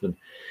clamp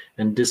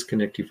and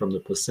disconnect you from the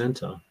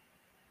placenta.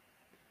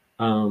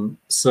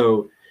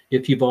 So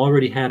if you've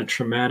already had a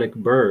traumatic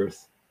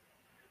birth,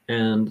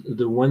 and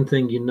the one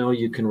thing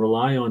you can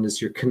rely on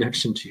is your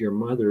connection to your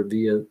mother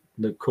via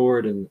the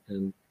cord,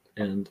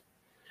 and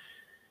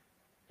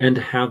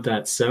to have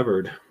that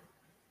severed.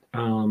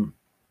 I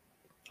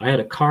had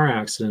a car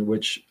accident,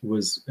 which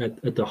was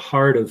at the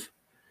heart of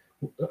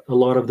a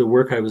lot of the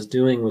work I was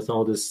doing with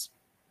all this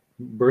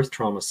birth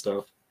trauma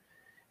stuff.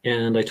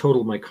 And I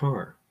totaled my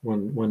car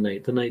one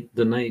night, the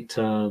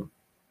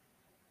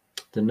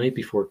night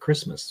before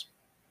Christmas.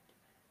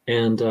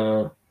 And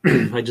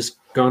I just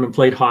gone and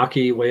played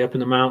hockey way up in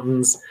the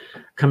mountains,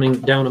 coming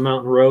down a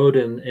mountain road,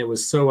 and it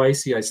was so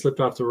icy, I slipped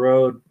off the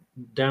road,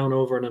 down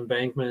over an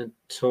embankment,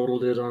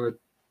 totaled it on a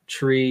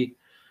tree,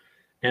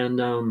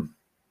 and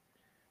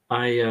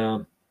I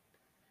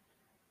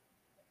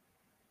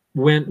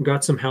went and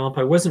got some help.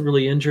 I wasn't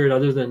really injured,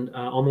 other than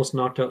almost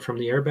knocked out from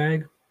the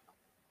airbag.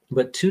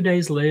 But 2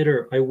 days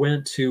later, I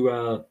went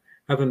to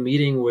have a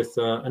meeting with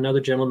another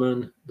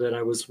gentleman that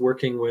I was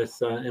working with,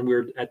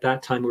 and at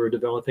that time we were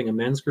developing a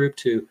men's group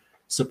to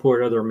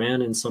support other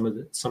men in some of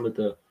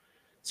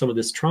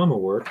this trauma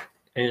work.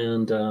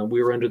 And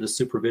we were under the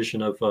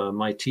supervision of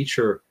my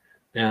teacher,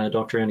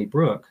 Dr. Annie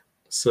Brooke.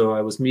 So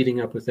I was meeting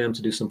up with them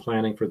to do some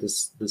planning for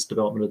this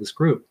development of this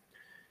group.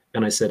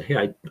 And I said,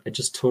 hey, I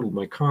just totaled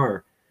my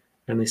car.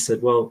 And they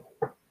said, well,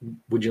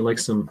 would you like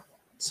some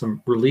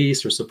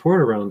release or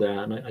support around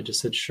that? And I just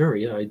said, sure,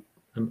 yeah,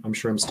 I'm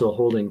sure I'm still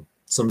holding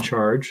some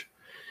charge.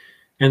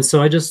 And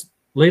so I just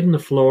laid on the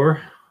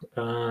floor.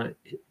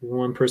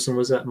 One person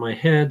was at my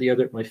head, the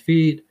other at my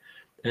feet,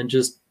 and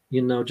just,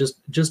 you know,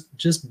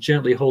 just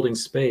gently holding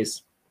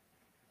space.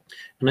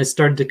 And I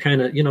started to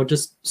kind of, you know,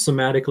 just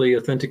somatically,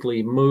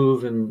 authentically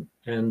move and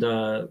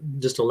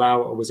just allow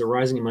what was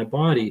arising in my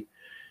body.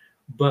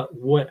 But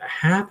what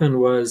happened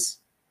was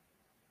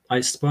I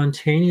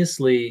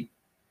spontaneously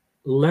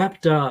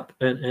leapt up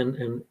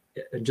and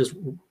just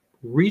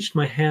reached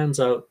my hands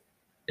out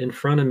in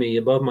front of me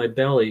above my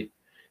belly.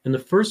 And the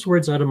first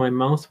words out of my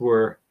mouth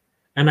were,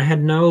 and I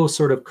had no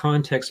sort of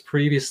context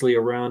previously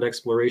around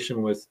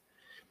exploration with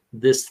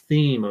this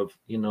theme of,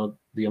 you know,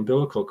 the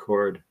umbilical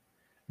cord,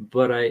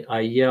 but I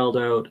yelled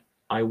out,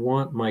 I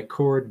want my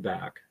cord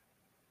back.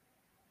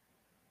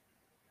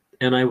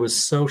 And I was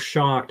so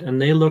shocked,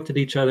 and they looked at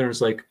each other and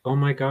was like, oh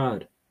my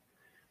God.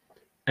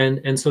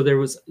 And so there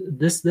was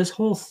this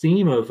whole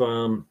theme of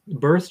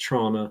birth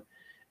trauma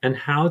and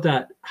how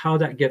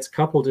that gets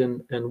coupled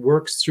in and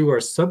works through our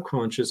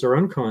subconscious or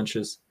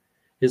unconscious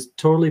is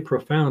totally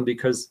profound,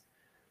 because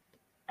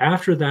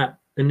after that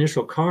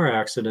initial car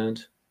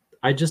accident,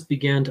 I just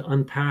began to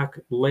unpack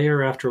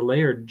layer after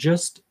layer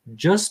just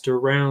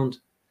around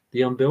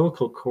the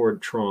umbilical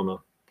cord trauma.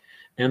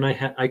 And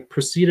I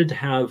proceeded to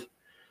have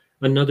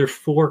another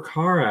 4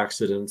 car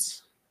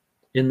accidents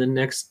in the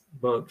next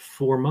about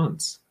 4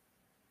 months.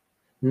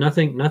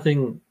 Nothing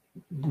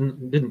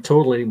didn't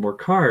total any more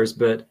cars,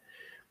 but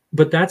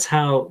that's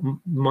how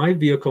my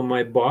vehicle,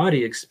 my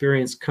body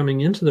experience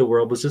coming into the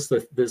world was just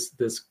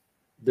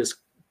this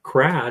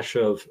crash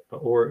of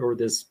or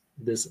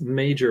this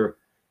major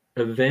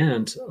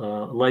event,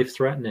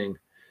 life-threatening.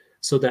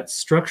 So that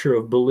structure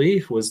of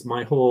belief was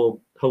my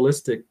whole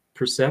holistic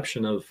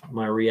perception of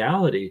my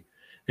reality.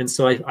 And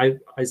so I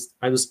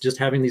was just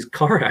having these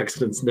car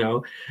accidents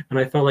now, and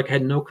I felt like I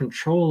had no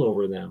control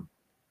over them.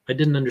 I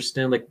didn't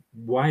understand, like,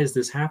 why is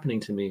this happening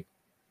to me?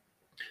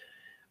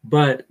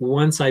 But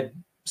once I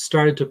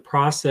started to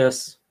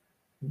process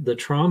the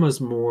traumas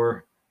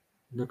more,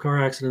 the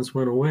car accidents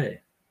went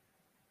away.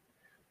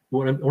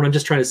 What I'm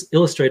just trying to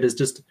illustrate is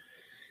just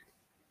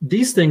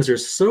these things are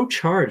so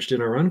charged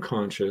in our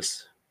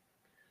unconscious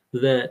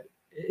that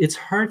it's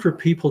hard for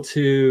people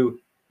to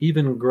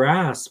even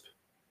grasp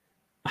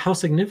how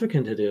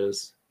significant it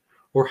is,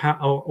 or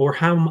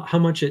how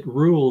much it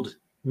ruled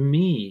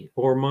me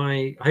or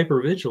my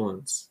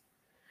hypervigilance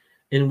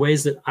in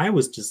ways that I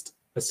was just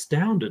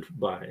astounded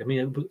by. I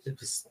mean,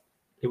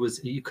 it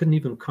was you couldn't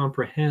even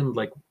comprehend,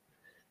 like,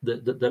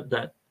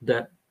 that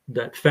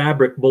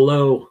fabric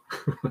below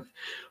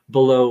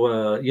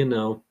below you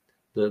know,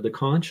 the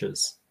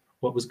conscious,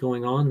 what was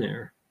going on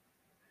there.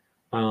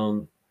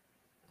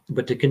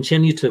 But to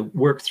continue to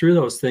work through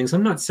those things,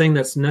 I'm not saying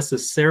that's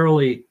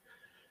necessarily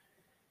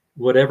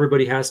what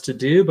everybody has to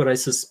do, but I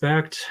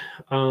suspect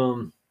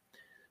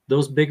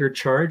those bigger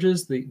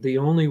charges, the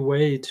only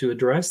way to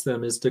address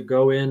them is to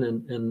go in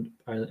and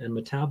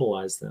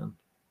metabolize them,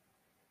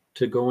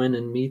 to go in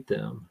and meet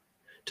them,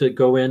 to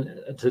go in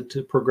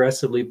to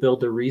progressively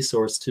build the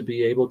resource to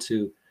be able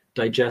to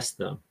digest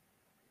them,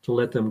 to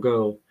let them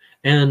go,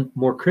 and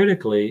more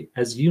critically,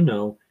 as you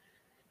know,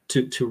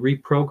 to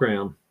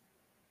reprogram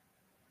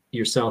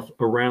yourself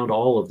around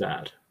all of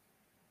that.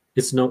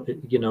 It's no,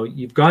 you know,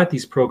 you've got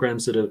these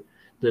programs that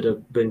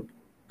have been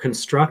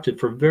constructed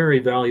for very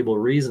valuable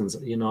reasons.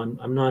 You know,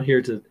 I'm not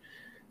here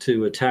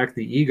to attack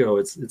the ego.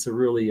 It's a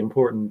really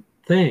important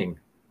thing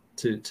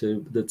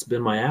to that's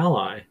been my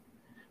ally.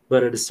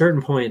 But at a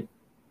certain point,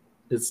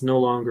 it's no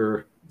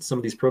longer, some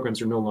of these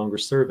programs are no longer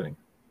serving.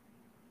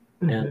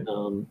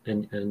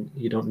 Mm-hmm. And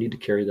you don't need to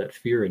carry that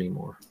fear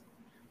anymore.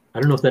 I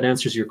don't know if that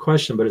answers your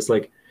question, but it's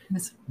like,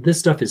 yes, this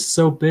stuff is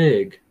so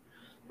big.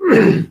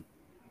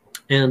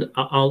 And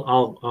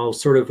I'll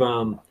sort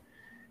of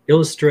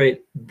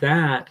illustrate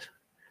that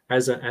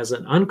as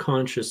an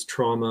unconscious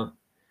trauma,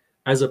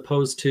 as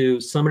opposed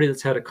to somebody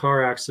that's had a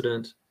car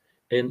accident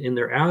in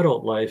their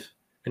adult life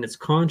and it's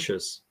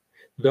conscious.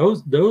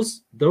 Those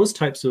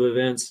types of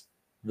events,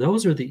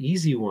 those are the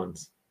easy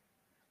ones.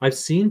 I've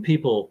seen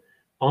people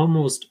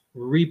almost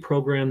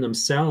reprogram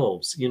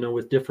themselves, you know,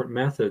 with different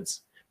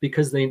methods,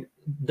 because they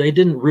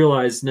didn't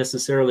realize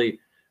necessarily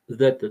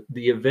that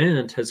the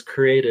event has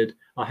created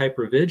a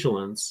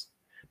hypervigilance.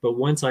 But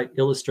once I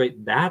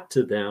illustrate that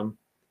to them,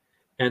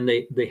 and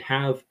they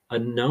have a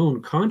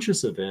known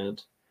conscious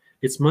event,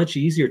 it's much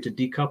easier to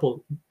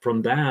decouple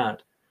from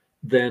that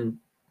than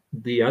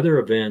the other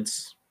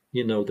events.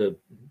 You know, the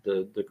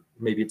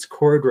maybe it's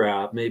cord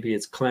wrap, maybe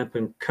it's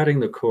clamping, cutting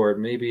the cord,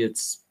 maybe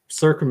it's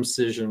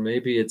circumcision,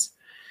 maybe it's,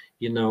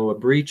 you know, a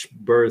breech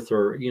birth,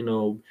 or, you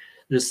know,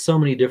 there's so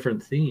many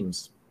different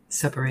themes.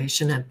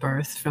 separation at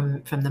birth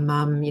from the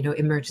mom, you know,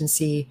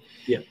 emergency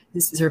Yeah.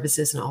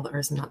 services and all the,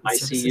 or not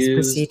services, ICUs,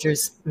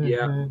 procedures.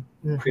 yeah,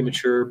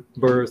 premature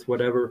birth,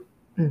 whatever.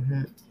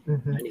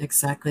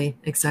 Exactly,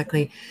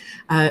 exactly.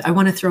 I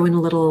want to throw in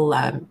a little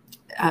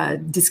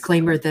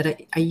disclaimer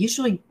that I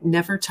usually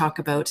never talk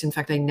about. In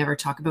fact, I never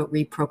talk about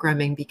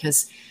reprogramming,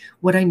 because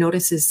what I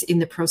notice is in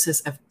the process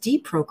of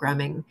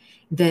deprogramming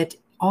that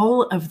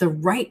all of the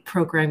right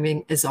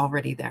programming is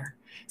already there.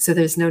 So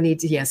there's no need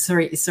to, yeah,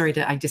 sorry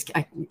to,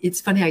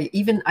 it's funny. I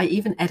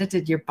even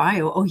edited your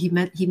bio. Oh, he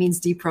means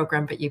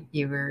deprogram, but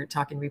you were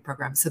talking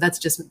reprogram. So that's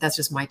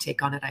just my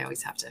take on it. I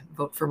always have to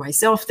vote for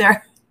myself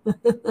there.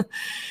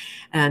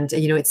 And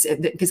you know, it's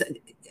because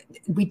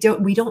we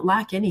don't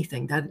lack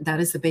anything. That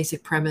is the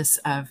basic premise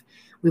of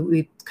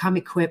we come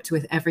equipped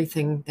with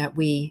everything that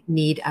we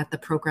need at the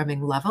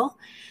programming level,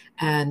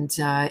 and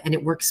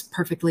it works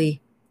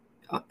perfectly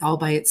all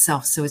by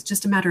itself. So it's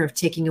just a matter of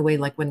taking away,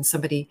 like when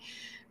somebody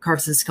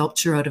carves a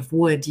sculpture out of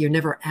wood, you're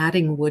never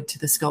adding wood to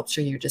the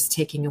sculpture. You're just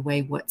taking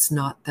away what's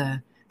not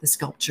the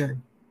sculpture.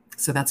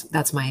 So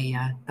that's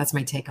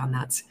my take on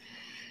that.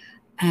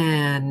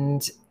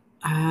 And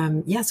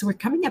yeah, so we're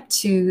coming up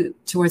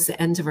towards the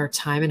end of our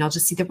time, and I'll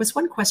just see, there was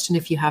one question,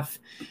 if you have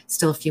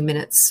still a few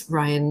minutes,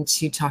 Ryan,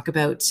 to talk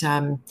about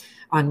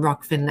on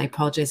Rockfin. I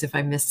apologize if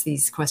I missed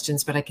these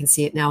questions, but I can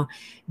see it now.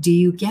 Do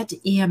you get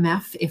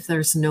EMF if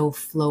there's no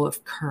flow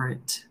of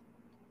current?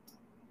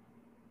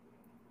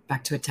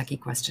 Back to a techie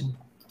question.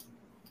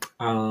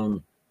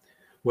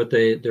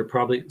 They're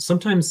probably,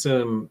 sometimes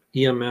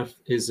EMF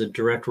is a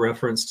direct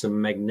reference to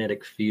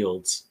magnetic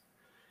fields.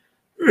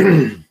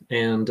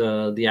 And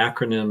the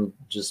acronym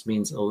just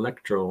means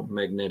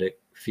electromagnetic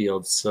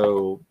fields.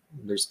 So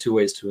there's two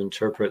ways to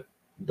interpret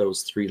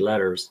those three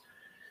letters.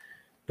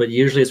 But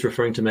usually it's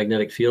referring to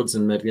magnetic fields,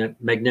 and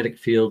magnetic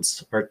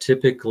fields are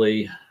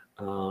typically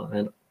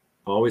and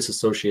always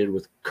associated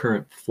with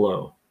current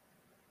flow.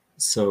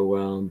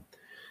 So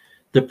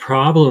the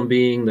problem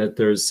being that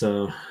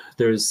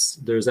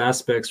there's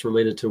aspects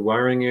related to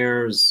wiring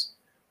errors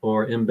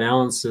or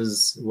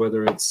imbalances,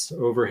 whether it's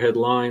overhead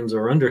lines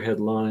or underhead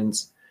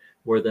lines,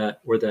 where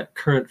that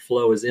current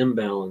flow is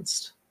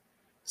imbalanced.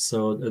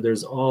 So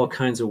there's all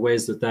kinds of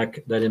ways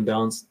that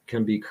imbalance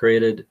can be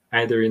created,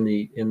 either in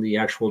the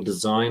actual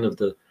design of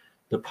the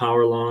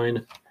power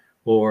line,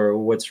 or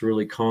what's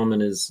really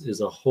common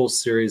is a whole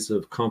series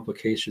of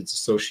complications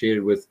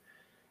associated with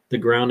the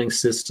grounding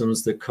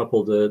systems that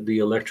couple the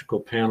electrical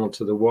panel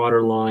to the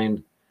water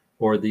line,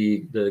 or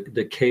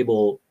the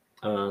cable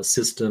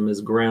system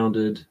is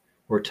grounded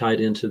or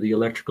tied into the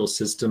electrical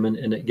system,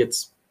 and it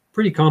gets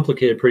pretty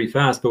complicated pretty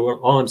fast. But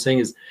all I'm saying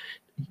is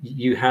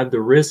you have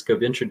the risk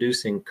of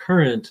introducing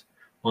current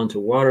onto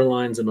water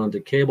lines and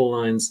onto cable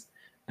lines,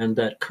 and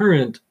that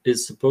current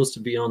is supposed to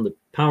be on the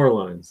power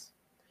lines.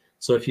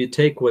 So if you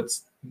take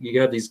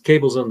you have these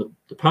cables on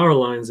the power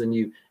lines, and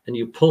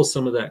you pull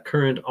some of that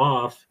current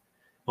off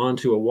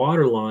onto a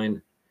water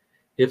line,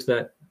 if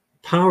that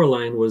power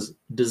line was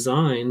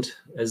designed,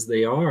 as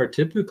they are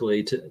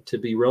typically, to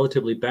be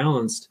relatively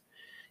balanced,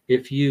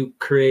 if you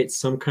create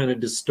some kind of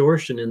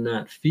distortion in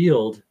that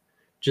field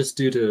just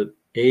due to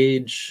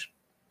age,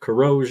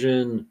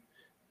 corrosion,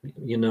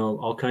 you know,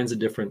 all kinds of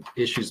different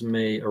issues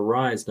may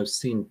arise, and I've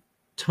seen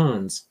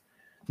tons.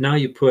 Now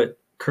you put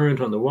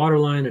current on the water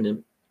line and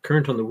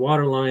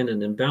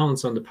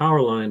imbalance on the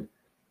power line,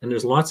 and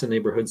there's lots of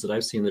neighborhoods that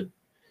I've seen that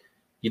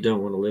you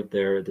don't want to live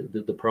there.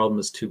 The problem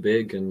is too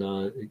big, and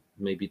it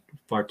may be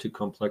far too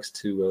complex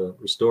to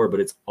restore, but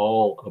it's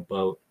all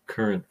about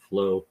current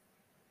flow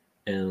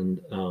and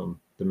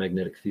the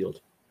magnetic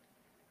field.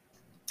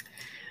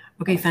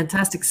 Okay,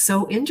 fantastic.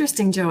 So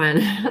interesting, Joanne.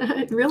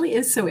 It really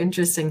is so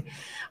interesting.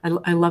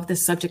 I love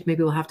this subject.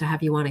 Maybe we'll have to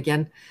have you on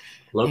again.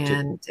 Love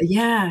to.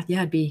 Yeah,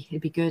 it'd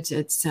be good.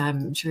 It's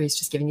I'm sure he's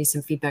just giving you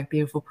some feedback.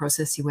 Beautiful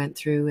process you went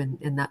through,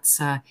 and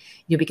that's you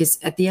know, because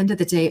at the end of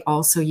the day,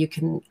 also you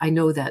can. I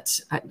know that.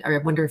 I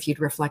wonder if you'd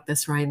reflect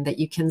this, Ryan, that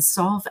you can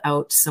solve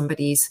out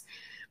somebody's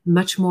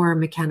much more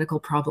mechanical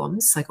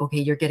problems. Like, okay,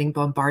 you're getting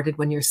bombarded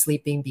when you're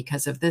sleeping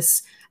because of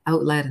this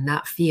outlet and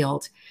that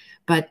field,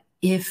 but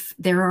if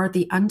there are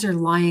the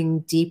underlying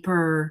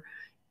deeper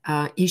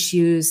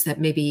issues that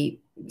maybe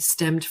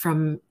stemmed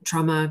from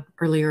trauma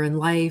earlier in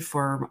life,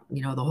 or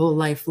you know, the whole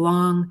life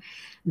long,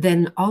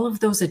 then all of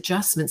those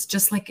adjustments,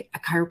 just like a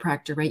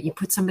chiropractor, right? You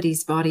put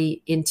somebody's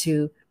body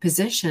into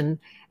position,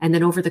 and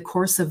then over the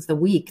course of the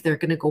week, they're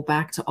going to go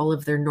back to all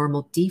of their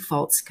normal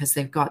defaults because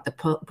they've got the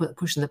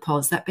push and the pull.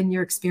 Has that been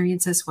your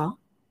experience as well?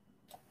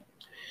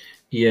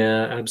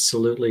 Yeah,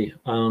 absolutely.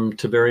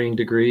 To varying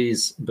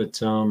degrees,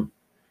 but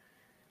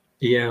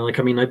yeah, like,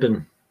 I mean, I've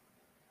been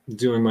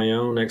doing my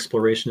own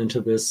exploration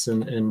into this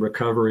and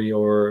recovery,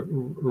 or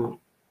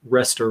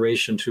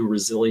restoration to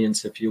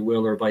resilience, if you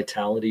will, or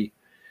vitality.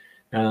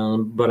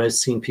 But I've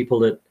seen people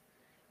that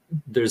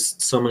there's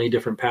so many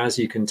different paths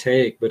you can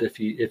take. But if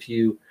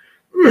you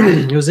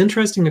it was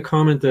interesting to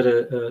comment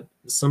that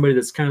somebody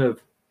that's kind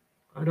of,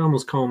 I'd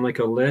almost call him like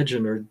a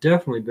legend, or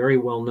definitely very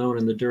well known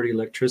in the dirty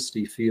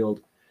electricity field.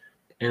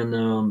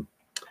 And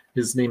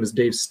His name is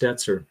Dave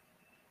Stetzer.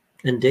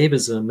 And Dave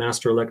is a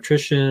master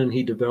electrician.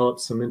 He developed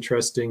some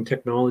interesting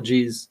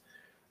technologies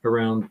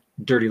around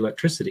dirty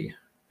electricity,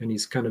 and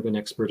he's kind of an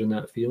expert in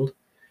that field.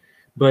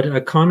 But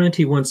a comment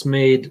he once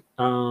made,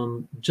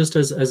 just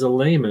as a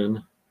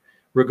layman,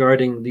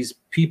 regarding these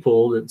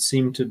people that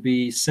seem to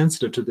be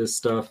sensitive to this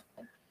stuff,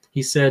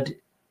 he said,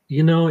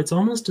 you know, it's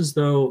almost as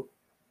though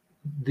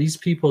these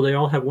people, they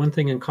all have one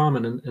thing in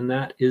common, and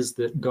that is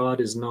that God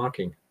is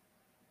knocking.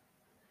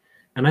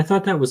 And I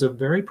thought that was a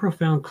very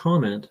profound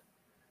comment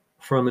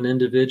from an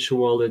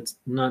individual that's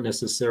not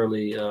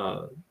necessarily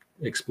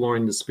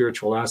exploring the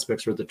spiritual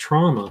aspects or the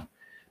trauma.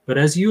 But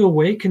as you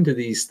awaken to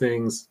these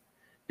things,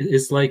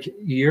 it's like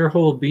your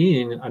whole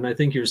being, and I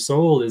think your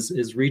soul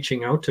is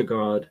reaching out to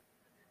God,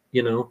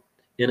 you know,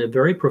 in a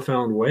very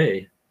profound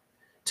way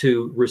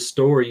to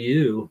restore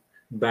you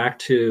back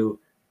to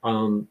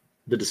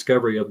the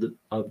discovery of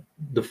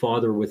the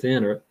Father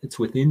within, or it's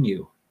within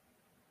you.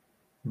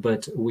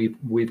 But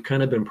we've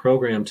kind of been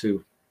programmed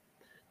to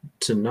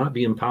not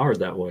be empowered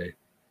that way,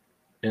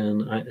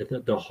 and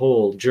the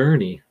whole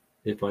journey,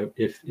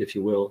 if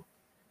you will,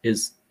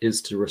 is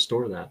to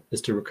restore that,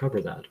 is to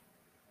recover that.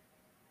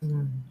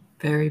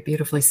 Very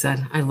beautifully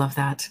said. I love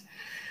that.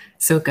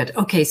 So good.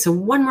 Okay, so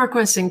one more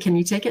question. Can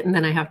you take it? And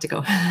then I have to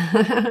go.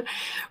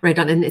 Right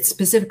on. And it's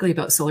specifically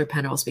about solar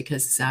panels,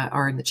 because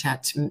R in the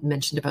chat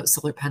mentioned about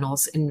solar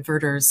panels,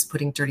 inverters,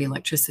 putting dirty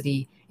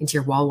electricity into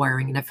your wall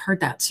wiring. And I've heard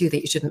that too,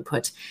 that you shouldn't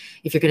put,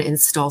 if you're going to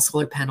install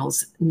solar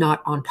panels,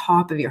 not on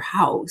top of your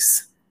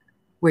house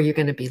where you're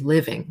going to be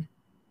living.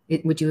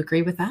 Would you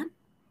agree with that?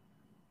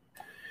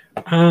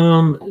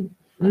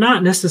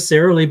 Not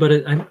necessarily, but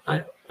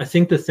I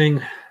think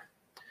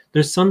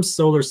there's some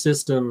solar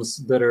systems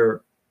that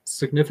are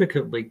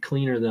significantly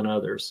cleaner than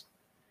others.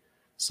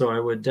 So I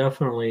would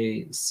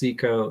definitely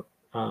seek out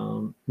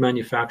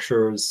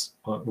manufacturers,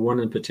 one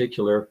in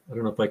particular. I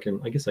don't know if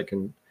I guess I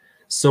can,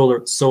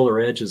 Solar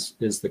Edge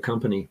is the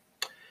company,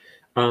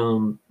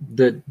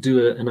 that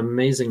do an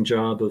amazing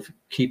job of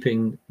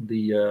keeping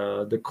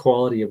the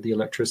quality of the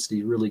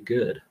electricity really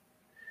good,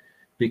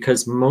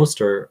 because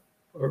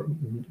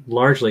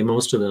largely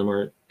most of them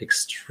are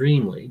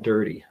extremely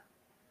dirty.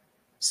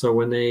 So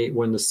when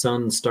the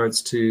sun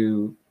starts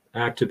to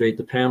activate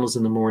the panels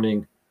in the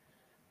morning,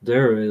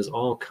 there is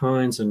all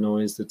kinds of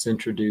noise that's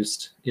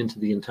introduced into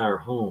the entire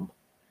home,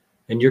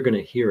 and you're going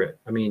to hear it.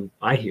 I mean,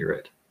 I hear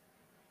it,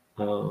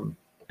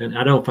 and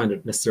I don't find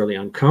it necessarily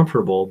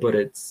uncomfortable, but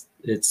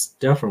it's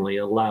definitely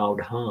a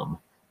loud hum.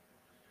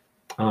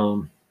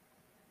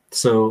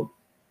 So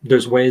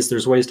there's ways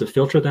to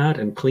filter that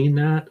and clean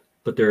that,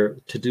 but to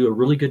do a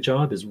really good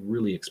job is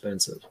really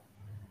expensive.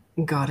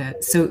 Got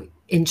it. So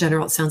in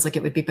general, it sounds like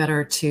it would be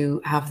better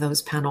to have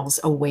those panels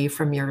away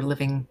from your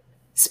living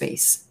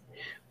space.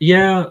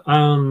 Yeah,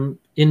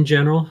 in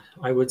general,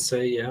 I would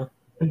say, yeah.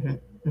 Mm-hmm.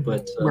 Mm-hmm.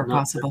 But where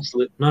possible.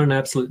 Not an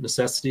absolute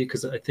necessity,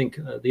 because I think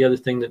the other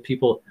thing that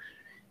people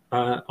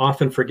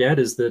often forget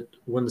is that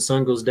when the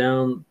sun goes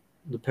down,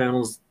 the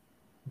panels,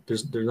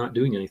 they're not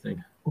doing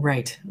anything.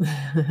 Right.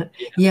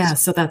 Yeah,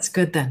 so that's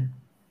good then.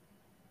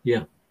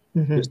 Yeah.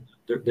 Mm-hmm.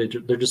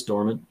 They're just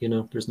dormant, you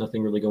know, there's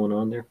nothing really going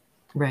on there.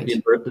 Right.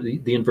 The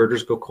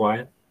inverters go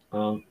quiet.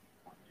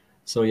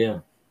 So yeah,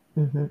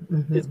 mm-hmm,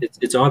 mm-hmm.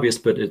 It's obvious,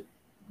 but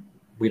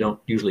we don't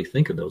usually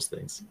think of those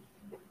things.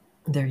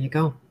 There you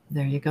go.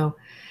 There you go.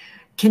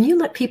 Can you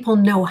let people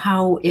know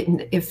how,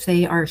 if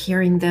they are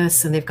hearing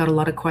this and they've got a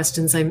lot of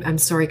questions? I'm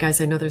sorry, guys.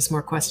 I know there's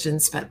more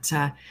questions, but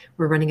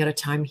we're running out of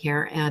time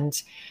here.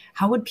 And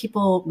how would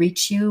people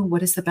reach you?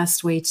 What is the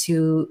best way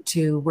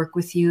to work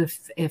with you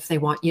if they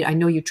want you? I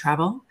know you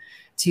travel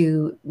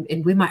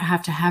and we might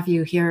have to have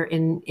you here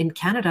in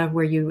Canada,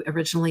 where you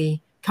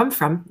originally come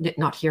from,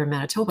 not here in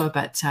Manitoba,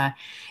 but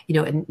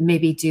and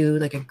maybe do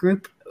like a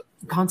group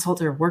consult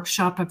or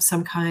workshop of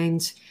some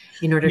kind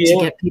in order to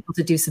get people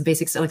to do some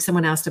basics. Like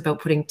someone asked about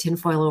putting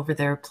tinfoil over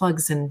their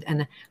plugs,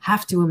 and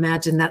have to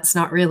imagine that's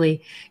not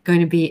really going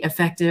to be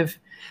effective.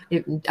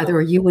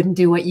 Or you wouldn't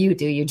do what you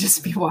do. You'd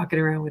just be walking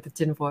around with the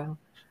tinfoil.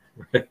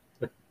 Right.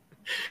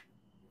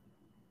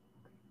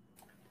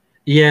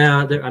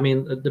 Yeah, I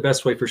mean, the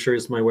best way for sure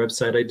is my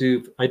website.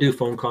 I do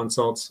phone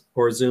consults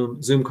or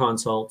Zoom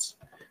consults,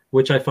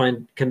 which I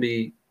find can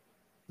be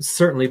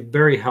certainly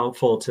very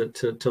helpful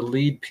to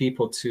lead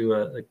people to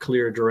a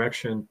clear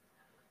direction,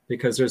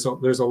 because there's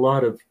a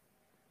lot of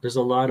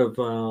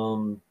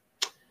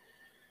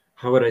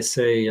how would I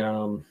say,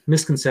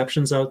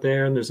 misconceptions out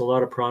there, and there's a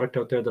lot of product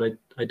out there that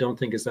I don't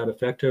think is that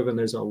effective, and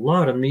there's a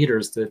lot of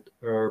meters that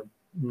are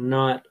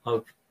not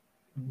of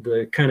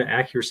the kind of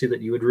accuracy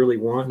that you would really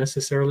want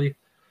necessarily.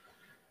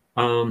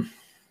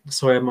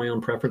 So I have my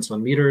own preference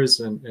on meters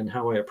and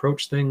how I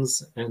approach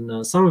things,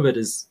 and some of it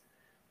is,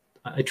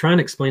 I try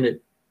and explain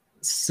it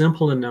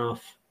simple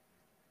enough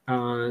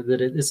that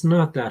it's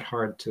not that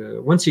hard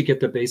to, once you get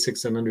the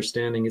basics and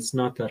understanding, it's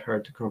not that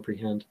hard to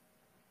comprehend.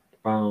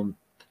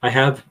 I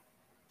have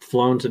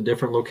flown to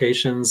different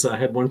locations. I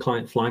had one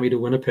client fly me to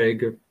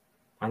Winnipeg,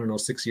 I don't know,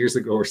 6 years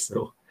ago or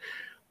so.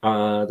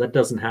 That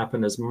doesn't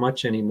happen as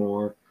much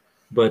anymore.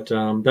 But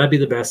that'd be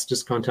the best.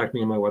 Just contact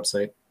me on my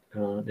website.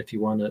 If you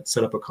want to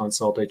set up a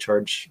consult, I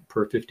charge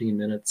per 15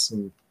 minutes,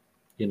 and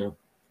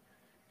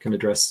can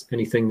address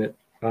anything that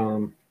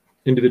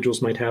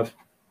individuals might have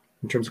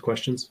in terms of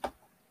questions.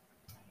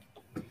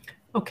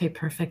 Okay,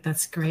 perfect.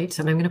 That's great.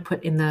 And I'm going to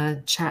put in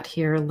the chat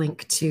here a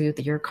link to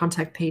your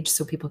contact page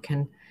so people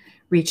can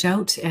reach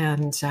out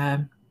and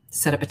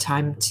set up a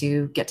time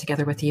to get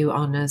together with you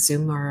on a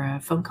Zoom or a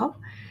phone call.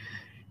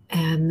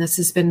 And this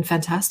has been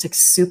fantastic,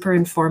 super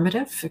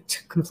informative,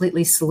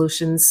 completely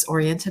solutions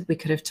oriented. We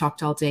could have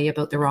talked all day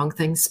about the wrong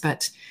things,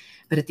 but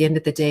at the end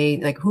of the day,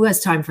 like, who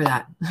has time for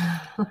that?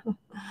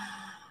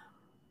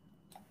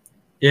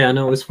 Yeah,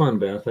 no, it was fun,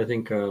 Beth. I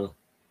think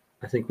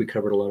we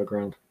covered a lot of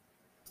ground.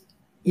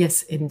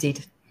 Yes,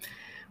 indeed.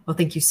 Well,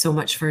 thank you so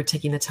much for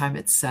taking the time.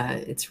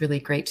 It's really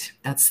great.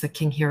 That's the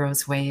King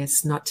Heroes way,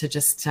 is not to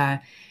just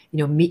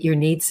meet your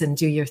needs and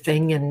do your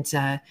thing and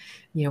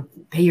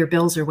pay your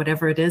bills or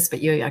whatever it is,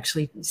 but you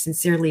actually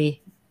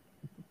sincerely,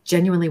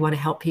 genuinely want to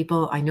help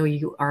people. I know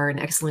you are an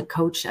excellent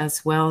coach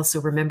as well.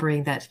 So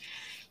remembering that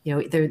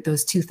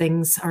those two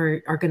things are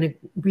going to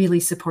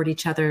really support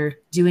each other,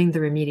 doing the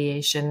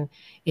remediation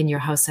in your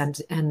house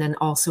and then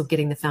also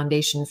getting the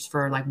foundations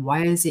for, like,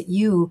 why is it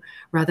you,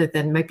 rather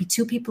than might be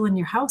two people in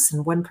your house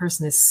and one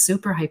person is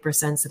super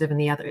hypersensitive and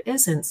the other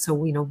isn't. So,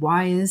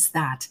 why is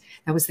that?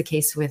 That was the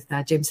case with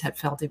James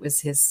Hetfield. It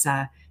was his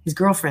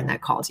girlfriend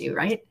that called you,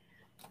 right?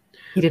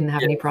 He didn't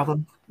have any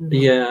problem. Mm-hmm.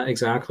 Yeah,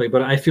 exactly.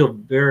 But I feel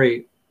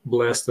very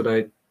blessed that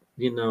I,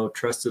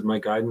 trusted my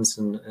guidance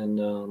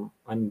and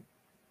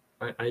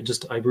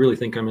I really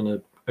think I'm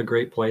in a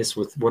great place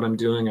with what I'm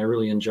doing. I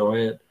really enjoy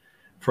it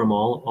from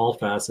all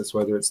facets,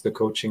 whether it's the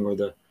coaching or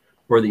the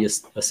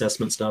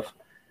assessment stuff.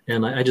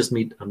 And I just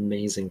meet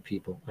amazing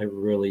people. I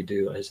really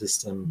do. I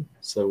just am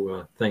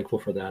so thankful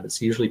for that.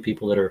 It's usually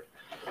people that are,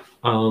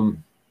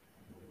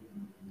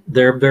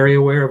 they're very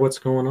aware of what's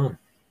going on.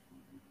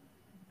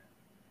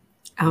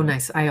 Oh,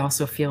 nice. I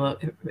also feel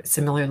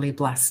similarly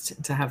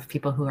blessed to have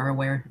people who are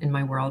aware in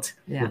my world.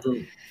 Yeah.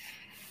 Mm-hmm.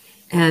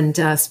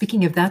 And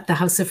speaking of that, the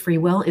House of Free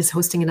Will is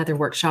hosting another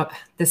workshop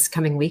this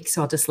coming week.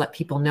 So I'll just let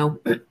people know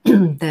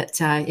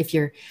that if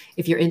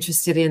you're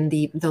interested in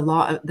the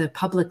law, the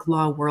public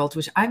law world,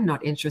 which I'm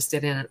not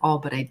interested in at all,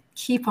 but I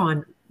keep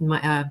on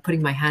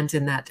putting my hand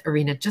in that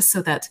arena just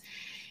so that,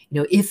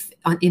 if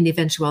in the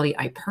eventuality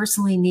I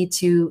personally need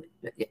to,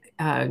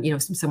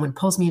 someone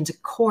pulls me into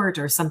court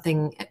or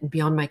something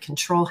beyond my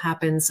control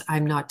happens,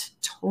 I'm not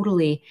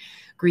totally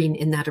green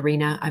in that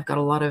arena. I've got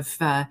a lot of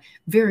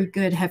very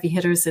good heavy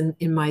hitters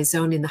in my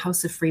zone. In the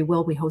House of Free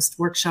Will, we host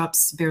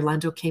workshops. Bear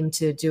Lando came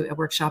to do a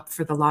workshop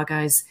for the law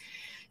guys,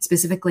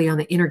 specifically on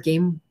the inner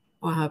game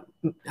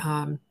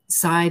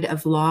side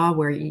of law,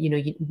 where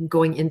you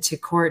going into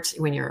court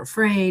when you're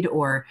afraid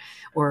or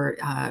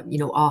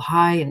all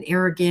high and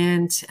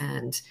arrogant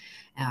and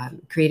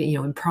creating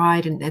in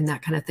pride and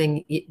that kind of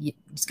thing.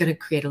 It's going to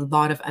create a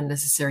lot of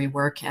unnecessary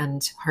work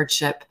and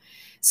hardship.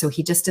 So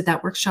he just did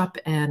that workshop,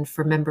 and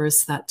for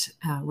members, that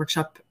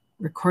workshop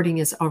recording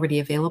is already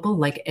available,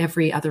 like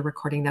every other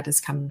recording that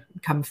has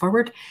come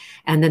forward.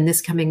 And then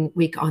this coming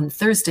week on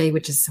Thursday,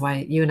 which is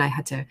why you and I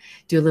had to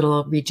do a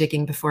little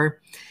rejigging before,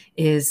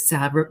 is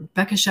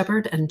Rebecca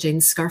Shepard and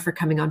Jane Scarf are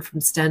coming on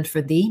from Stand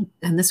for Thee.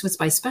 And this was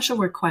by special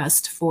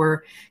request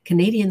for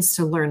Canadians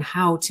to learn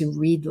how to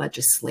read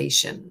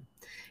legislation,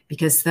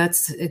 because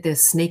that's the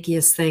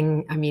snakiest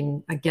thing. I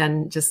mean,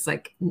 again, just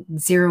like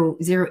zero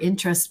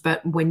interest.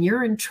 But when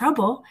you're in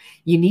trouble,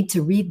 you need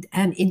to read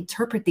and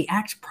interpret the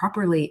act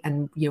properly.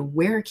 And,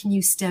 where can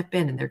you step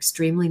in? And they're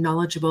extremely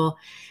knowledgeable.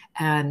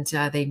 And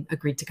they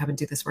agreed to come and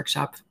do this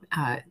workshop.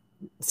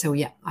 So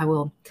yeah, I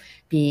will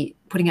be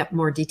putting up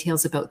more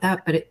details about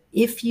that. But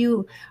if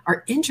you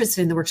are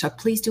interested in the workshop,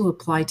 please do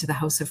apply to the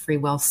House of Free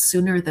Will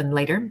sooner than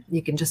later.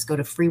 You can just go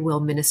to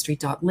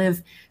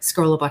freewillministry.live,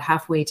 scroll about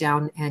halfway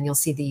down, and you'll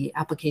see the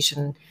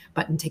application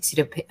button takes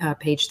you to a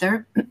page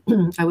there.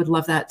 I would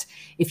love that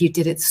if you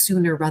did it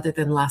sooner rather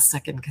than last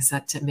second, because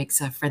that makes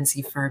a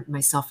frenzy for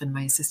myself and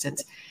my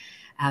assistant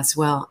as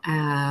well.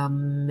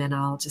 And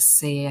I'll just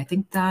say, I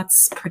think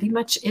that's pretty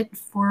much it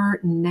for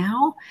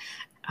now.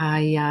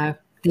 I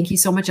thank you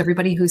so much,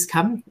 everybody who's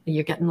come.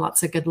 You're getting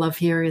lots of good love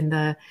here in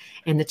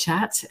the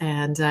chat,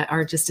 and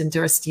are just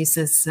endorsed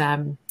uses.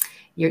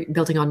 You're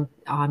building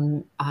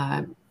on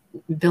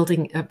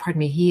building. Pardon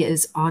me. He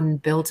is on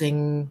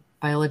Building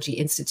Biology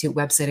Institute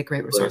website, a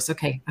great resource.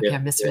 Okay, I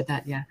misread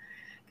that. Yeah,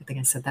 good thing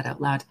I said that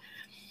out loud.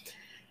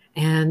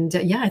 And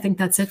I think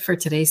that's it for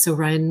today. So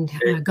Ryan,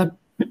 God.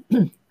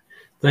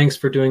 Thanks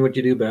for doing what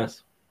you do,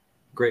 Beth.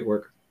 Great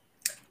work.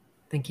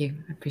 Thank you.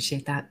 I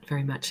appreciate that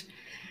very much.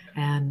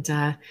 And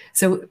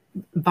so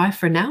bye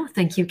for now.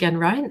 Thank you again,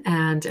 Ryan,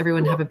 and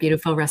everyone have a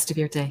beautiful rest of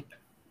your day.